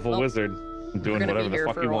 High level Well, wizard doing gonna be whatever the here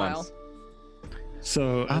fuck for he a while. wants.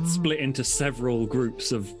 So it's split into several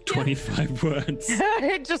groups of 25 words.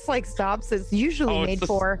 It just like stops. It's usually Oh, it's made just-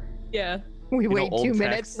 for. Yeah. We know, wait old 2 text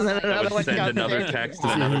minutes and then that another would one send comes another in. text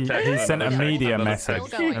and another text. He and sent a another text, media another message.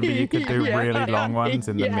 text. Remember, you could do Yeah. really long ones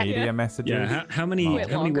in the Yeah. media messages. Yeah, how many Oh. how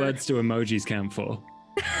many Longer. words do emojis count for?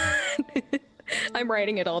 I'm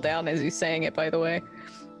writing it all down as he's saying it, by the way.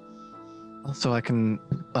 Also, I can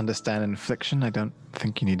understand infliction. I don't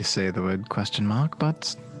think you need to say the word question mark,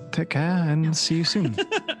 but take care and see you soon.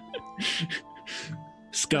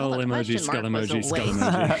 Skull Well, the emoji, question skull mark was a emoji, skull waste.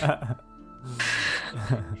 emoji.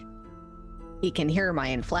 He can hear my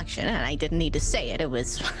inflection, and I didn't need to say it. It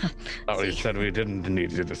was. Oh, you See, said we didn't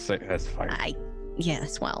need you to say. That's fine.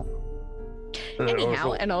 yes, well. Uh, Anyhow,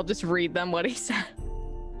 also- and I'll just read them what he said.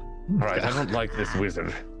 All right, I don't like this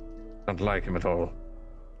wizard. Don't like him at all.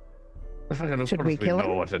 Of Should course we kill know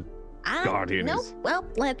him? what a Guardian no, is- well,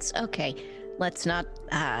 let's not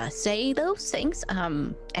say those things.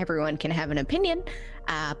 Everyone can have an opinion,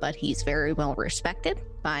 but he's very well respected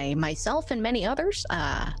by myself and many others.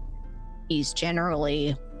 He's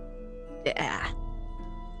generally,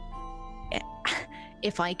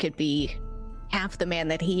 if I could be half the man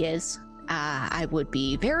that he is, I would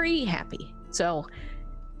be very happy. So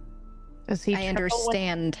Does he I tremble when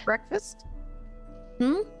understand. breakfast?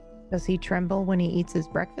 Hmm? Does he tremble when he eats his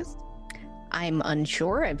breakfast? I'm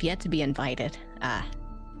unsure. I've yet to be invited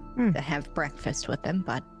Hmm. to have breakfast with them,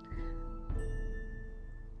 but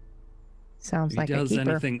Sounds If like he a does keeper.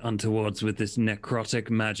 anything untowards with this necrotic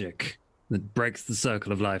magic that breaks the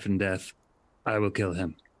circle of life and death, I will kill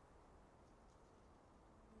him.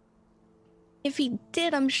 if he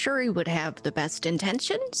did, I'm sure he would have the best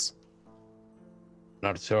intentions.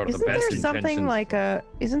 not sure of the Isn't best there something intentions. like a?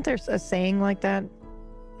 Isn't there a saying like that?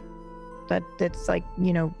 That's like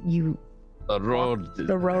you the road.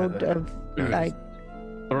 the road of like.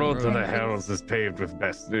 The road to the Yeah. hells is paved with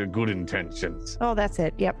best good intentions. Oh, that's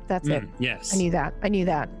it. Yep, that's it. Yes. I knew that. I knew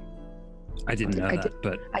that. I didn't know I that, did-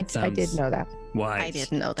 but I sounds did know that. wise. I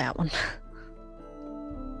didn't know that one.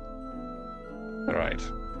 All right.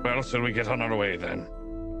 Well, shall we get on our way then?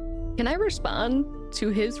 Can I respond to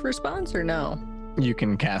his response or no? You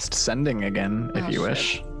can cast sending again if Oh, you shit.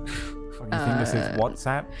 wish. Fuck, you think this is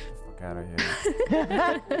WhatsApp? Fuck out of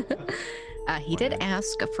here. He did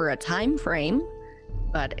ask for a time frame,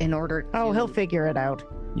 but in order to, Oh, he'll figure it out.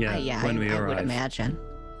 Yeah, yeah, when we I would arrive. imagine.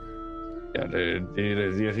 Yeah,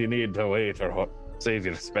 if you need to wait or save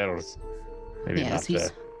your spells, maybe Yes,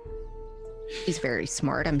 not. he's very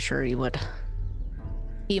smart. I'm sure he would.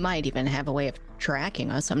 He might even have a way of tracking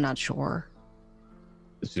us. I'm not sure.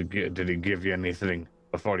 Did he give you anything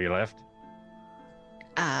before you left?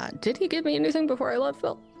 Did he give me anything before I left,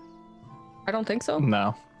 Phil? I don't think so.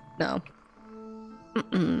 No. No.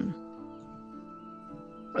 Mm-mm.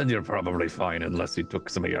 And you're probably fine unless he took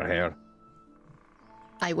some of your hair.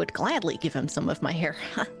 I would gladly give him some of my hair.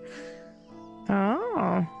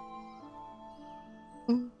 Oh.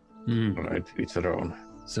 Hmm. All right, each their own.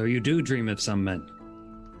 So you do dream of some men.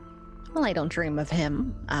 Well, I don't dream of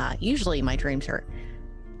him. Usually my dreams are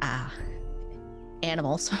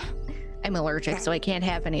animals. I'm allergic, so I can't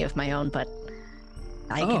have any of my own, but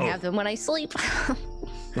I can Oh. have them when I sleep.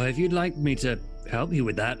 Well, if you'd like me to help you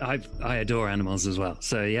with that, I adore animals as well.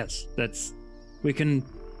 So yes, We can.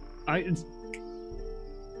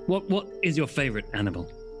 What is your favorite animal?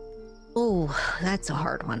 Oh, that's a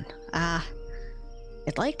hard one.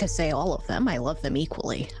 I'd like to say all of them. I love them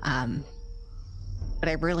equally. But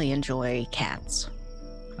I really enjoy cats.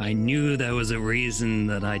 I knew there was a reason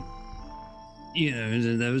that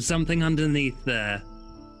there was something underneath there.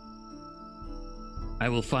 I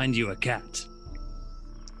will find you a cat.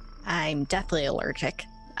 I'm deathly allergic.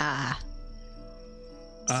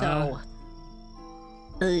 So.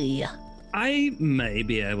 I may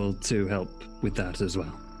be able to help with that as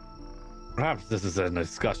well. Perhaps this is a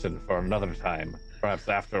discussion for another time. Perhaps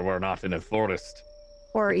after we're not in a forest.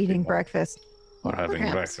 Or eating breakfast. Or having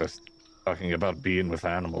Perhaps. breakfast. Talking about being with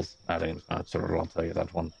animals. That ain't natural, I'll tell you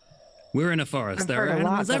that one. We're in a forest. I've There are heard a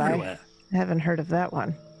lot, animals but everywhere. I haven't heard of that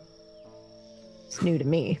one. It's new to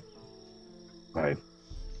me. Right.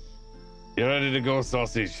 You ready to go,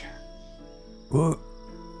 Sausage? What?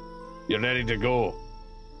 You ready to go?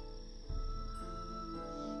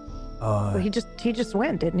 Well, he just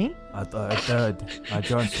went, didn't he? I did. I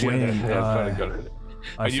just Yeah, went. that's very good.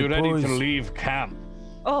 I Are you ready to suppose- leave camp?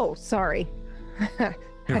 Oh, sorry. I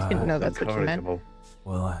didn't know that's what you meant. Encourageable.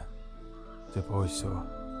 Well, I suppose so.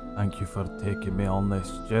 Thank you for taking me on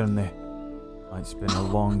this journey. It's been a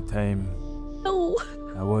long time. No.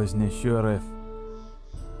 I wasn't sure if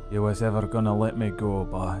you was ever gonna let me go,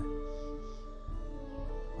 but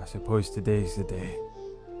I suppose today's the day.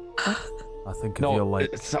 I think of you like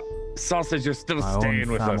Sausage, you're still my staying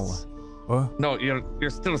own with family. us. What? No, you're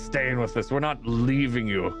still staying with us. We're not leaving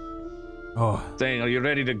you. Oh, Saying, are you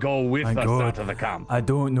ready to go with Thank us God. out of the camp? I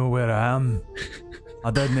don't know where I am.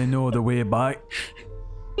 I didn't know the way back.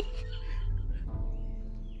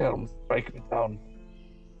 Break me down.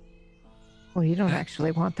 Well, you don't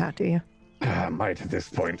actually want that, do you? I might at this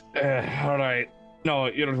point. All right. No,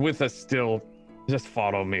 you're with us still. Just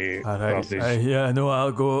follow me. All right. Sausage. Yeah, no,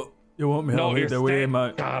 I'll go. You want me to No, lead you're the way, staying.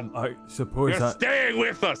 man? God, I suppose you're staying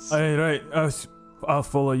with us. Aye, right. I'll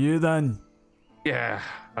follow you then. Yeah.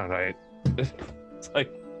 All right. It's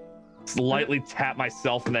like slightly tap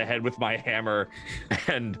myself in the head with my hammer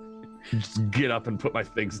and just get up and put my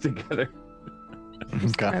things together.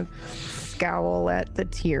 Okay. Scowl at the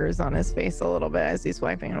tears on his face a little bit as he's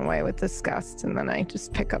wiping it away with disgust, and then I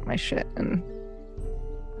just pick up my shit and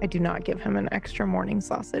I do not give him an extra morning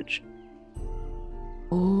sausage.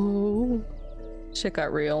 Ooh. Shit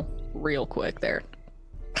got real quick there.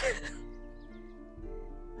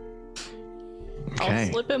 I'll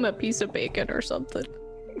Okay. slip him a piece of bacon or something.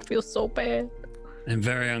 I feel so bad. I'm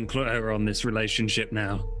very unclear on this relationship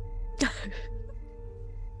now.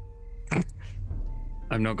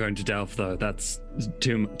 I'm not going to delve though. That's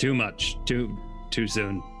too much. Too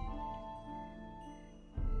soon.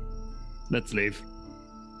 Let's leave.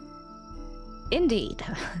 Indeed.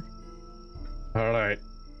 All right.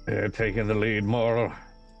 You're taking the lead, Moral.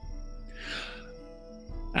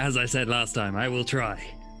 As I said last time, I will try.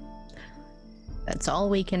 That's all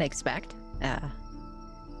we can expect.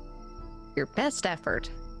 Your best effort.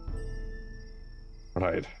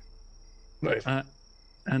 Right. Right.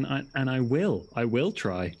 And I will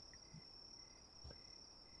try.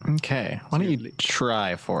 Okay. Why don't you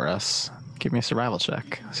try for us? Give me a survival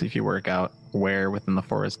check. See if you work out where within the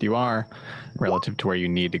forest you are relative to where you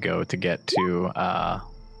need to go to get to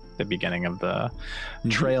the beginning of the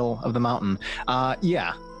trail of the mountain.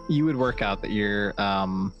 Yeah, you would work out that you're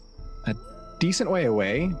a decent way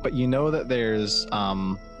away, but you know that there's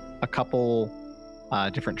a couple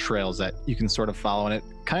different trails that you can sort of follow, and it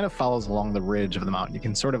kind of follows along the ridge of the mountain. You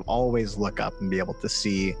can sort of always look up and be able to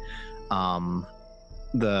see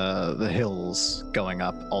the hills going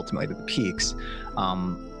up ultimately to the peaks.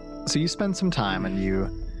 So you spend some time and you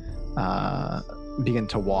begin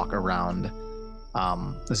to walk around.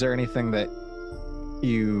 Is there anything that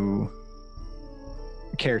you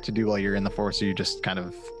care to do while you're in the forest, or are you just kind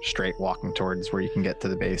of straight walking towards where you can get to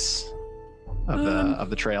the base of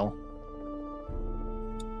the trail?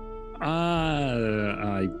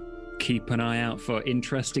 I keep an eye out for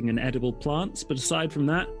interesting and edible plants, but aside from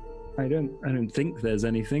that, I don't think there's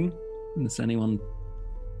anything. Unless anyone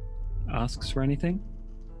asks for anything.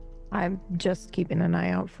 I'm just keeping an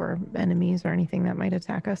eye out for enemies or anything that might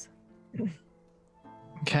attack us.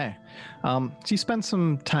 Okay. So you spend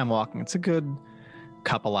some time walking. It's a good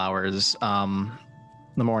couple hours.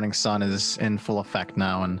 The morning sun is in full effect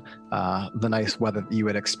now, and the nice weather that you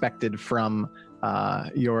had expected from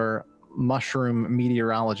your mushroom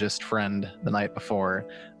meteorologist friend the night before,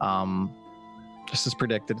 just as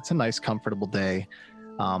predicted. It's a nice, comfortable day.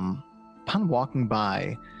 Upon walking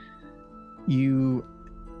by, you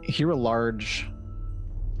hear a large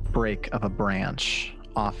break of a branch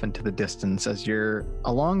off into the distance as you're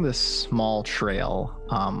along this small trail,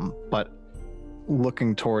 but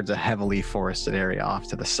looking towards a heavily forested area off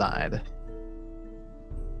to the side.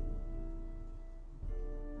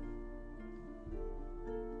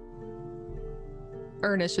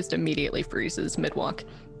 Ernest just immediately freezes mid-walk.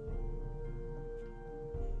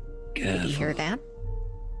 Did you hear that?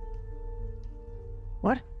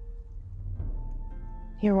 What?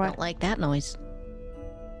 Hear what? Don't like that noise.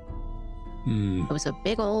 It was a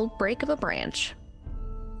big old break of a branch.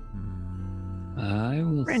 I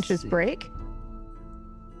will Branches see. break?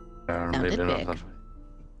 Sounded big.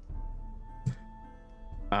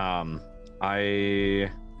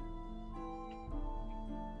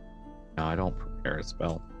 I don't prepare a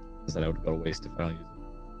spell because then I would go to waste if I don't use it.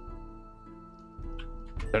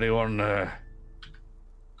 Anyone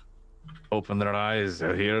open their eyes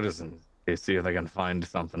out here and they see if they can find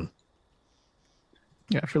something?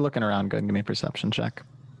 Yeah, if you're looking around, go ahead and give me a perception check.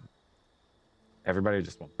 Everybody, or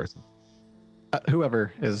just one person?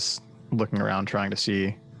 Whoever is looking around trying to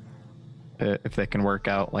see if they can work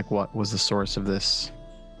out like what was the source of this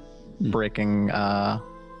breaking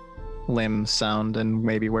limb sound and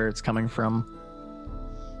maybe where it's coming from.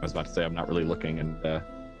 I was about to say I'm not really looking, and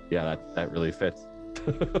yeah, that really fits.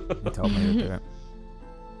 You told me to do it.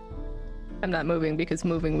 I'm not moving because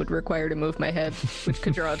moving would require to move my head, which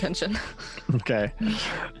could draw attention. Okay.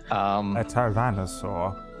 A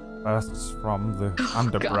tyrannosaur bursts from the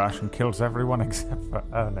underbrush and kills everyone except for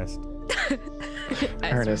Ernest.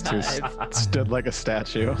 Ernest, who stood like a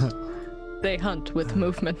statue. They hunt with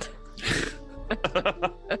movement.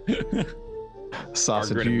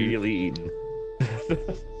 Sausage, Bargain immediately eaten.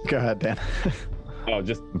 Go ahead, Dan. Oh,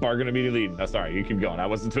 just bargain immediately eaten. Oh, sorry, you keep going. I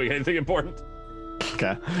wasn't doing anything important.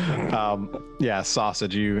 Okay. Yeah,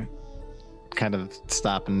 Sausage, you kind of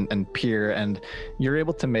stop and peer, and you're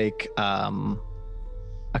able to make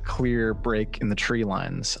a clear break in the tree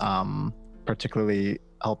lines, particularly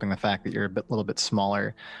helping the fact that you're a little bit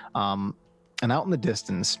smaller. And out in the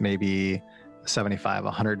distance, maybe 75,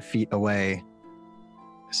 100 feet away,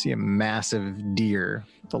 you see a massive deer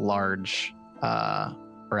with a large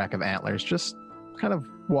rack of antlers just kind of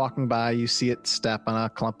walking by. You see it step on a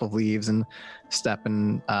clump of leaves and step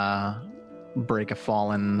and break a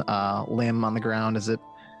fallen limb on the ground as it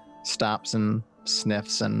stops and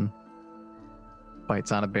sniffs and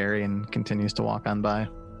bites on a berry and continues to walk on by.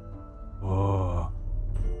 Oh,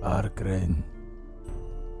 Argrin.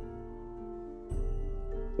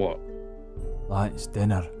 What? That's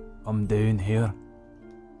dinner. Come down here.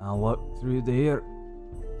 I look through there.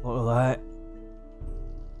 Look at that.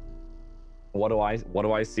 What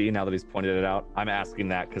do I see now that he's pointed it out? I'm asking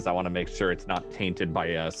that because I want to make sure it's not tainted by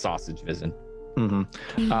a sausage vision.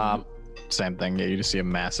 Mm-hmm. Same thing. Yeah, you just see a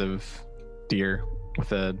massive deer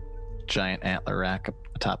with a giant antler rack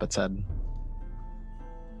atop its head.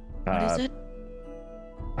 What is it?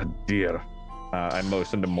 A deer. I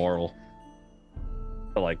motioned to Moral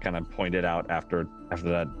to like kind of point it out after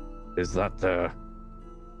that. Is that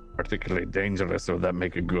particularly dangerous, or would that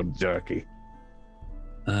make a good jerky?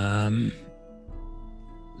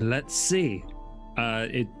 Let's see.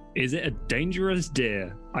 Is it a dangerous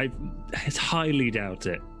deer? I highly doubt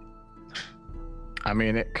it. I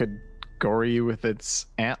mean, it could gore you with its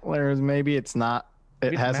antlers. Maybe it's not.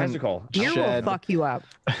 It It's hasn't. magical. Deer will shed- fuck you up.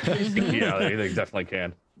 Yeah, they definitely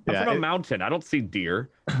can. I'm Yeah, from a it- mountain. I don't see deer.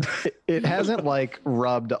 It hasn't like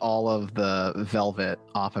rubbed all of the velvet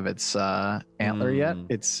off of its antler yet.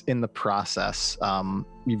 It's in the process.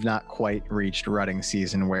 You've not quite reached rutting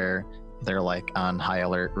season where they're like on high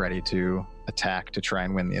alert, ready to attack to try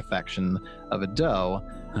and win the affection of a doe.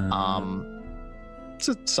 It's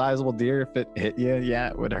a sizable deer. If it hit you, yeah,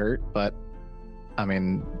 it would hurt. But I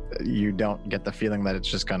mean, you don't get the feeling that it's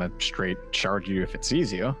just gonna straight charge you if it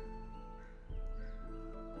sees you.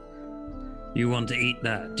 You want to eat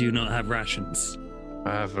that? Do you not have rations?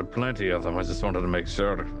 I have plenty of them. I just wanted to make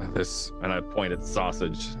sure this. And I point at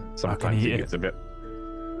sausage. Sometimes eat he it. gets a bit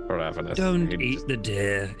ravenous. Don't He eat just- the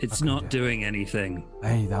deer. It's I can not do- doing anything.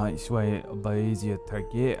 Hey, that's why it'll be easier to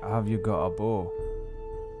get. Have you got a bow?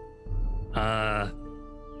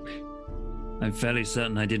 I'm fairly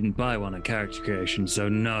certain I didn't buy one at character creation, so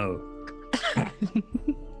no.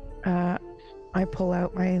 I pull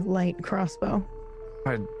out my light crossbow.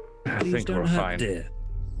 I Please think don't we're hurt fine. deer.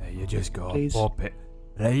 Yeah, you just gotta Please. pop it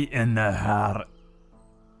right in the heart.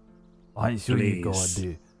 That's what you gotta Please.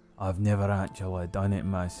 do. I've never actually done it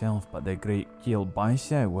myself, but the great Keel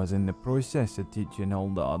Baisa was in the process of teaching all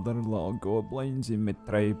the other little goblins in my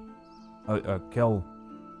tribe how to kill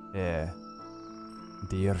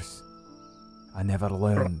deers. I never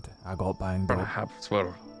learned. I got banged up. Perhaps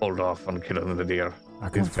we'll hold off on killing the deer. I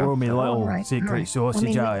could Okay. throw me little Alright, secret alright. sausage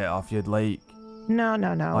Let me- at it if you'd like. No.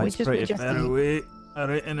 We It's just pretty ate. far away. I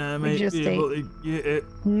reckon I might just be able to get it.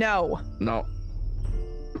 No, No.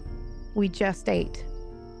 we just ate.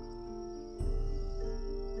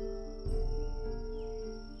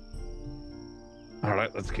 All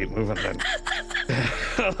right, let's keep moving then.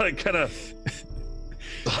 Like kind of.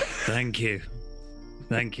 Thank you.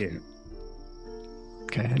 Thank you.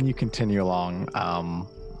 Okay, and you continue along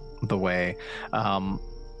the way.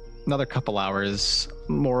 Another couple hours.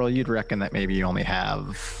 Moral, you'd reckon that maybe you only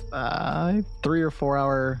have 3 or 4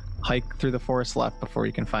 hour hike through the forest left before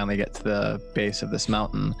you can finally get to the base of this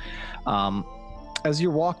mountain. As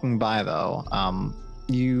you're walking by, though,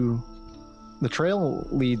 the trail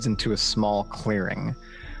leads into a small clearing.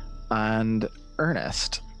 And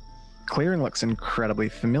Ernest, clearing looks incredibly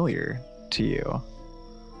familiar to you.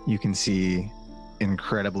 You can see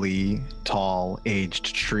incredibly tall,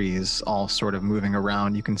 aged trees all sort of moving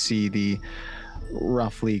around. You can see the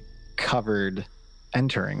roughly covered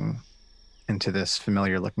entering into this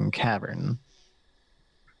familiar looking cavern.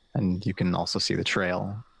 And you can also see the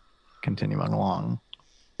trail continuing along.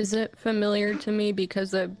 Is it familiar to me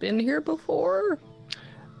because I've been here before?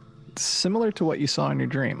 Similar to what you saw in your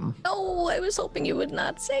dream. Oh, I was hoping you would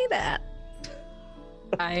not say that.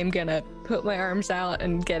 I'm gonna put my arms out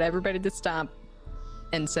and get everybody to stop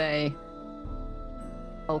and say,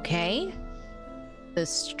 okay, the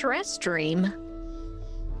stress dream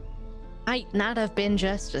might not have been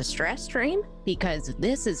just a stress dream because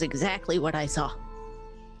this is exactly what I saw.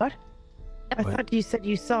 What? I What? thought you said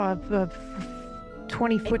you saw a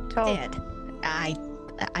 20-foot tall. Did.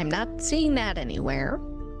 I'm not seeing that anywhere.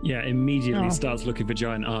 Yeah, immediately Oh. starts looking for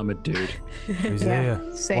giant armored dude. He's Yeah,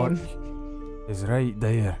 there. same. Look, he's right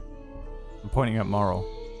there. I'm pointing at Moral.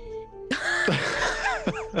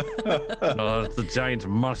 No, it's a giant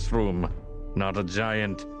mushroom, not a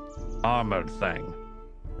giant armored thing.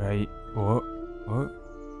 Right. What? What?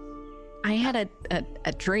 I had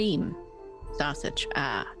a dream, Sausage.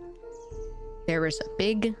 There was a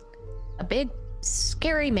big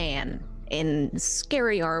scary man in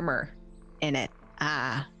scary armor in it.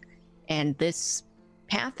 And this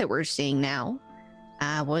path that we're seeing now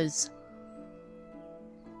was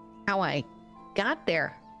how I got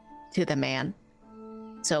there to the man.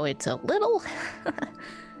 So it's a little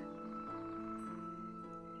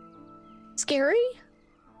scary.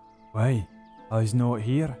 Why? He's not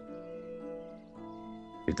here.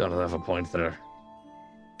 He does have a point there.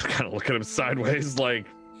 Kind of look at him sideways, like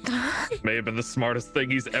may have been the smartest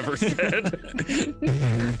thing he's ever said.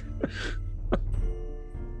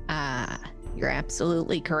 You're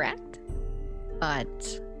absolutely correct.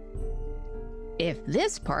 But if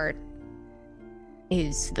this part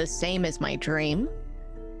is the same as my dream,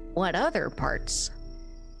 what other parts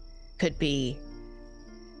could be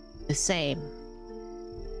the same?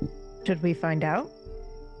 Should we find out?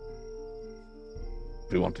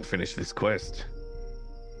 We want to finish this quest.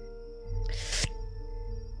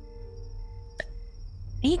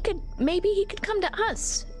 Maybe he could come to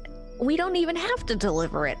us. We don't even have to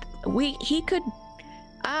deliver it. He could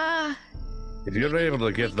If you're able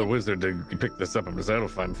to get the wizard to pick this up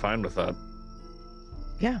himself, I'm fine with that.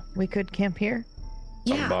 Yeah, we could camp here.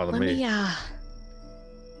 yeah, bother let me. me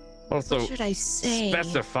Also, what should I say?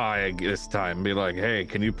 specify this time. Be like, hey,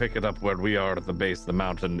 can you pick it up where we are at the base of the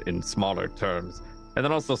mountain in smaller terms? And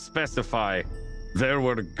then also specify there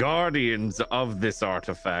were guardians of this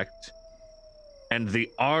artifact, and the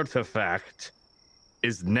artifact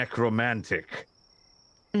is necromantic.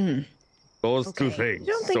 Mm. Those two Okay. things.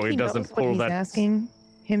 You don't think So he he doesn't knows what pull he's that. asking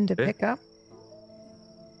him to Eh? pick up?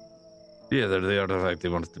 Yeah, they're the artifact he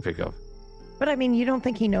wants to pick up. But I mean, you don't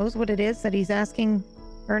think he knows what it is that he's asking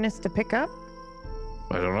Ernest to pick up?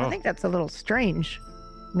 I don't know. I think that's a little strange.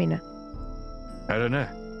 I mean, I don't know.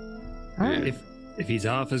 all right. If he's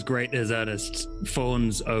half as great as Ernest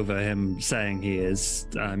fawns over him saying he is,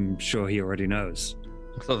 I'm sure he already knows.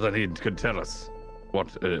 So that he could tell us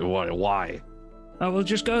why. Oh, we'll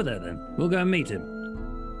just go there then. We'll go and meet him.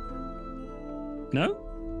 No?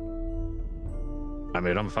 I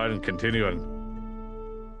mean, I'm fine continuing.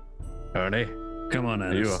 Ernie, Come on,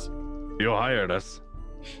 Ernest. you hired us.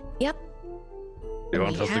 Yep. You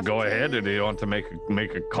want We us to have go to- ahead, or do you want to make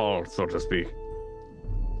a call, so to speak?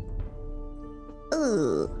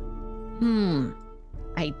 Ugh.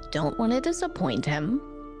 I don't want to disappoint him,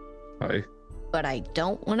 Aye. but I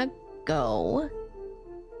don't want to go.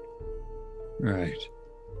 Right.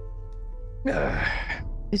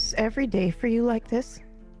 Is every day for you like this?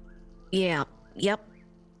 Yeah. Yep.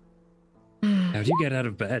 How do you get out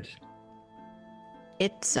of bed?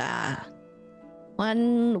 It's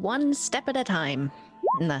one step at a time.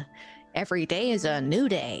 Every day is a new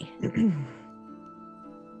day.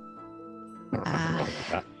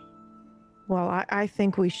 Well, I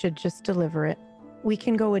think we should just deliver it. We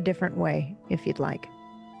can go a different way if you'd like.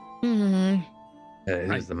 Hmm.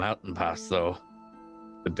 Here's the mountain pass, though.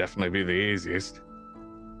 Would definitely be the easiest.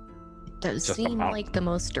 Does Just a seem mountain. like the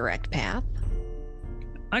most direct path.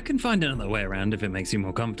 I can find another way around if it makes you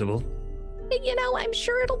more comfortable. You know, I'm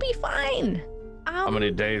sure it'll be fine. How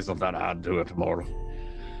many days will that add to it tomorrow?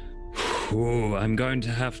 Ooh, I'm going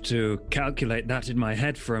to have to calculate that in my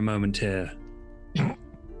head for a moment here.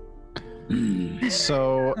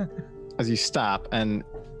 So, as you stop, and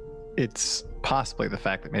it's possibly the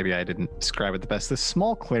fact that maybe I didn't describe it the best, this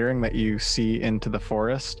small clearing that you see into the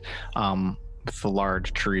forest, with the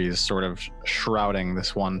large trees sort of shrouding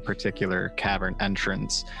this one particular cavern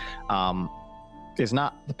entrance, is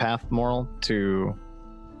not the path, Moral, to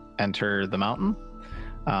enter the mountain.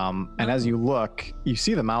 And as you look, you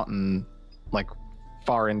see the mountain like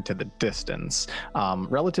far into the distance,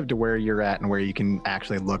 relative to where you're at and where you can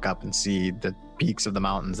actually look up and see the peaks of the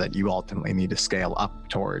mountains that you ultimately need to scale up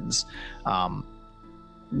towards.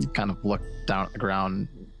 You kind of look down at the ground.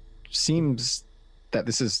 Seems that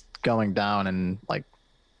this is going down and like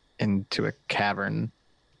into a cavern,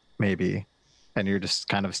 maybe. And you're just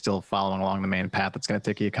kind of still following along the main path. It's going to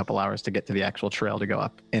take you a couple hours to get to the actual trail to go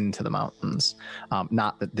up into the mountains.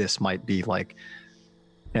 Not that this might be like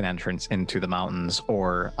an entrance into the mountains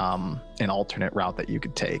or an alternate route that you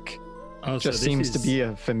could take. Oh, Just so seems to be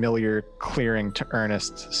a familiar clearing to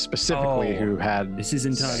Ernest specifically, who had This is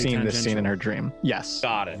entirely seen this scene in tangential. her dream. Yes.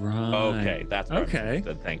 Got it. Right. Okay, that's perfect. Okay.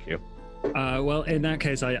 Good, thank you. Well, in that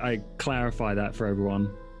case, I clarify that for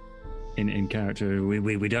everyone in character.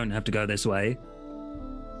 We don't have to go this way.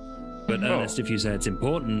 But Ernest, if you say it's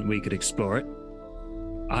important, we could explore it.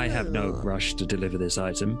 I have no rush to deliver this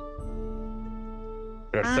item.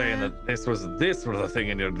 You're saying that this was the thing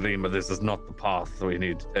in your dream, but this is not the path we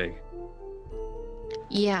need to take.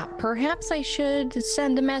 Yeah, perhaps I should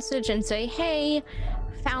send a message and say, hey,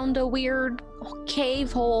 found a weird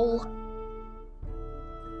cave hole.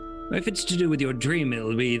 If it's to do with your dream,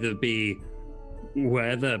 it'll either be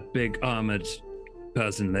where the big armored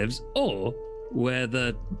person lives, or where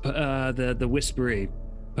the whispery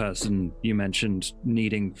person you mentioned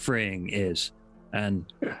needing freeing is. And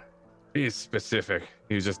He's specific.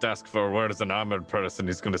 You just ask for where is an armored person.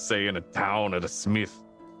 He's going to say in a town at a smith.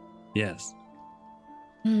 yes,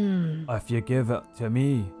 If you give it to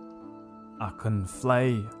me, I can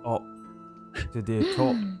fly up to the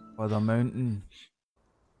top of the mountain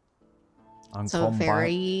and So come back.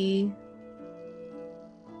 very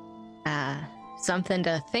something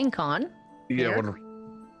to think on. Yeah, Here? we'll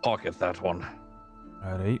pocket that one.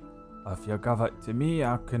 Alright. If you give it to me,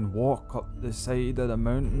 I can walk up the side of the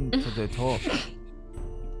mountain to the top.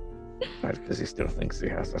 Right, because he still thinks he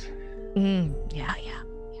has it. Yeah.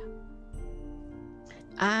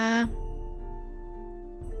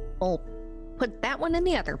 We'll put that one in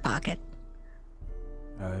the other pocket.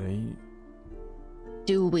 Alright.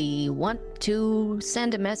 Do we want to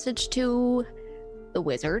send a message to the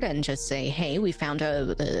wizard and just say, hey, we found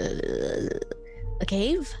a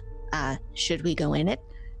cave? Should we go in it?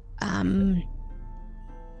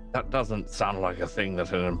 That doesn't sound like a thing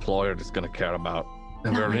that an employer is going to care about.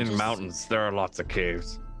 If No, we're I in just- mountains, there are lots of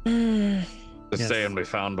caves. Mm, Just Yes. saying we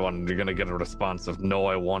found one, you're going to get a response of, no,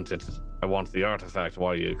 I want it. I want the artifact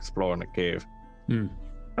while you explore in a cave. Hmm.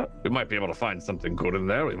 We might be able to find something good in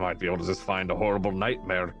there. We might be able to just find a horrible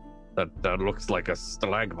nightmare that looks like a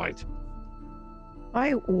stalagmite.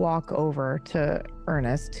 I walk over to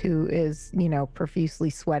Ernest, who is, profusely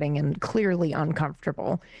sweating and clearly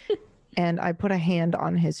uncomfortable, and I put a hand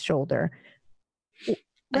on his shoulder.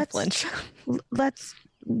 I flinch.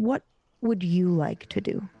 What would you like to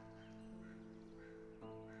do?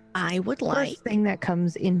 I would like First thing that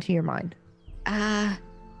comes into your mind.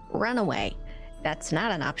 run away. That's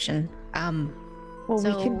not an option. Well,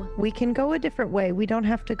 So- we can go a different way. We don't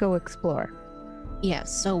have to go explore.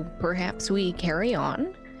 Yes, so perhaps we carry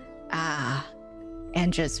on,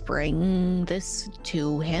 and just bring this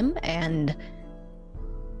to him and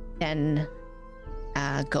then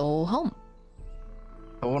go home.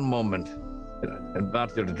 One moment.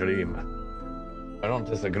 About your dream. I don't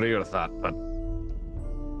disagree with that, but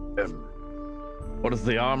what is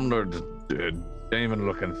the armored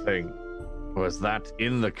demon-looking thing? Was that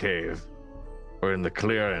in the cave, or in the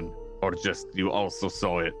clearing, or just you also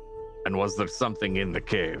saw it? And was there something in the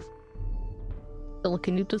cave? Bill,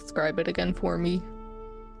 can you describe it again for me?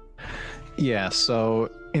 Yeah, so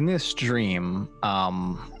in this dream,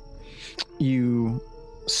 you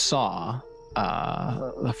saw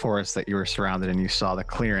the forest that you were surrounded in. You saw the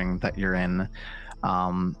clearing that you're in,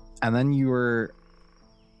 and then you were,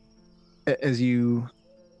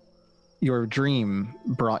 your dream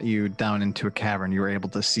brought you down into a cavern. You were able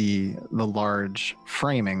to see the large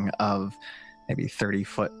framing of maybe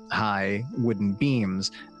 30-foot high wooden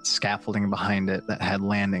beams, scaffolding behind it that had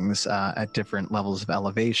landings at different levels of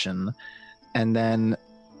elevation. And then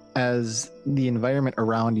as the environment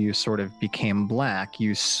around you sort of became black,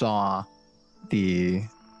 you saw the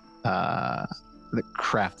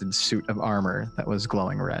crafted suit of armor that was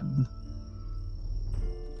glowing red.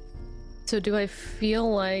 So do I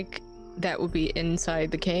feel like that would be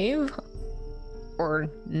inside the cave? Or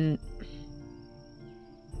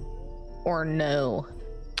no?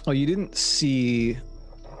 Oh, you didn't see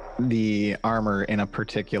the armor in a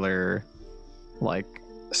particular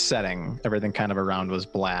setting. Everything kind of around was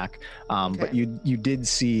black. Okay. But you did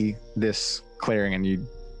see this clearing, and you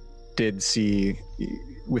did see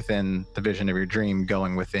within the vision of your dream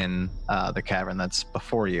going within the cavern that's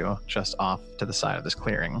before you, just off to the side of this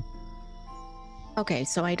clearing. Okay,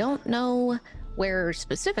 so I don't know where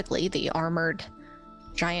specifically the armored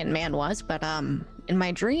giant man was, but in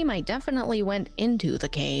my dream I definitely went into the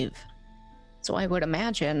cave. So I would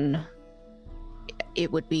imagine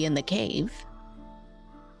it would be in the cave.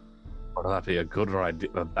 Would that be a good or a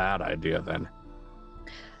bad idea then?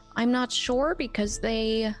 I'm not sure, because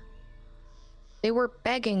they were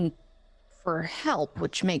begging for help,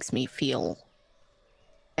 which makes me feel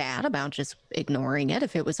bad about just ignoring it.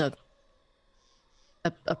 If it was a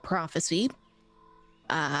prophecy,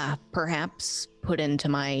 perhaps put into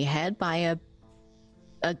my head by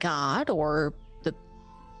a god or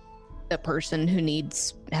the person who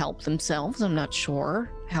needs help themselves. I'm not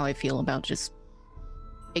sure how I feel about just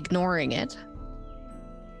ignoring it.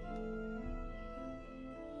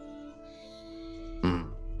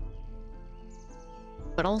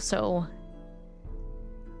 But also,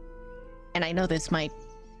 and I know this might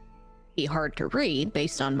be hard to read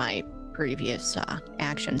based on my previous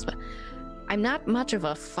actions, but I'm not much of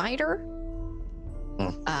a fighter.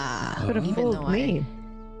 Could have fooled me.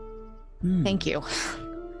 Thank you.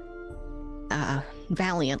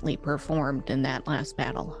 Valiantly performed in that last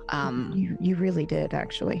battle. You really did,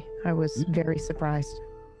 actually. I was very surprised.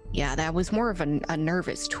 Yeah, that was more of a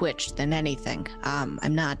nervous twitch than anything.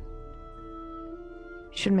 I'm not.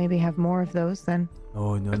 Should maybe have more of those then.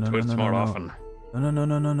 Oh no It no no twits no more no often.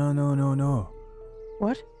 no.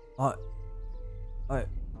 What?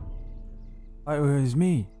 It was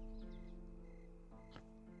me.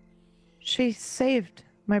 She saved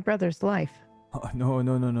my brother's life. No. It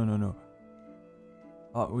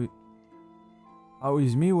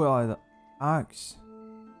was me with the axe.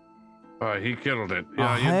 He killed it.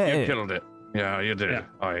 I Yeah, hit you it. killed it. Yeah, you did. Yeah.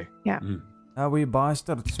 Aye. That wee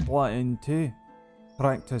bastard split in two.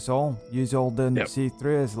 Tricked us all. Yous all didn't Yep. see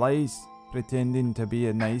through his lies. Pretending to be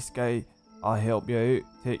a nice guy. I'll help you out.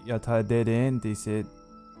 Take you to a dead end, he said.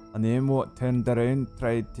 And then what turned around,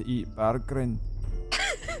 tried to eat Berggren.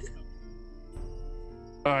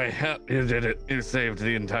 Aye, you did it. You saved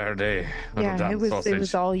the entire day. Little Yeah, damn it was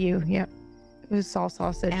sausage. all you. Yeah. It was all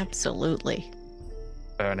sausage. Absolutely.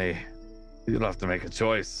 Ernie, you'll have to make a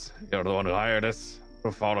choice. You're the one who hired us.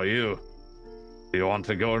 We'll follow you. Do you want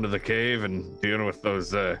to go into the cave and deal with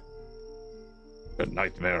those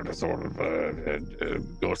nightmare sort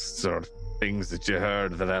of ghosts or things that you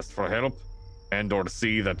heard that asked for help, and or to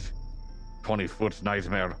see that 20-foot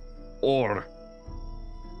nightmare, or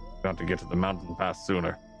you want to get to the mountain pass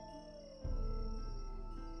sooner?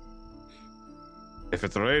 If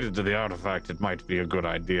it's related to the artifact, it might be a good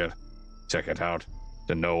idea. Check it out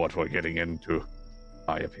to know what we're getting into,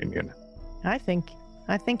 my opinion. I think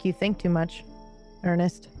you think too much,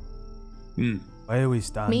 Ernest. Why are we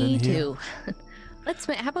standing Me here? too.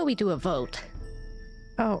 How about we do a vote?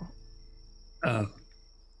 Oh, Oh,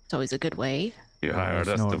 It's always a good way. You hired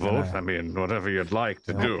us it's to not vote. gonna- I mean, whatever you'd like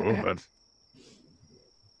to Yeah. do, but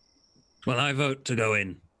well, I vote to go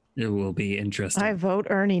in. It will be interesting. I vote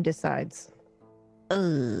Ernie decides.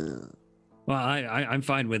 Ugh. Well, I'm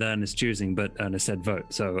fine with Ernest choosing, but Ernest said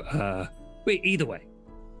vote. So, wait, either way.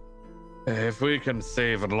 if we can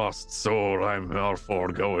save a lost soul, I'm all for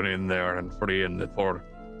going in there and freeing the poor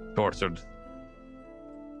tortured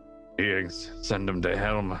beings. Send them to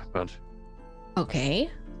Helm, but Okay.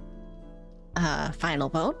 Final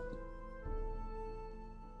vote.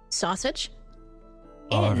 Sausage?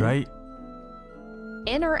 All right.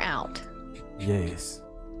 In or out? Yes.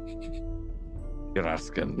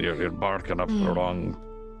 you're barking up the wrong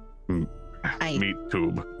I meat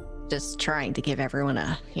tube. just trying to give everyone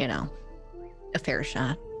a fair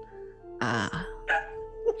shot.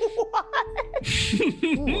 What?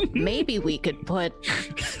 Ooh, maybe we could put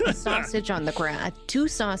a sausage on the ground, 2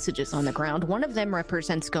 sausages on the ground. One of them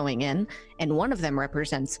represents going in, and one of them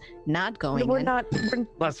represents not going We're in. not.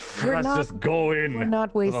 Let's We're not- just go We're in.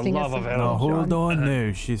 not wasting love a of second, Now, hold John. on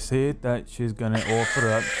now. She said that she's going to offer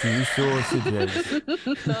up 2 sausages.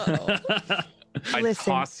 I Listen.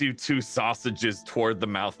 toss you 2 sausages toward the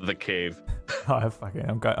mouth of the cave. Oh, fuck it.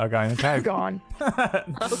 I'm going to cave. Gone.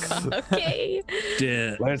 Okay.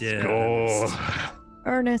 Let's go.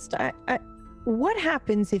 Ernest, what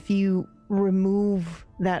happens if you remove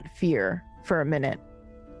that fear for a minute?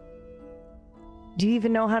 Do you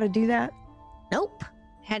even know how to do that? Nope.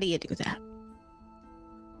 How do you do that?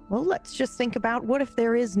 Well, let's just think about what if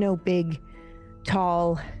there is no big,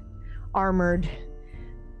 tall, armored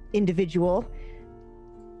individual?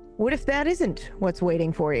 What if that isn't what's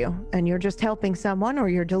waiting for you and you're just helping someone or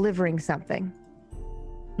you're delivering something?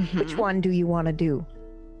 Which Mhm. one do you want to do?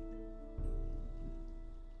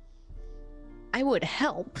 I would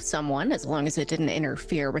help someone as long as it didn't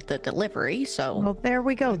interfere with the delivery. So Well, there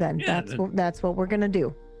we go then. Yeah, That's what we're going to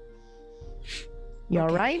do. You all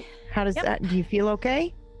Okay. right? How does Yep. that, do you feel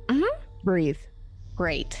okay? Mhm. Breathe.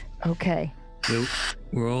 great. Okay.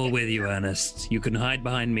 We're all with you, Ernest. You can hide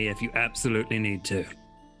behind me if you absolutely need to.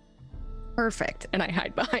 Perfect. And I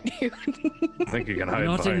hide behind you. I think you can hide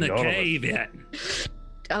Not in behind the all of us. cave yet.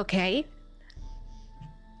 Okay.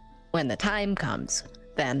 When the time comes,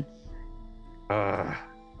 then.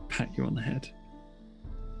 Pat you on the head.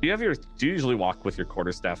 Do you usually walk with your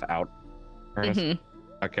quarterstaff out, Ernest? Mhm.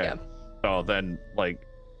 Okay. Yeah. So then, like,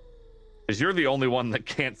 because you're the only one that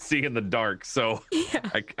can't see in the dark, so Yeah.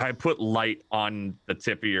 I put light on the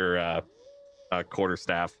tip of your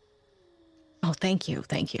quarterstaff. Oh, thank you.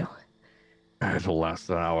 Thank you. It'll last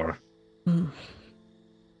an hour, Mm.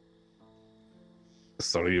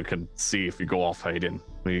 so you can see if you go off hiding.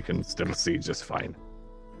 You can still see just fine.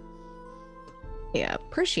 Yeah,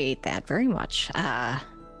 appreciate that very much.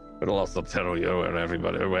 It'll also tell you where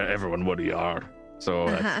everyone what you are. So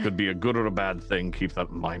Uh-huh. that could be a good or a bad thing. Keep that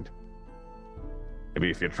in mind. Maybe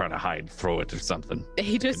if you're trying to hide, throw it or something.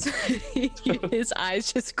 He just, his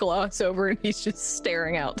eyes just gloss over and he's just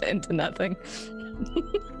staring out into nothing.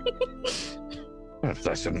 Perhaps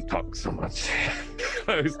I shouldn't talk so much.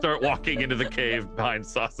 I start walking into the cave behind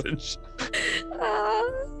Sausage.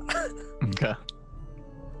 Okay.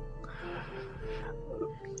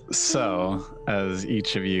 So, as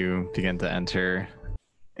each of you begin to enter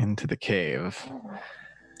into the cave,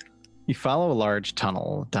 you follow a large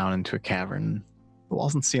tunnel down into a cavern. The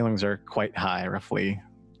walls and ceilings are quite high, roughly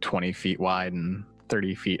 20 feet wide and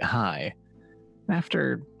 30 feet high.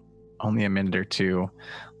 After only a minute or two,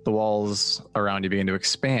 the walls around you begin to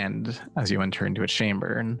expand as you enter into a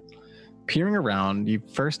chamber. And peering around, you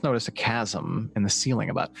first notice a chasm in the ceiling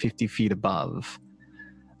about 50 feet above.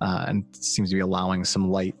 And seems to be allowing some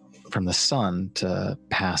light from the sun to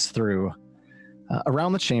pass through.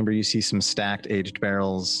 Around the chamber, you see some stacked aged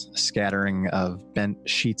barrels, a scattering of bent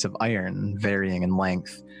sheets of iron varying in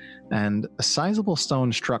length, and a sizable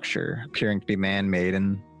stone structure appearing to be man-made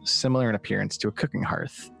and similar in appearance to a cooking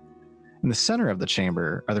hearth. In the center of the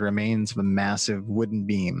chamber are the remains of a massive wooden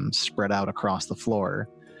beam spread out across the floor,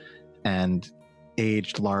 and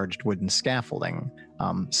aged large wooden scaffolding.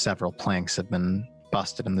 Several planks have been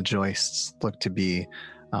busted and the joists look to be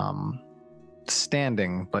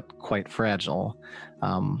standing but quite fragile.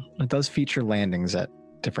 It does feature landings at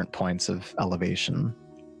different points of elevation.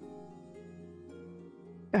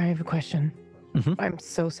 I have a question. Mhm. I'm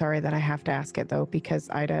so sorry that I have to ask it though, because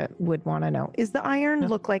Ida would want to know. Is the iron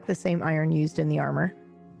look like the same iron used in the armor?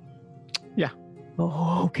 Yeah.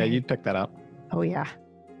 Oh, okay. Yeah, you'd pick that up. Oh, yeah.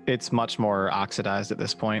 It's much more oxidized at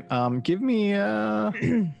this point. Give me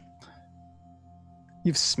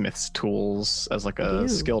you've Smith's tools as like a Ew.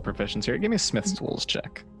 skill proficiency here. Give me a Smith's tools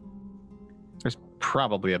check. There's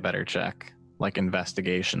probably a better check, like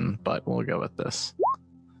investigation, but we'll go with this.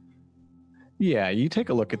 Yeah, you take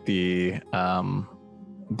a look at the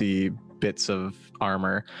bits of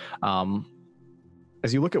armor.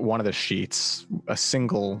 As you look at one of the sheets, a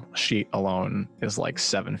single sheet alone is like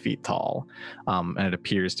 7 feet tall, and it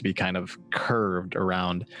appears to be kind of curved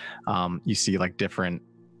around. You see like different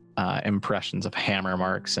impressions of hammer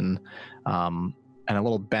marks and a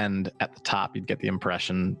little bend at the top. You'd get the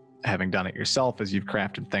impression, having done it yourself, as you've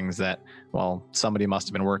crafted things that, well, somebody must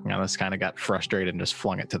have been working on this, kind of got frustrated and just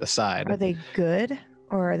flung it to the side. Are they good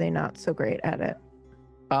or are they not so great at it?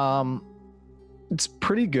 It's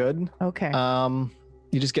pretty good. Okay.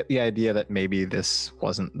 You just get the idea that maybe this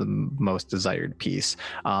wasn't the most desired piece.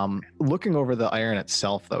 Looking over the iron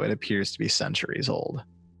itself, though, it appears to be centuries old.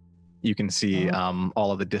 You can see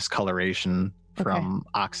all of the discoloration from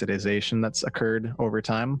oxidization that's occurred over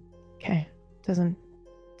time. Okay. Doesn't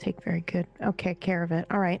take very good. Okay, care of it.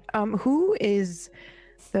 All right. Who is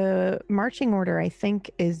the marching order? I think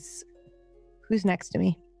is who's next to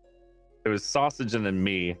me? It was Sausage and then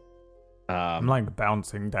me. I'm like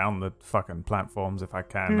bouncing down the fucking platforms if I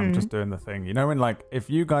can. I'm just doing the thing. You know when like if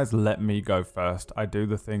you guys let me go first, I do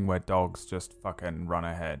the thing where dogs just fucking run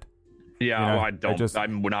ahead. Yeah, You know, I don't. just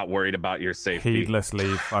I'm not worried about your safety.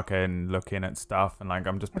 Heedlessly fucking looking at stuff and like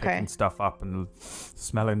I'm just picking stuff up and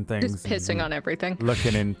smelling things. Just pissing and on everything.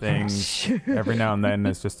 looking in things. Every now and then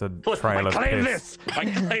there's just a trail of claim piss. this. I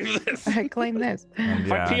claim this. I claim this. And,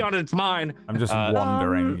 If I pee on it, it's mine. I'm just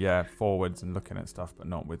wandering, forwards and looking at stuff, but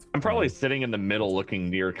not with. I'm probably sitting in the middle,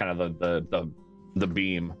 looking near kind of the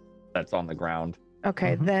beam that's on the ground.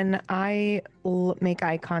 Okay, then I make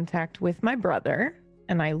eye contact with my brother,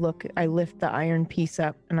 and I lift the iron piece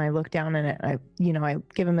up, and I look down in it. I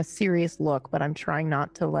give him a serious look, but I'm trying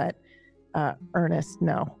not to let Ernest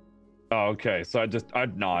know. Oh, okay. So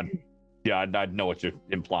I'd nod. Yeah, I'd know what you're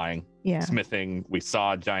implying. Yeah. Smithing. We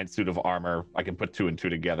saw a giant suit of armor. I can put two and two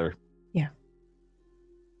together. Yeah.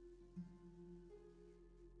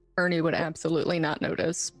 Ernie would absolutely not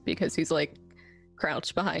notice because he's like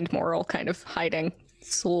crouched behind Moral, kind of hiding,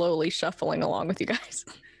 slowly shuffling along with you guys.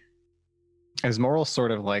 Is Moral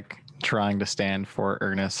sort of like trying to stand for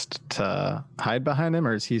Ernest to hide behind him,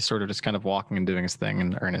 or is he sort of just kind of walking and doing his thing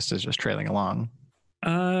and Ernest is just trailing along?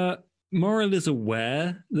 Moral is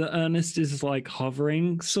aware that Ernest is like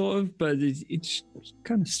hovering, sort of, but it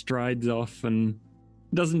kind of strides off and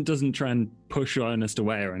doesn't try and push Ernest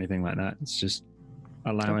away or anything like that. It's just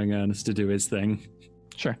allowing Ernest to do his thing.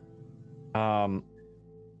 Sure. I'd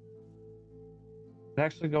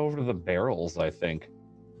actually go over to the barrels, I think,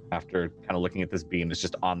 after kind of looking at this beam that's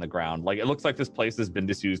just on the ground. Like, it looks like this place has been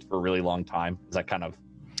disused for a really long time. Is that kind of...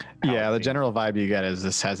 Yeah, the general vibe you get is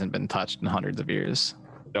this hasn't been touched in hundreds of years.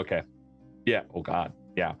 Okay. Yeah. Oh, God.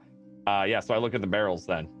 Yeah. So I look at the barrels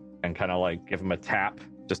then and kind of like give them a tap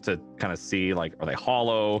just to kind of see, like, are they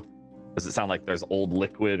hollow? Does it sound like there's old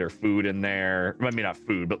liquid or food in there? I mean, not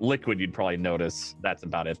food, but liquid you'd probably notice. That's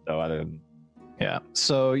about it, though. Other than... Yeah.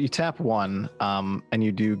 So you tap one, and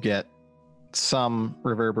you do get some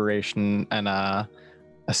reverberation and a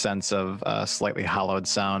sense of a slightly hollowed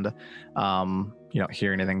sound. You don't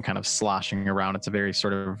hear anything kind of sloshing around. It's a very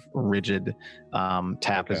sort of rigid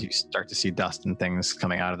tap as you start to see dust and things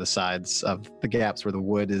coming out of the sides of the gaps where the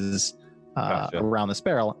wood is around this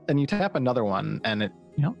barrel. And you tap another one, and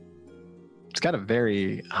it's got a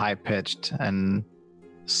very high-pitched and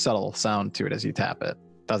subtle sound to it as you tap it.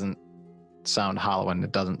 Doesn't sound hollow, and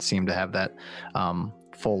it doesn't seem to have that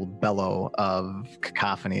full bellow of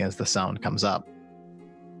cacophony as the sound comes up.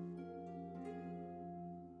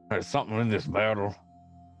 There's something in this barrel.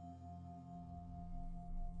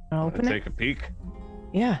 Open it. Take a peek.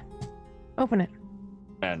 Yeah. Open it.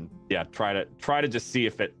 And yeah, try to just see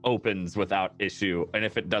if it opens without issue. And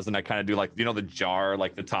if it doesn't, I kind of do like, the jar,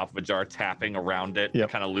 like the top of a jar, tapping around it,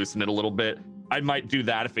 kind of loosen it a little bit. I might do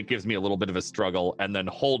that if it gives me a little bit of a struggle, and then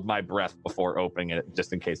hold my breath before opening it,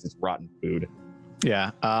 just in case it's rotten food.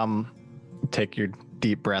 Yeah. Take your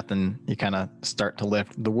deep breath and you kind of start to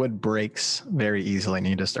lift. The wood breaks very easily, and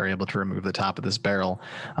you just are able to remove the top of this barrel.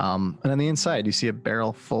 And on the inside, you see a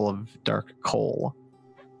barrel full of dark coal.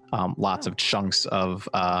 Lots of chunks of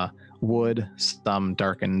wood, some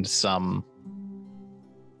darkened, some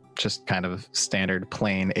just kind of standard,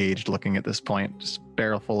 plain, aged looking at this point. Just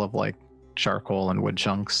barrel full of like charcoal and wood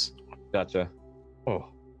chunks. Gotcha. Oh,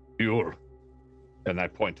 fuel. And I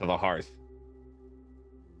point to the hearth.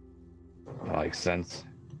 That makes sense.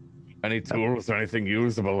 Any tools or anything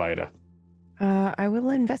usable, Lyda? I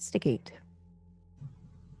will investigate.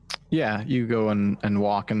 Yeah, you go and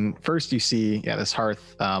walk, and first you see, this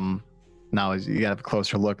hearth. Now as you have a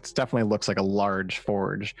closer look, it definitely looks like a large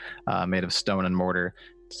forge made of stone and mortar.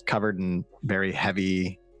 It's covered in very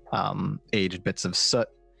heavy, aged bits of soot.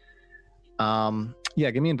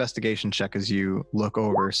 Give me an investigation check as you look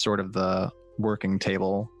over sort of the working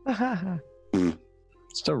table.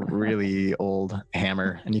 It's a really old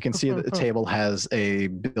hammer, and you can see that the table has a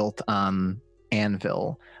built-on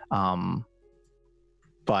anvil.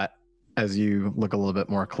 But as you look a little bit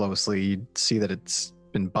more closely, you see that it's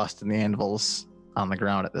been busted and the anvil's on the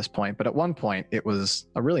ground at this point. But at one point, it was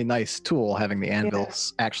a really nice tool, having the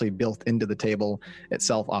anvils actually built into the table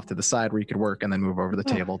itself off to the side where you could work and then move over the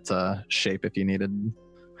table to shape if you needed.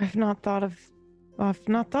 I've not thought of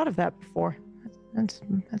that before. That's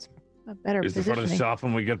a better Is it for the positioning. shop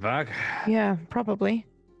when we get back? Yeah, probably.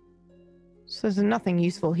 So there's nothing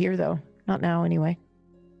useful here, though. Not now, anyway.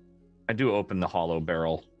 I do open the hollow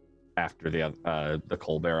barrel after the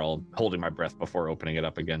coal barrel, holding my breath before opening it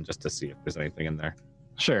up again, just to see if there's anything in there.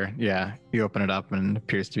 Sure. Yeah. You open it up and it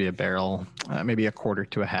appears to be a barrel, maybe a quarter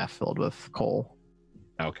to a half filled with coal.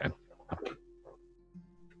 Okay.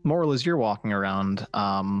 Moral, as you're walking around,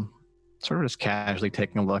 sort of just casually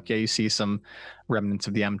taking a look. Yeah, you see some remnants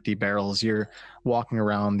of the empty barrels. You're walking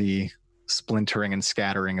around the splintering and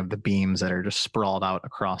scattering of the beams that are just sprawled out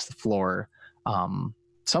across the floor.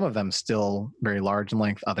 Some of them still very large in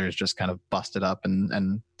length, others just kind of busted up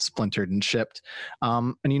and splintered and chipped.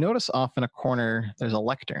 And you notice off in a corner, there's a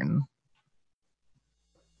lectern.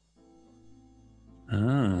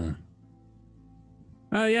 Oh,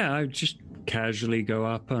 yeah, I just casually go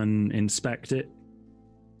up and inspect it,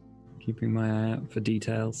 keeping my eye out for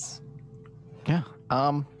details. Yeah.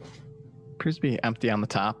 Appears to be empty on the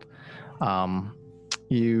top.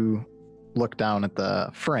 You look down at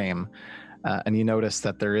the frame, and you notice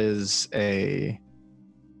that there is a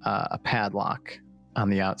padlock on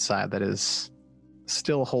the outside that is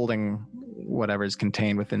still holding whatever is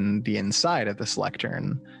contained within the inside of this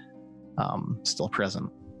lectern, still present.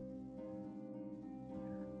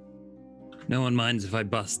 No one minds if I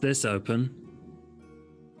bust this open.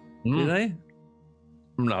 Do they?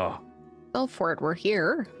 No. Go for it. We're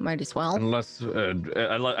here. Might as well. Unless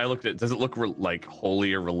I looked at. Does it look like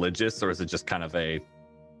holy or religious, or is it just kind of a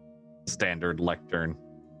standard lectern?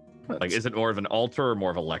 Like, is it more of an altar or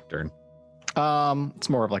more of a lectern? It's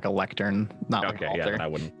more of like a lectern, not like an Okay, yeah, altar. then I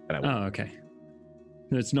wouldn't. Oh, okay.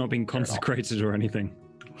 It's not been consecrated or anything.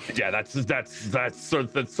 Yeah, that's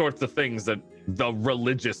the sorts of things that the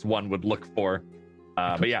religious one would look for.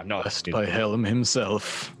 But yeah, no. Blessed by Helm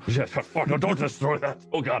himself. Yes, no, don't destroy that.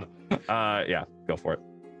 Oh God. Yeah, go for it.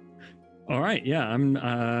 All right, yeah, I'm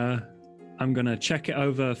gonna check it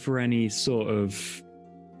over for any sort of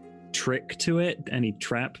trick to it, any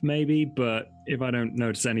trap maybe. But if I don't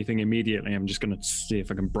notice anything immediately, I'm just gonna see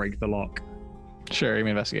if I can break the lock. Sure, give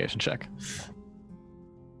me an investigation check.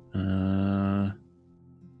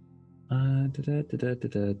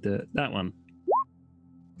 That one.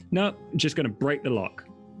 No, just gonna break the lock.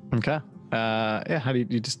 Okay. Yeah. How do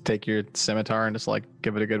you just take your scimitar and just like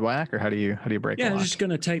give it a good whack, or how do you break Yeah, the I'm lock? just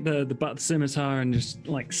gonna take the butt of the scimitar and just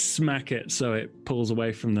like smack it so it pulls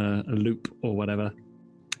away from the loop or whatever.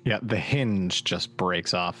 Yeah, the hinge just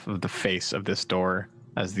breaks off of the face of this door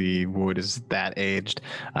as the wood is that aged,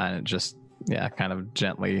 and it just kind of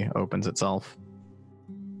gently opens itself.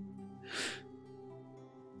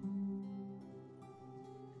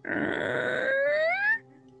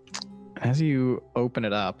 As you open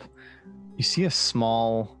it up, you see a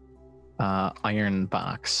small iron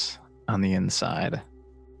box on the inside.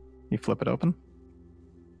 You flip it open.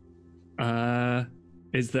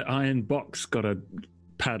 Is the iron box got a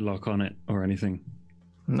padlock on it or anything?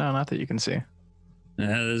 No, not that you can see.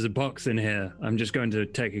 There's a box in here. I'm just going to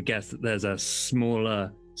take a guess that there's a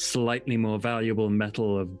smaller, slightly more valuable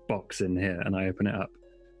metal of box in here, and I open it up.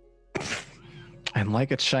 And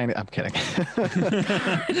like it's shiny. I'm kidding.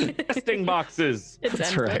 Testing boxes. It's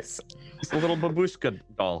That's endless. It's a little babushka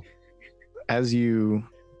doll. As you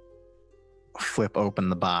flip open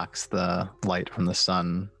the box, the light from the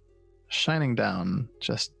sun shining down,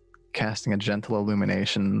 just casting a gentle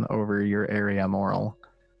illumination over your area, Moral.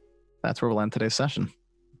 That's where we'll end today's session.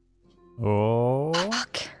 Oh.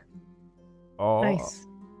 Fuck. Oh. Nice.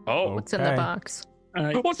 Oh, What's in the Okay. box? what's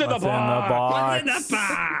in the What's in the box? What's in the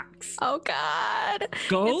box? Oh God!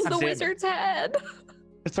 Gold? It's the Damn it. wizard's head.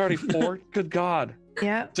 It's already 4. Good God.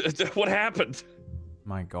 Yeah. What happened?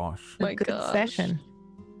 My gosh. My Good gosh. session.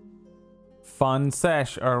 Fun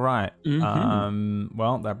sesh. All right. Mhm.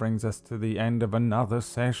 Well, that brings us to the end of another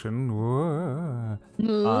session. Whoa.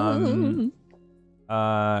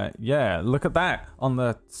 Yeah, look at that on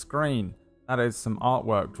the screen. That is some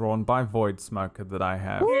artwork drawn by Void Smoker that I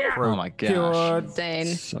have. Oh my gosh. procured. Insane.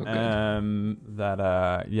 So good.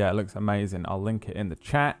 It looks amazing. I'll link it in the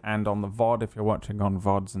chat and on the VOD if you're watching on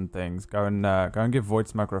VODs and things. Go and give Void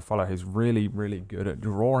Smoker a follow. He's really, really good at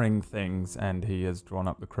drawing things, and he has drawn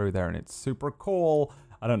up the crew there, and it's super cool.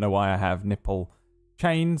 I don't know why I have nipple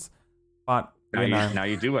chains, but Now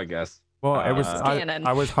you do, I guess. well, it was Canon.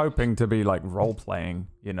 I was hoping to be like role playing,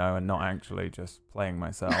 and not actually just playing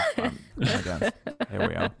myself. I guess. Here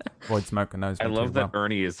we are. Void Smoker knows me I love too that well.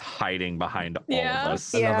 Ernie is hiding behind all Yeah. of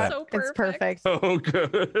us. I love Yeah, it. So it's perfect. Oh,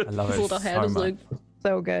 good. I love His it little head so is much. like,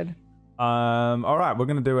 So good. All right, we're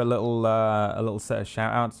gonna do a little set of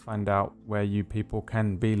shout outs, find out where you people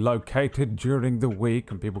can be located during the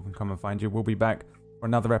week, and people can come and find you. We'll be back for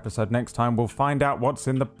another episode next time. We'll find out what's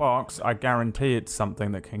in the box. I guarantee it's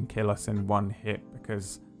something that can kill us in one hit,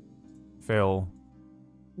 because Phil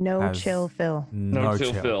No has chill, Phil. No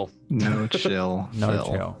chill, chill. Phil. No chill. No Phil.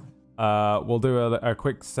 chill. We'll do a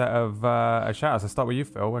quick set of shout-outs. I'll start with you,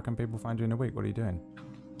 Phil. Where can people find you in the week? What are you doing?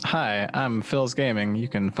 Hi, I'm Phil's Gaming. You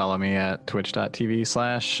can follow me at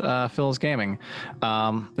twitch.tv/Phil's Gaming.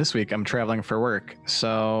 This week I'm traveling for work,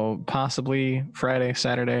 so possibly Friday,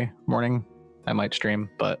 Saturday morning I might stream,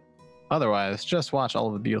 but otherwise just watch all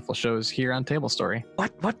of the beautiful shows here on Table Story.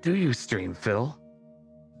 What do you stream, Phil?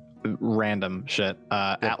 Random shit.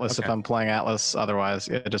 Atlas if okay. I'm playing Atlas, otherwise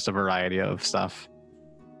just a variety of stuff.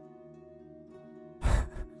 Dan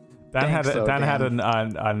Thanks, though, Dan had Dan.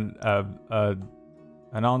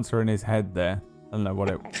 an answer in his head there. I don't know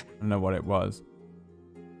what it was.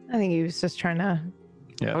 I think he was just trying to.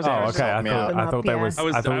 Yeah. Oh, okay. I thought there was.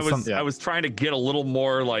 I was trying to get a little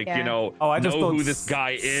more like Yeah. Oh, I just know thought who this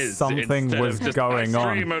guy is. something instead was of just, going I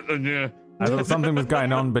on. stream it, I thought something was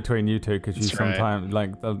going on between you two because you That's right. sometimes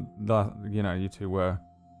like you two were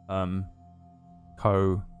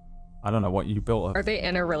co. I don't know what you built. Are they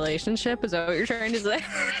in a relationship? Is that what you're trying to say?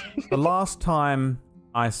 The last time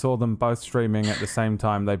I saw them both streaming at the same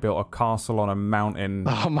time, they built a castle on a mountain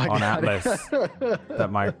Oh my on god. Atlas that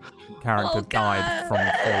my character Oh, died from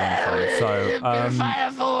falling from.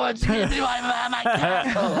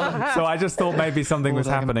 So I just thought maybe something was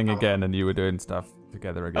happening again and you were doing stuff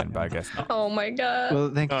together again, but I guess not. Oh my god. Well,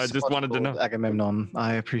 thank you. I so just much, wanted to know. Agamemnon.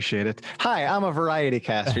 I appreciate it. Hi, I'm a variety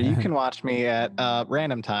caster. You can watch me at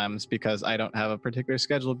random times because I don't have a particular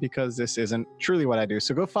schedule because this isn't truly what I do.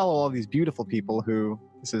 So go follow all these beautiful people who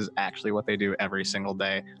this is actually what they do every single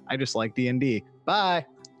day. I just like D&D. Bye.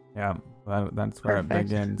 Yeah, that's where Perfect. it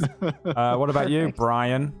begins. What about you, Perfect.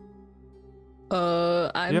 Brian?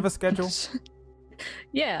 I'm... Do you have a schedule?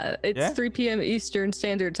 Yeah, it's Yeah? 3 p.m. Eastern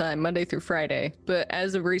Standard Time, Monday through Friday. But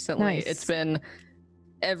as of recently, Nice. it's been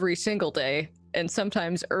every single day, and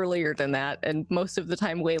sometimes earlier than that, and most of the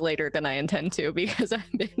time way later than I intend to, because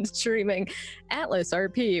I've been streaming Atlas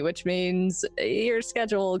RP, which means your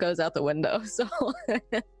schedule goes out the window. So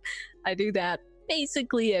I do that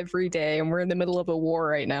basically every day, and we're in the middle of a war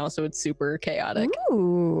right now, so it's super chaotic.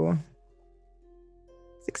 Ooh.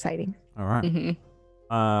 It's exciting. All right. Mhm.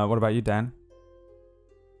 What about you, Dan?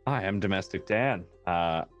 I am Domestic Dan.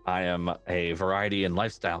 I am a variety and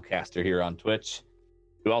lifestyle caster here on Twitch.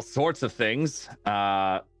 Do all sorts of things.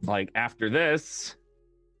 Like after this,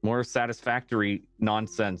 more satisfactory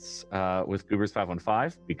nonsense with Goobers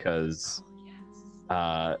 515 because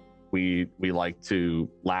we like to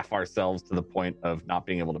laugh ourselves to the point of not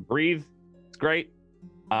being able to breathe. It's great.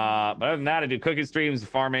 But other than that, I do cooking streams,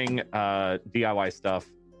 farming, DIY stuff,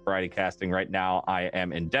 variety casting. Right now, I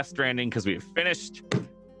am in Death Stranding because we have finished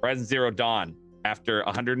Horizon Zero Dawn after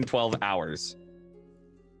 112 hours.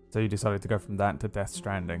 So you decided to go from that to Death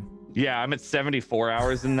Stranding. Yeah, I'm at 74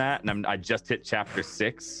 hours in that, and I just hit chapter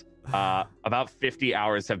 6. About 50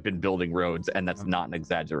 hours have been building roads, and that's not an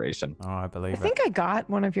exaggeration. Oh, I believe I think I got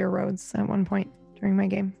one of your roads at one point during my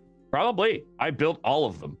game. Probably. I built all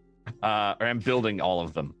of them. Or I'm building all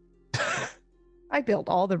of them. I built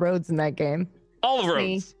all the roads in that game. All the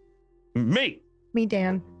Me. roads. Me. Me,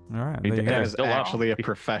 Dan. All right. Me There you too. go. Dan is still up. actually a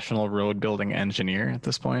professional road building engineer at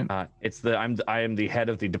this point. I am the head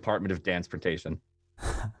of the Department of Transportation.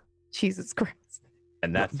 Jesus Christ.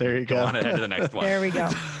 And that's There you go. on ahead to the next one. There we go.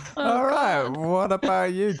 All right. What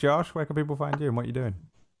about you, Josh? Where can people find you and what you doing?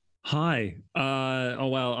 Hi.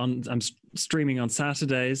 I'm streaming on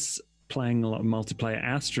Saturdays, playing a lot of multiplayer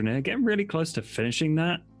Astroneer, getting really close to finishing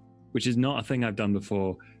that, which is not a thing I've done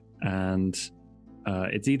before, and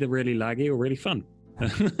it's either really laggy or really fun.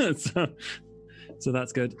 so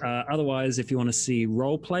that's good. Otherwise, if you want to see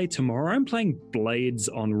roleplay, tomorrow I'm playing Blades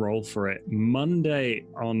on Roll for It. Monday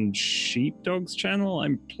on Sheepdog's channel,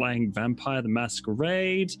 I'm playing Vampire the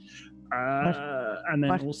Masquerade. And then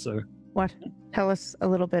What? also... What? Tell us a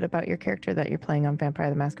little bit about your character that you're playing on Vampire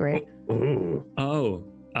the Masquerade. Oh.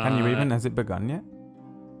 Can you even? Has it begun yet?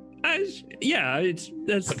 Yeah,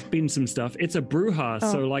 there's been some stuff. It's a Bruja,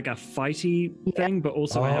 Oh. so like a fighty Yeah. thing, but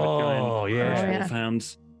also I have a giant yeah. Irish Oh, yeah.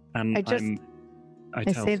 wolfhound, and I tell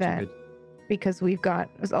say that stupid. because we've got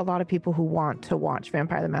a lot of people who want to watch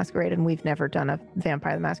Vampire the Masquerade, and we've never done a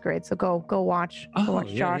Vampire the Masquerade. So go watch Oh,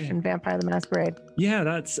 yeah, Josh yeah. and Vampire the Masquerade.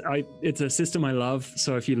 Yeah, it's a system I love.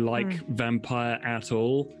 So if you like vampire at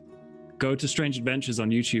all, go to Strange Adventures on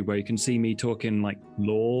YouTube where you can see me talking like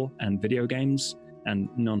lore and video games and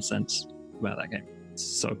nonsense about that game. It's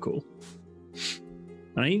so cool.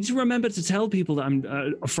 And I need to remember to tell people that I'm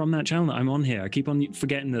from that channel that I'm on here. I keep on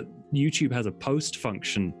forgetting that YouTube has a post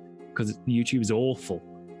function because YouTube's awful.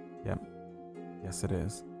 Yes, it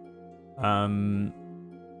is. What about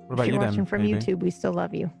If you're you watching then? from Phoebe? YouTube, we still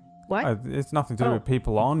love you. What? It's nothing to do Oh. with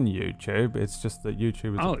people on YouTube. It's just that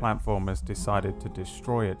YouTube as Oh. a platform has decided to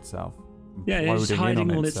destroy itself. Yeah, it's imploding in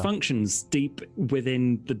hiding on all its itself. functions deep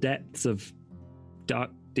within the depths of dark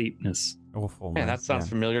deepness. Awful. Man, man. that sounds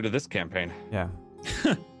familiar to this campaign. Yeah.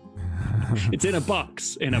 It's in a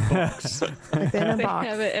box. In a box. Within a They box.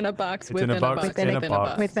 have it in a box It's in within a box, within a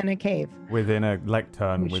box. Within a cave. Within a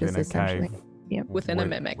lectern, Which within is a essentially- cave. Yep. Within a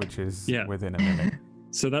mimic. Which is Yeah. within a mimic.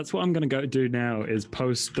 So that's what I'm going to go do now is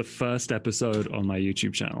post the first episode on my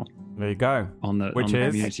YouTube channel There you go. on the Which on the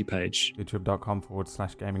is? community page.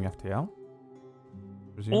 YouTube.com/gamingftl. Or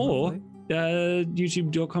presumably.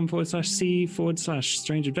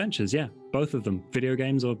 youtube.com/c/strange adventures. Yeah, both of them. Video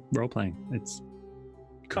games or role playing. It's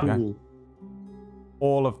cool. Okay.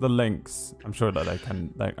 all of the links. I'm sure that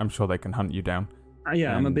I'm sure they can hunt you down.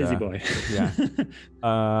 Yeah, I'm a And, busy boy. yeah.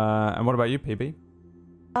 And what about you, PB?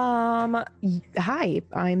 Hi,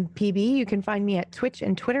 I'm PB. You can find me at Twitch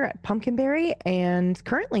and Twitter at Pumpkinberry, and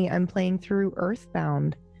currently I'm playing through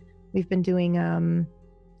Earthbound. We've been doing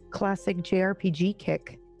classic JRPG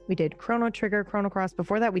kick. We did Chrono Trigger, Chrono Cross.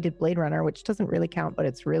 Before that, we did Blade Runner, which doesn't really count, but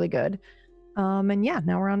it's really good. And yeah,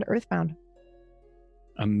 now we're on to Earthbound.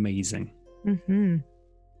 Amazing. Mm-hmm.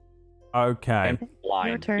 Okay. And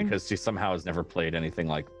blind turn. because she somehow has never played anything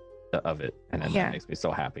like of it, and then Yeah. that makes me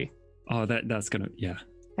so happy. Oh, that's gonna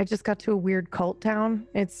I just got to a weird cult town.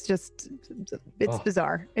 It's Oh.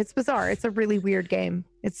 bizarre. It's bizarre. It's a really weird game.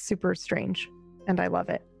 It's super strange, and I love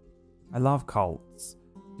it. I love cults.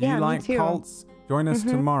 Do Yeah, you me like too. cults? Join us Mhm.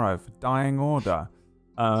 tomorrow for Dying Order,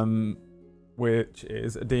 which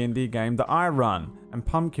is a D&D game that I run, and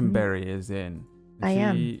Pumpkinberry is in. I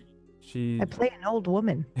am. She I play an old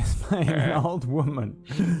woman. is playing an old woman.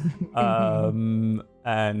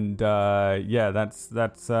 Yeah,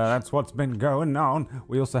 that's what's been going on.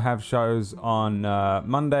 We also have shows on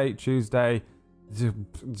Monday, Tuesday,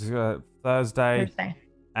 Thursday, Thursday.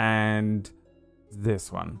 and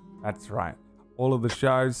this one. That's right. All of the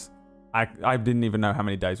shows. I didn't even know how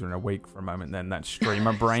many days were in a week for a moment then. That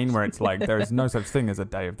streamer brain where it's like there is no such thing as a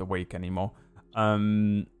day of the week anymore.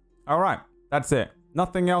 All right. That's it.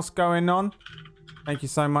 Nothing else going on. Thank you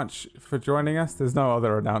so much for joining us. There's no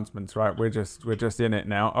other announcements, right? We're just in it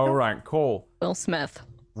now. All right, cool. Will Smith.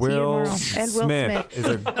 Will tomorrow. And Will Smith Smith. is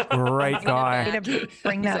a great guy. Way to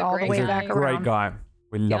bring He's that a all the great way guy. back He's a great around. guy.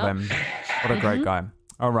 We love Yep. him. What a great guy.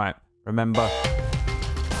 All right. Remember,